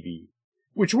the TV,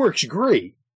 which works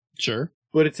great. Sure.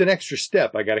 But it's an extra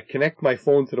step. I got to connect my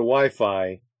phone to the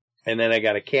Wi-Fi, and then I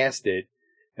got to cast it,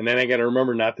 and then I got to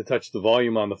remember not to touch the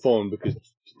volume on the phone because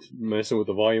messing with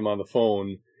the volume on the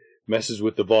phone messes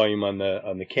with the volume on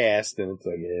the cast, and it's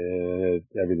like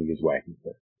everything is wacky.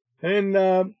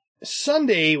 And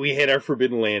Sunday we had our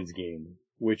Forbidden Lands game,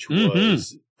 which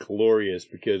was glorious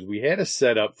because we had a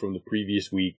setup from the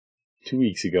previous week, 2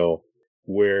 weeks ago,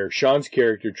 where Sean's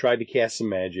character tried to cast some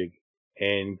magic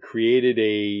and created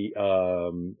a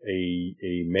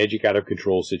magic out of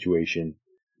control situation.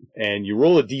 And you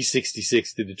roll a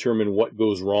D66 to determine what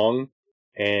goes wrong.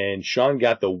 And Sean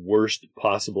got the worst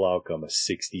possible outcome, a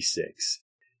 66,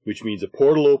 which means a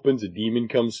portal opens, a demon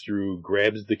comes through,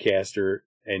 grabs the caster,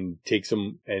 and takes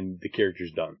him, and the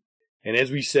character's done. And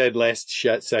as we said last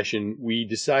session, we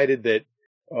decided that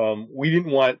we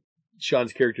didn't want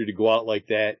Sean's character to go out like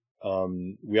that.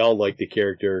 We all liked the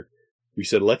character. We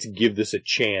said, let's give this a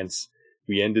chance.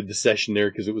 We ended the session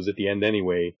there because it was at the end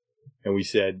anyway. And we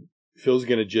said, Phil's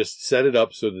going to just set it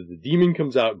up so that the demon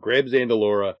comes out, grabs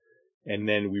Andalora, and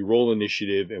then we roll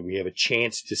initiative and we have a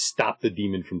chance to stop the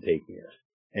demon from taking her.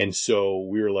 And so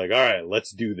we were like, all right,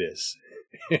 let's do this.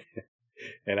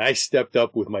 And I stepped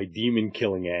up with my demon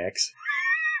killing axe,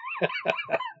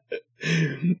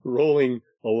 rolling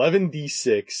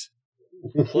 11d6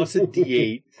 plus a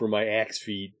d8 for my axe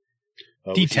feat.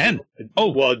 D10.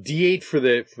 D8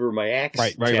 for my axe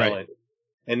talent. Right.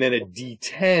 And then a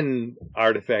D10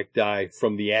 artifact die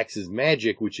from the axe's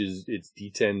magic, which is its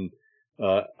D10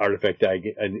 artifact die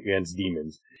against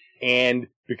demons. And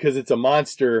because it's a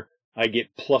monster, I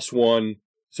get +1.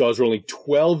 So I was rolling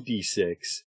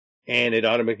 12d6, and it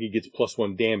automatically gets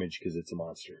 +1 damage because it's a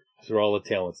monster. So they're all the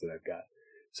talents that I've got.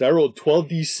 So I rolled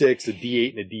 12d6, a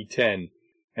d8, and a d10,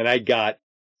 and I got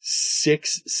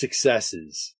 6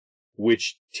 successes,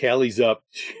 which tallies up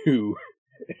to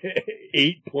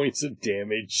 8 points of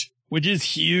damage. Which is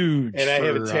huge. And I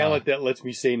have a talent that lets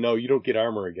me say, no, you don't get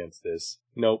armor against this.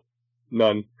 Nope.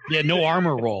 None. Yeah, no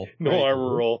armor roll. No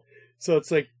armor roll. So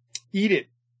it's like, eat it.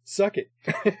 Suck it.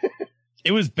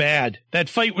 It was bad. That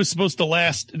fight was supposed to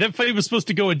last. That fight was supposed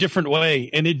to go a different way,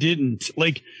 and it didn't.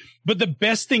 Like, but the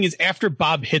best thing is after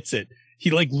Bob hits it, he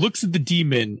like looks at the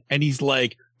demon and he's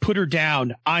like, "Put her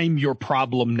down. I'm your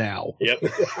problem now." Yep.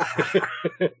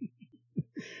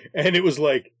 And it was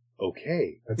like,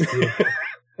 okay, That's beautiful.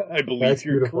 I believe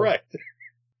you're correct.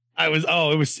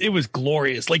 It was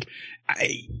glorious.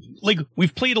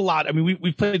 We've played a lot. I mean,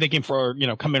 we've played that game for,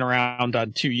 coming around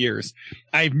on 2 years.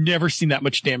 I've never seen that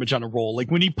much damage on a roll. Like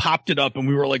when he popped it up and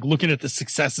we were like looking at the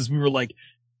successes, we were like,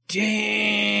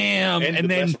 damn. And the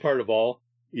best part of all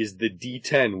is the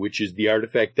D10, which is the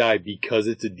artifact die. Because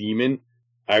it's a demon,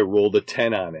 I rolled a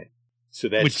 10 on it. So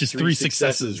that's which is 3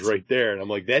 successes right there. And I'm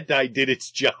like, that die did its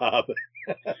job.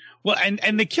 Well,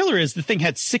 and the killer is the thing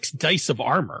had 6 dice of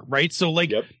armor, right? So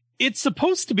It's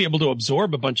supposed to be able to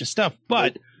absorb a bunch of stuff,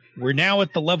 but we're now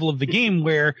at the level of the game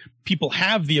where people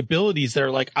have the abilities that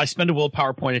are like, I spend a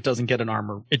willpower point, it doesn't get an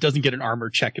armor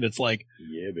check, and it's like,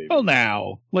 yeah, baby. Well,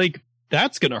 now,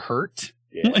 that's gonna hurt.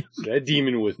 Yeah, so that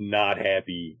demon was not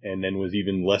happy, and then was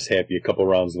even less happy a couple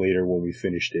rounds later when we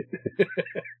finished it.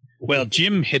 Well,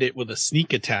 Jim hit it with a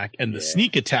sneak attack, and the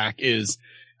sneak attack is,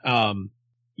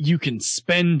 you can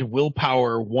spend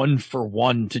willpower 1 for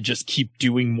 1 to just keep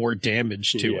doing more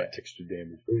damage to it. Extra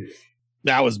damage.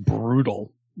 That was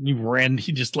brutal. He ran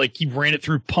it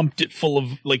through, pumped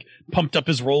up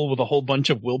his roll with a whole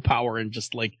bunch of willpower and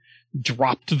just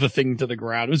dropped the thing to the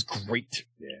ground. It was great.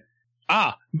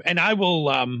 Yeah. And I will,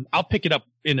 I'll pick it up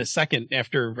in a second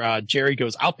after Jerry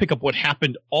goes. I'll pick up what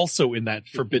happened also in that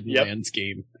Forbidden Lands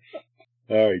game.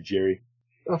 All right, Jerry.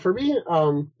 For me,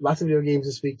 lots of video games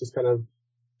this week, just kind of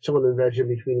chilling and vegging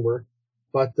between work.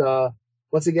 But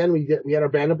once again, we had our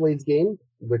Band of Blades game,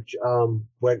 which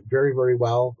went very, very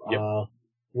well. Yep.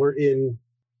 We're in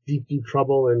deep, deep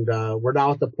trouble, and we're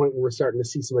now at the point where we're starting to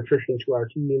see some attrition to our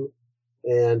team.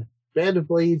 And Band of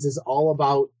Blades is all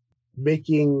about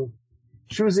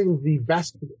choosing the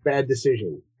best bad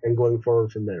decision and going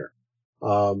forward from there.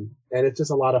 And it's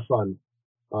just a lot of fun.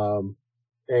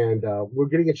 And we're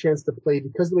getting a chance to play,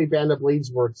 because the way Band of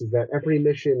Blades works is that every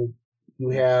mission you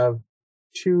have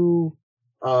 2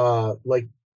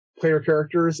 player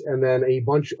characters and then a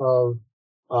bunch of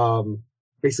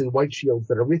basically white shields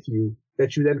that are with you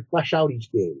that you then flesh out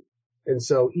each game. And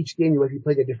so each game you might be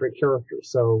playing a different character.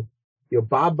 So,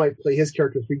 Bob might play his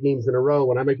character 3 games in a row,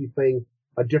 and I might be playing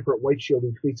a different white shield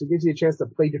each week. So it gives you a chance to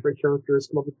play different characters,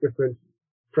 come up with different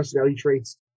personality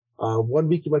traits. 1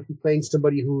 week you might be playing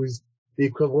somebody who's the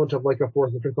equivalent of like a 4th or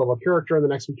 5th level character, and the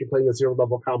next week you're playing a 0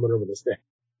 level commoner with a stick.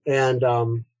 And,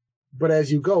 but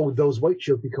as you go, those white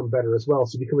shields become better as well,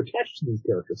 so you become attached to these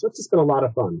characters. So it's just been a lot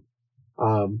of fun.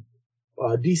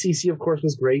 DCC, of course,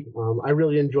 was great. I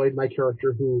really enjoyed my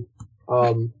character who,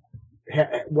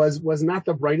 was not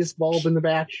the brightest bulb in the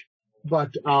batch,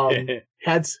 but,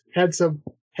 had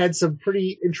some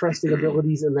pretty interesting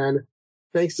abilities, and then,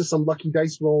 thanks to some lucky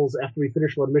dice rolls after we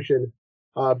finished one mission,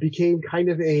 became kind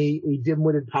of a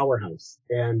dim-witted powerhouse.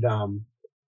 And, go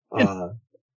ahead.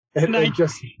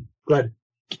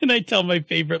 Can I tell my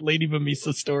favorite Lady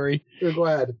Bamisa story? Sure, go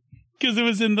ahead. Because it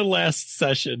was in the last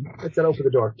session. Let's not open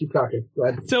the door. Keep talking. Go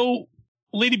ahead. So,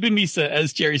 Lady Bamisa,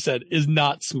 as Jerry said, is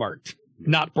not smart.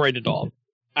 Not bright at all.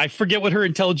 I forget what her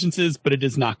intelligence is, but it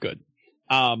is not good.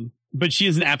 But she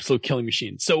is an absolute killing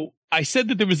machine. So, I said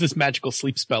that there was this magical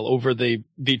sleep spell over the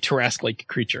Tarrasque-like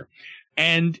creature.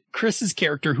 And Chris's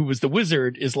character, who was the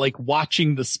wizard, is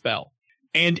watching the spell.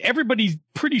 And everybody's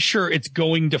pretty sure it's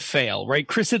going to fail, right?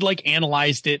 Chris had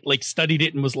analyzed it, studied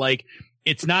it, and was like,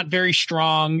 it's not very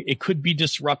strong. It could be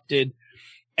disrupted.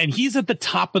 And he's at the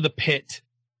top of the pit.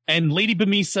 And Lady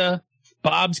Bamisa,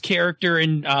 Bob's character,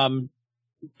 and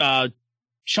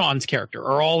Sean's character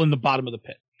are all in the bottom of the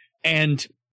pit. And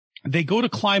they go to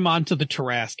climb onto the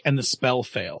Tarrasque, and the spell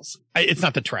fails. It's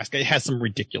not the Tarrasque. It has some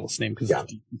ridiculous name because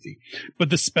it's DCC. But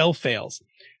the spell fails.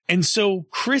 And so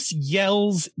Chris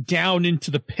yells down into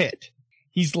the pit.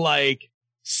 He's like,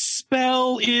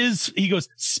 spell is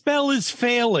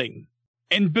failing.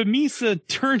 And Bamisa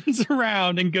turns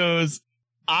around and goes,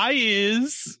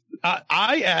 ISFAIL.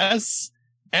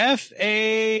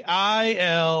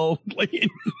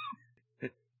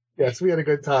 Yes, we had a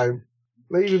good time.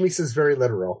 Lady Bamisa's very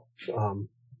literal.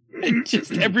 And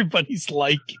just everybody's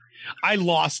I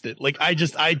lost it.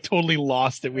 I totally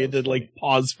lost it. We had to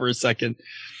pause for a second.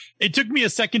 It took me a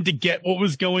second to get what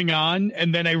was going on,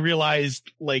 and then I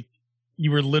realized you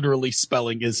were literally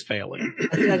spelling is failing.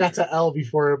 I think I got to L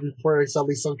before I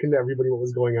suddenly sunk into everybody what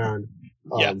was going on.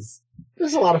 Yes.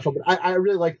 There's a lot of fun. But I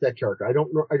really like that character. I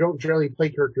don't generally play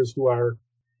characters who are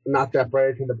not that bright.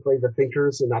 I tend to play the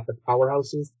thinkers and not the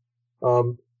powerhouses.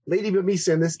 Lady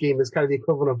Bamisa in this game is kind of the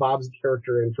equivalent of Bob's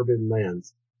character in Forbidden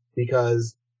Lands,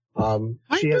 because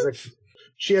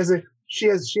she has a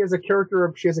character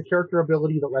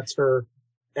ability that lets her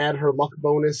add her luck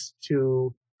bonus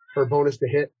to her bonus to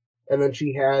hit, and then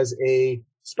she has a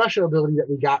special ability that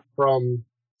we got from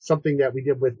something that we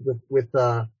did with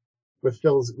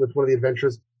Phil's, with one of the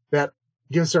adventures, that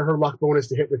gives her luck bonus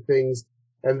to hit with things.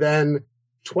 And then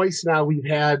twice now we've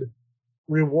had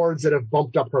rewards that have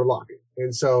bumped up her luck.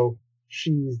 And so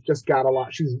she's just got a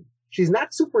lot. She's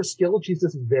not super skilled. She's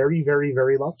just very, very,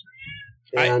 very lucky.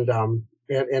 And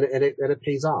it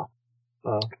pays off.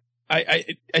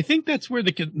 I think that's where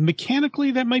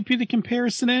mechanically that might be the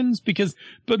comparison ends, because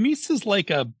Bamisa's like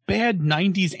a bad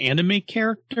 90s anime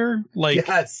character. Like,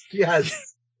 yes.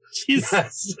 She's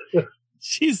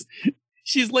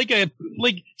like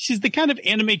she's the kind of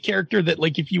anime character that,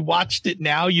 like, if you watched it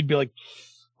now, you'd be like,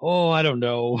 oh, I don't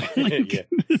know. Like, yeah.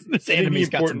 This anime's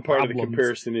got some important part problems. of the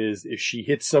comparison is if she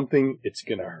hits something, it's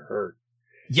gonna hurt.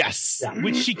 Yes, Yeah.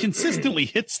 which she consistently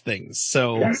hits things.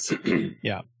 So Yes.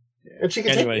 yeah. And she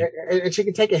can Anyway.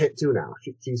 take a hit too now.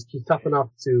 She's tough enough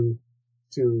to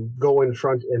go in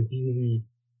front and be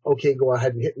okay, go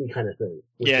ahead and hit me kind of thing.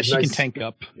 Yeah, she nice. can tank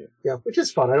up. Yeah, which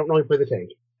is fun. I don't normally play the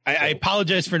tank. I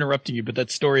apologize for interrupting you, but that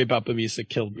story about Bamisa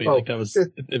killed me. Oh, Like, that was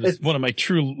it was one of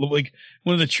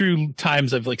the true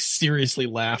times I've, like, seriously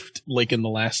laughed, like, in the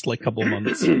last, like, couple of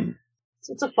months.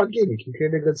 It's a fun game. You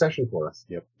created a good session for us.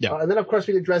 Yep. Yeah. And then, of course,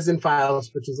 we did Dresden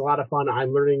Files, which is a lot of fun.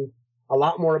 I'm learning a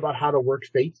lot more about how to work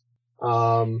Fate.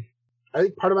 I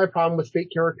think part of my problem with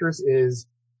Fate characters is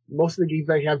most of the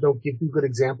games I have don't give you good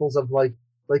examples of like,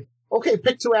 okay,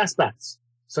 pick two aspects,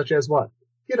 such as what?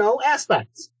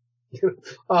 Aspects.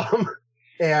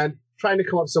 And trying to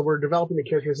come up. So we're developing the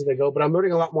characters as they go, but I'm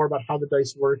learning a lot more about how the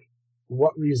dice work,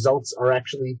 what results are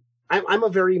actually. I'm a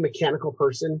very mechanical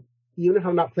person. Even if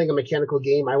I'm not playing a mechanical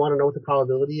game, I want to know what the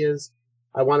probability is.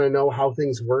 I want to know how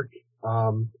things work.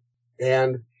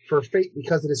 And for Fate,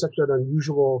 because it is such an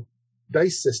unusual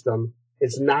dice system,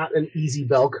 it's not an easy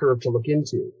bell curve to look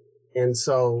into. And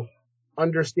so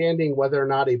understanding whether or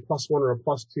not a +1 or a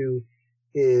 +2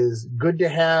 is good to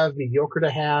have, mediocre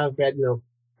to have, bad,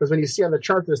 because when you see on the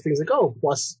chart, there's things like,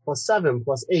 +7,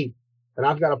 +8, and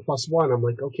I've got a +1. I'm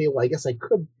like, okay, well, I guess I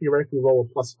could theoretically roll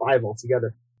a +5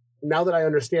 altogether. Now that I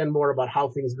understand more about how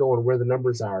things go and where the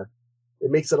numbers are,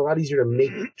 it makes it a lot easier to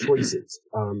make choices.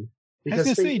 I was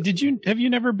gonna say, have you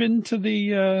never been to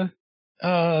the,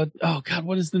 oh God,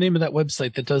 what is the name of that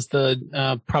website that does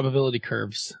the, probability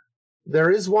curves?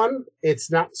 There is one. It's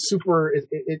not super,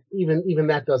 even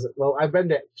that doesn't. Well, I've been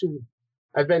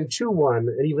to one,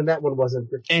 and even that one wasn't.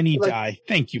 Any die.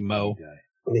 Thank you, Mo.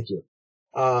 Thank you.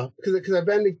 Because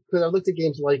I looked at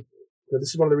games like, this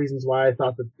is one of the reasons why I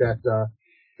thought that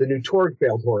the new Torg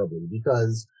failed horribly,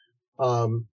 because,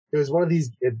 it was one of these,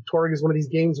 Torg is one of these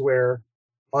games where,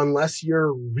 unless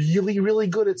you're really, really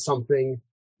good at something,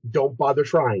 don't bother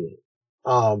trying it.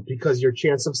 Because your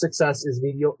chance of success is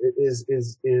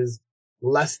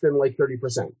less than like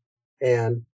 30%.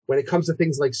 And when it comes to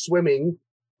things like swimming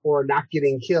or not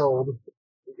getting killed,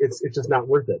 it's just not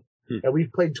worth it. And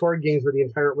we've played Torg games where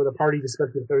the party just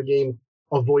spent the entire game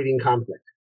avoiding conflict,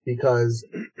 because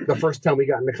the first time we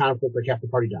got into conflict, like half the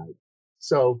party died.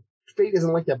 So Fate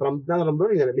isn't like that, but now that I'm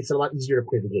learning that, it makes it a lot easier to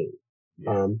play the game.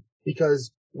 Yeah.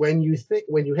 Because when you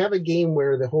have a game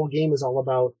where the whole game is all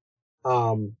about,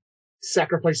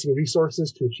 sacrificing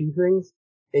resources to achieve things,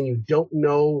 and you don't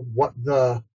know what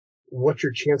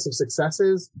your chance of success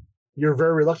is, you're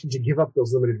very reluctant to give up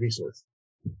those limited resources.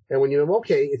 And when you know,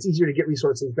 okay, it's easier to get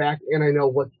resources back, and I know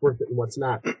what's worth it and what's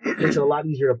not, it makes it a lot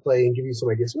easier to play and give you some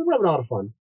ideas. We're having a lot of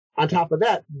fun. On top of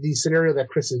that, the scenario that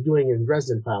Chris is doing in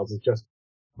Dresden Files is just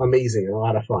amazing and a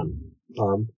lot of fun.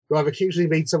 Though I've occasionally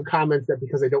made some comments that,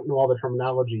 because I don't know all the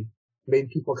terminology, made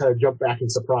people kind of jump back in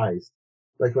surprise.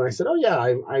 Like when I said, oh yeah,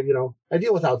 I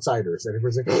deal with outsiders. And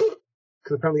everyone's like,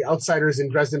 because apparently outsiders in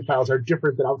Dresden Files are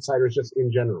different than outsiders just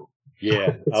in general.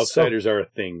 Yeah, outsiders are a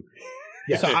thing.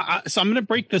 Yeah. So I'm going to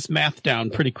break this math down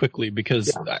pretty quickly,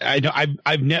 because I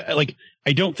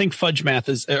don't think fudge math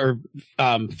is, or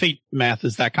Fate math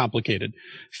is that complicated.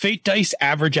 Fate dice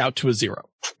average out to a 0.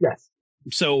 Yes.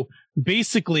 So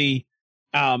basically,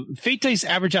 Fate dice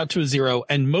average out to a 0,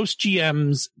 and most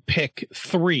GMs pick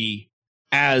 3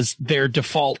 as their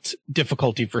default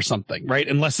difficulty for something, right?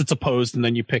 Unless it's opposed, and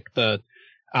then you pick the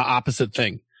opposite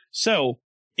thing. So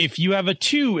if you have a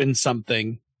 2 in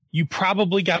something, you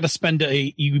probably have to spend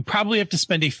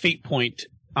a fate point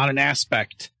on an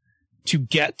aspect to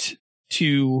get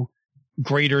to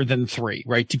greater than 3,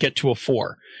 right? To get to a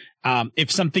 4.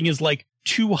 If something is like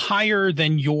 2 higher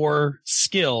than your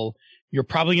skill, you're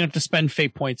probably going to have to spend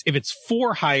fate points. If it's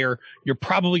 4 higher, you're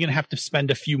probably going to have to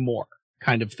spend a few more,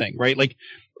 kind of thing, right? Like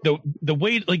the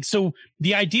way, like, so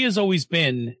the idea has always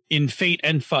been in Fate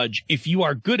and Fudge, if you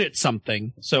are good at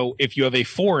something, so if you have a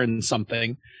 4 in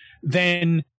something,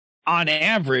 then on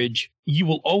average, you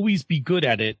will always be good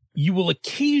at it. You will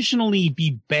occasionally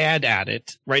be bad at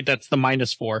it, right? That's the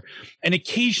 -4. And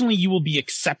occasionally you will be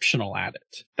exceptional at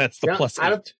it. That's the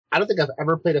 +8. I don't think I've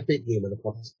ever played a Fate game in a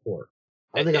 +4.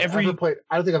 I don't think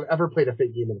I've ever played a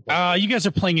Fate game in a +4. You guys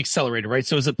are playing Accelerated, right?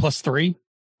 So is it +3?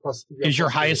 Is your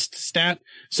highest stat?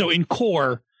 So in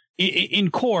core,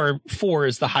 4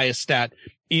 is the highest stat.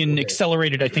 In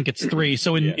Accelerated, I think it's 3.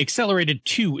 So in Accelerated,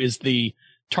 2 is the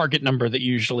target number that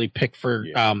you usually pick for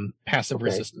passive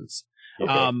resistance.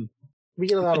 We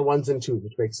get a lot of 1s and 2s,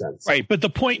 which makes sense. Right. But the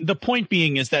point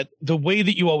being is that the way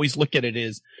that you always look at it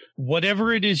is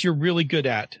whatever it is you're really good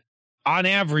at, on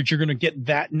average, you're going to get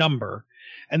that number.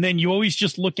 And then you always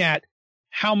just look at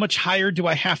how much higher do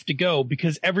I have to go?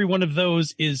 Because every one of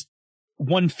those is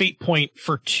 1 fate point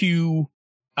for 2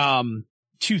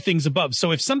 things above.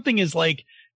 So if something is like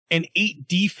an 8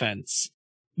 defense,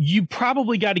 you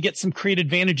probably got to get some create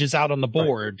advantages out on the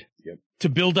board to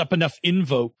build up enough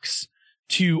invokes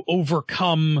to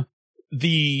overcome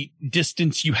the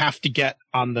distance you have to get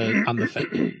on the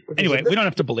thing. Anyway, we don't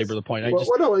have to belabor the point. Because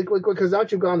now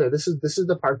that you've gone there, this is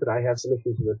the part that I have some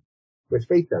issues with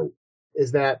Fate then,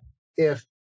 is that if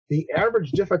the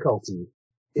average difficulty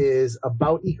is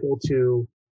about equal to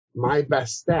my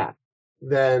best stat,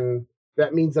 then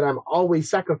that means that I'm always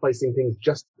sacrificing things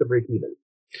just to break even.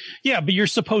 Yeah, but you're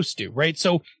supposed to, right?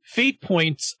 So fate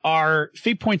points are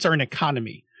an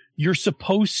economy. You're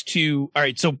supposed to, all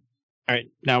right,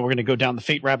 now we're going to go down the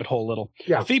fate rabbit hole a little.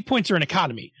 Yeah. Fate points are an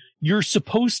economy. You're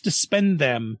supposed to spend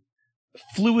them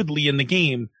fluidly in the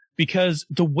game because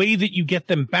the way that you get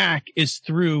them back is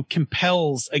through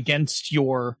compels against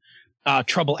your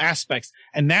trouble aspects.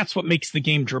 And that's what makes the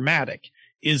game dramatic,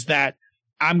 is that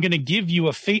I'm going to give you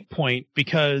a fate point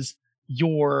because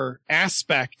your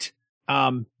aspect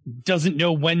doesn't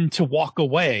know when to walk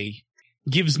away,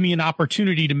 gives me an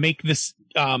opportunity to make this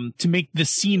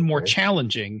scene more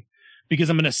challenging because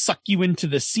I'm going to suck you into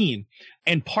the scene.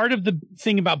 And part of the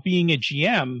thing about being a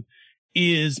GM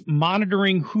is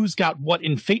monitoring who's got what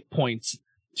in fate points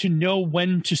to know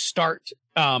when to start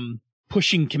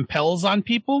pushing compels on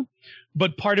people.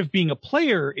 But part of being a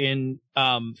player in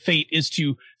Fate is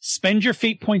to spend your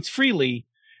fate points freely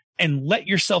and let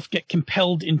yourself get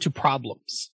compelled into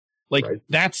problems. Like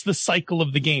that's the cycle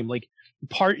of the game. Like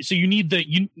so you need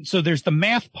so there's the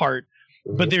math part,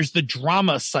 but there's the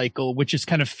drama cycle, which is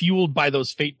kind of fueled by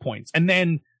those fate points. And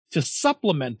then to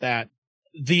supplement that,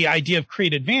 the idea of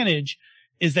create advantage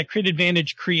is that create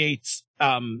advantage creates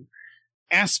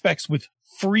aspects with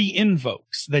free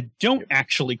invokes that don't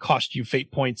actually cost you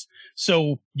fate points.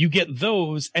 So you get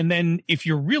those. And then if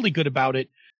you're really good about it,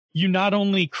 you not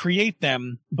only create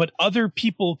them, but other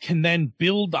people can then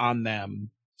build on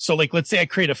them. So like, let's say I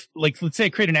create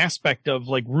an aspect of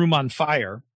like Room on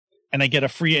Fire and I get a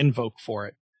free invoke for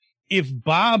it. If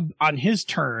Bob on his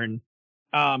turn,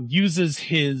 uses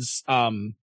his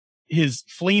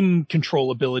flame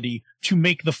control ability to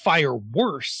make the fire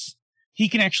worse, he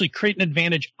can actually create an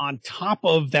advantage on top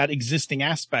of that existing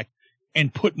aspect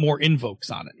and put more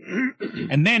invokes on it.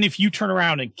 And then if you turn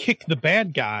around and kick the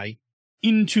bad guy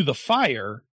into the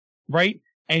fire, right?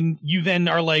 And you then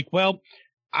are like, well,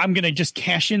 I'm going to just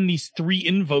cash in these 3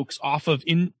 invokes off of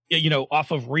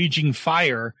Raging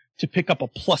Fire to pick up a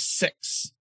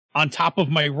 +6 on top of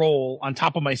my roll, on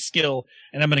top of my skill.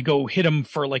 And I'm going to go hit him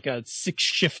for like a 6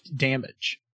 shift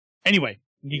damage. Anyway,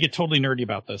 you get totally nerdy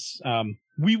about this.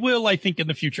 We will, I think, in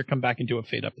the future come back and do a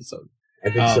Fate episode. I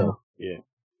think so. Yeah.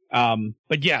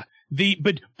 But yeah,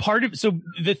 so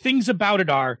the things about it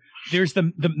are there's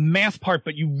the math part,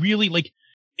 but you really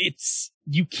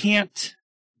you can't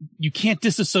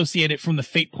disassociate it from the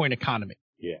fate point economy.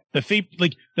 Yeah. The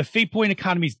fate point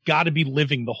economy's got to be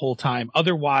living the whole time.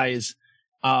 Otherwise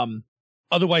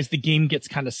the game gets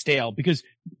kind of stale because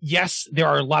yes, there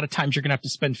are a lot of times you're going to have to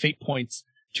spend fate points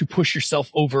to push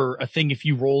yourself over a thing if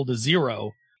you rolled a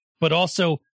 0, but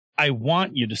also I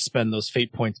want you to spend those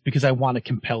fate points because I want to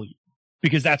compel you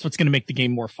because that's what's going to make the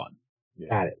game more fun. Yeah.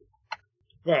 Got it.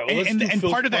 Right, well, and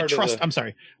part of that trust,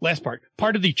 last part,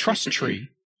 part of the trust tree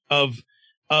of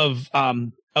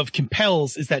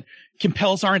compels is that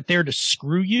compels aren't there to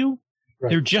screw you. Right.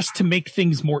 They're just to make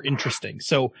things more interesting.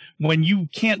 So when you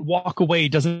can't walk away,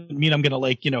 doesn't mean I'm going to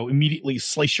like, immediately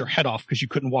slice your head off because you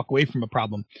couldn't walk away from a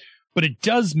problem. But it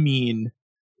does mean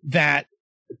that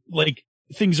like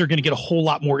things are going to get a whole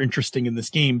lot more interesting in this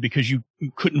game because you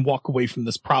couldn't walk away from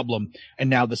this problem. And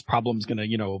now this problem is going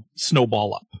to,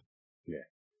 snowball up.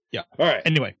 Yeah. All right.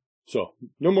 Anyway. So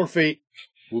no more Fate.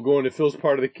 We'll go into Phil's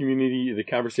part of the community, the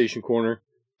conversation corner.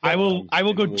 I will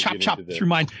go chop through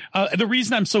mine. The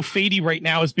reason I'm so fatey right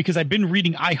now is because I've been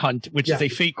reading iHunt, which is a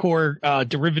Fate Core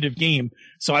derivative game.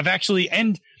 So I've actually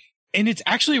and it's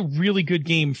actually a really good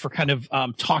game for kind of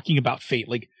talking about Fate.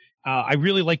 Like I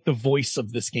really like the voice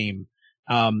of this game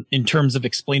in terms of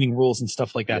explaining rules and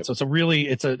stuff like that. Yep. So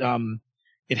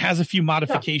it has a few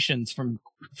modifications from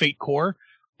Fate Core,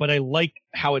 but I like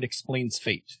how it explains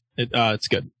Fate. It's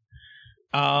good.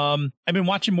 I've been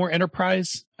watching more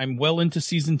Enterprise. I'm well into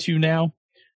season 2 now.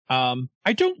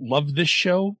 I don't love this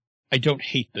show. I don't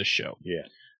hate this show. Yeah.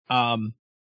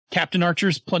 Captain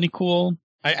Archer's plenty cool.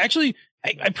 I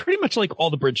pretty much like all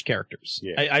the bridge characters.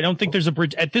 Yeah. I don't think there's a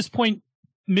bridge at this point.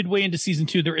 Midway into season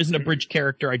 2, there isn't a bridge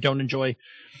character I don't enjoy.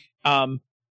 I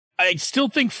still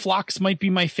think Phlox might be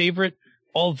my favorite,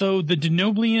 although the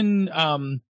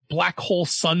Denoblian black hole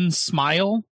sun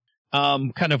smile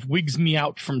kind of wigs me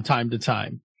out from time to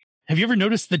time. Have you ever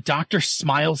noticed the Doctor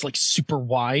smiles like super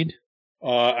wide?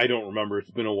 I don't remember.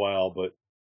 It's been a while, but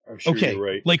I'm sure you're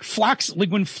right. Like Phlox, like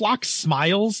when Phlox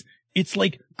smiles, it's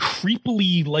like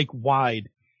creepily like wide.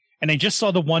 And I just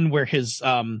saw the one where his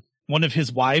one of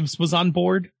his wives was on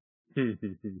board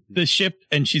the ship,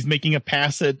 and she's making a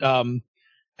pass at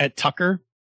Tucker.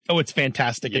 Oh, it's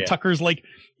fantastic! Yeah. And Tucker's like,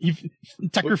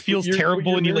 Tucker feels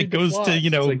terrible, and he like goes to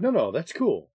It's like, no, that's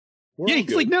cool. Yeah,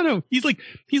 he's like, no. He's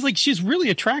like, she's really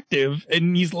attractive,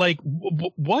 and he's like,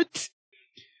 what?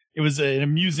 It was an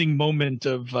amusing moment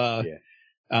of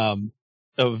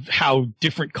how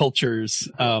different cultures,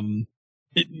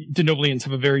 Denoblians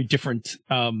have a very different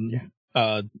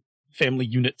family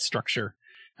unit structure,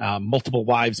 multiple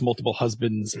wives, multiple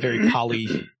husbands, very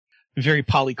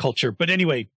poly culture. But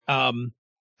anyway,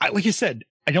 like I said,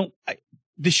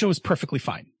 this show is perfectly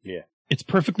fine. Yeah, it's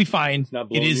perfectly fine. It's not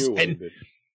blowing you away,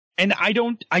 and I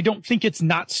don't think it's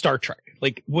not Star Trek.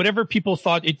 Like whatever people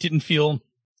thought it didn't feel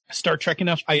Star Trek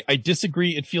enough, I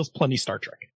disagree. It feels plenty Star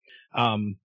Trek.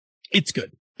 It's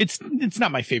good. It's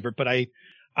not my favorite, but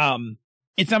I'm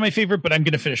going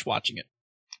to finish watching it.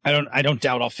 I don't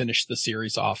doubt I'll finish the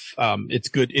series off. It's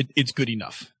good. It's good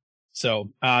enough.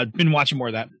 So, been watching more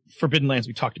of that. Forbidden Lands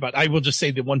we talked about. I will just say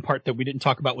the one part that we didn't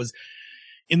talk about was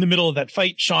in the middle of that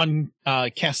fight, Sean,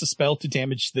 casts a spell to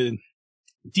damage the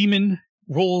demon,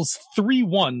 rolls 3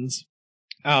 1s,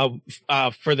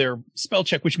 for their spell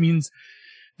check, which means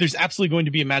there's absolutely going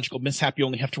to be a magical mishap. You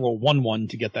only have to roll 1-1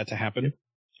 to get that to happen,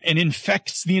 and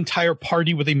infects the entire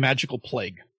party with a magical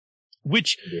plague,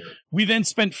 which we then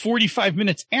spent 45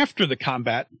 minutes after the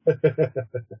combat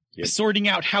sorting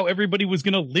out how everybody was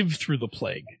going to live through the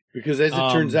plague. Because as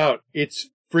it turns out, it's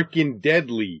freaking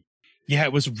deadly. Yeah,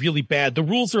 it was really bad. The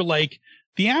rules are like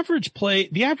the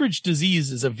average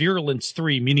disease is a virulence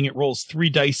 3, meaning it rolls 3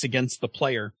 dice against the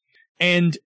player.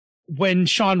 And when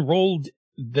Sean rolled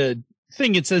the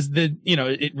thing, it says that,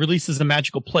 it releases a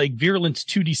magical plague, virulence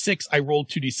 2d6. I rolled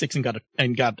 2d6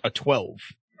 and got a 12.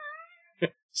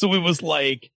 So it was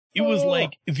like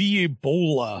the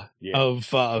Ebola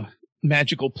of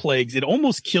magical plagues. It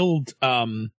almost killed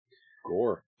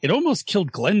Gore. It almost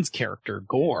killed Glenn's character,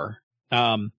 Gore.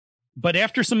 But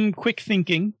after some quick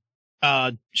thinking,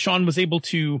 Sean was able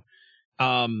to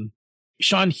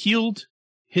Sean healed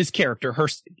his character,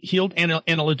 healed Anna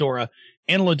Ladora.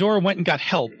 Anna Ladora went and got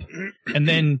help, and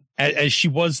then as she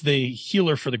was the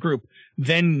healer for the group,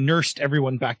 then nursed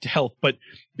everyone back to health. But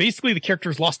basically the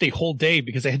characters lost a whole day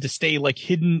because they had to stay like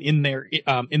hidden in their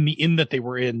in the inn that they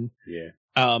were in,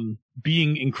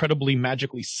 being incredibly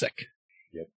magically sick.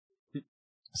 Yep.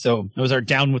 So it was our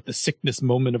down with the sickness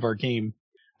moment of our game.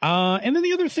 And then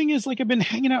the other thing is, like, I've been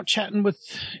hanging out chatting with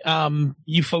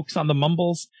you folks on the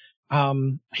Mumbles. I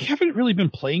haven't really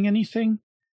been playing anything,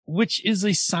 which is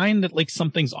a sign that like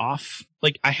something's off.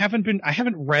 Like I haven't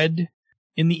read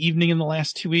in the evening in the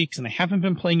last 2 weeks, and I haven't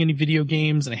been playing any video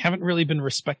games, and I haven't really been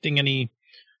respecting any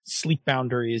sleep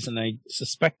boundaries. And I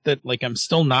suspect that like I'm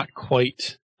still not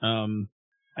quite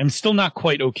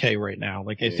okay right now.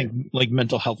 Like I think like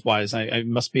mental health wise, I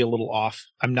must be a little off.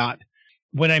 I'm not,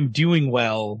 when I'm doing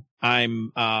well,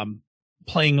 I'm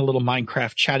playing a little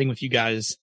Minecraft, chatting with you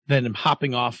guys. Then I'm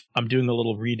hopping off. I'm doing a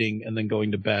little reading and then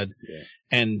going to bed. Yeah.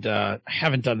 And I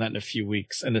haven't done that in a few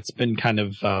weeks, and it's been kind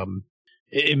of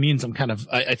it means I'm kind of,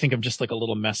 I think I'm just like a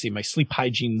little messy. My sleep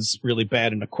hygiene's really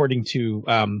bad. And according to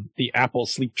the Apple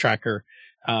sleep tracker,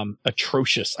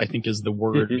 atrocious, I think is the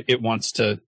word it wants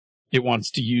to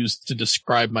use to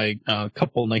describe my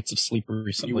couple nights of sleep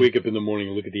recently. You wake up in the morning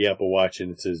and look at the Apple Watch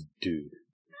and it says, dude.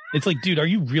 It's like, dude, are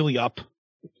you really up?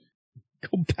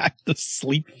 Go back to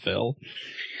sleep, Phil.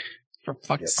 For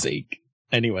fuck's sake.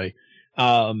 Anyway,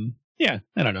 yeah,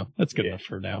 I don't know. That's good enough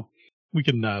for now. We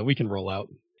can roll out.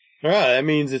 All right, that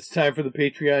means it's time for the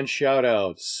Patreon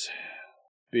shout-outs.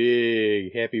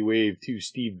 Big happy wave to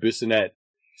Steve Bissonette,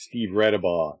 Steve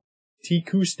Radabaugh, T.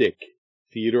 Kustik,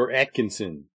 Theodore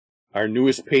Atkinson, our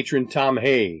newest patron Tom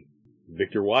Hay,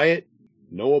 Victor Wyatt,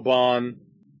 Noah Bond,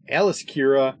 Alice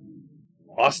Kira,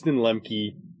 Austin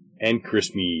Lemke, and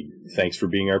Chris Mead. Thanks for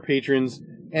being our patrons,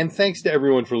 and thanks to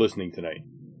everyone for listening tonight.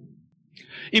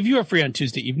 If you are free on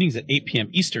Tuesday evenings at 8 p.m.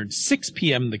 Eastern, 6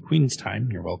 p.m. the Queen's time,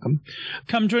 you're welcome.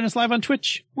 Come join us live on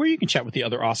Twitch, where you can chat with the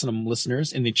other awesome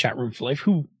listeners in the chat room for life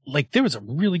who, there was a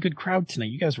really good crowd tonight.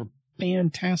 You guys were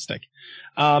fantastic.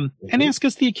 And ask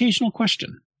us the occasional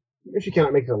question. If you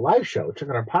cannot make it a live show, check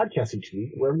out our podcast each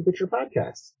week, wherever you get your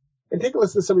podcasts. And take a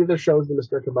listen to some of the other shows in the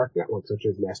Misdirected Mark Network, such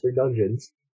as Mastering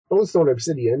Dungeons, Bone Stone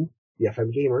Obsidian, the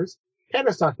FM Gamers,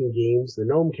 Candace Talking Games, the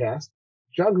Gnome Cast,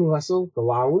 Jungle Hustle, The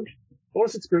Lounge,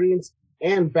 Bonus Experience,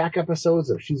 and back episodes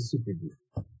of She's a Super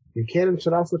Geek. You can and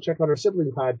should also check out our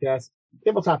sibling podcasts,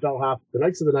 Tabletop Bellhop, The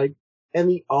Knights of the Night, and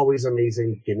the always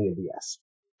amazing Beginning of the S.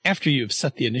 After you've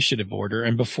set the initiative order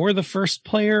and before the first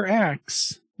player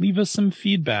acts, leave us some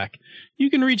feedback. You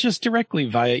can reach us directly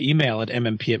via email at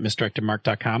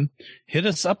mmp@misdirectedmark.com. Hit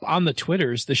us up on the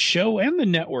Twitters. The show and the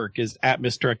network is at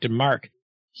misdirectedmark.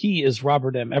 He is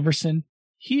Robert M. Everson.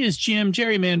 He is GM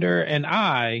Gerrymander, and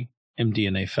I am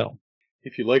DNA Phil.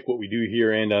 If you like what we do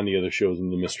here and on the other shows in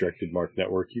the Misdirected Mark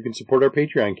Network, you can support our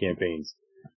Patreon campaigns.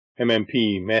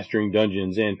 MMP, Mastering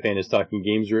Dungeons, and Pandas Talking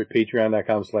Games are at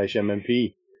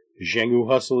patreon.com/MMP. Zhengu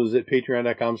Hustle is at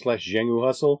patreon.com/Zhengu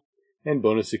Hustle. And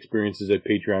Bonus Experience is at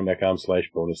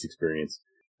patreon.com/Bonus Experience.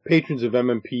 Patrons of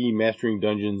MMP, Mastering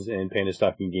Dungeons, and Pandas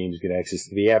Talking Games get access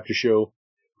to the after show,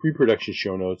 pre-production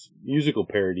show notes, musical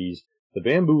parodies, the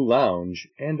Bamboo Lounge,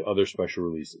 and other special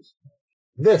releases.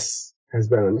 This has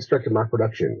been a Misdirected Mark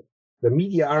production, the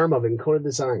media arm of Encoded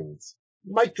Designs.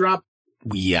 Mic drop.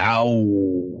 We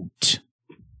out.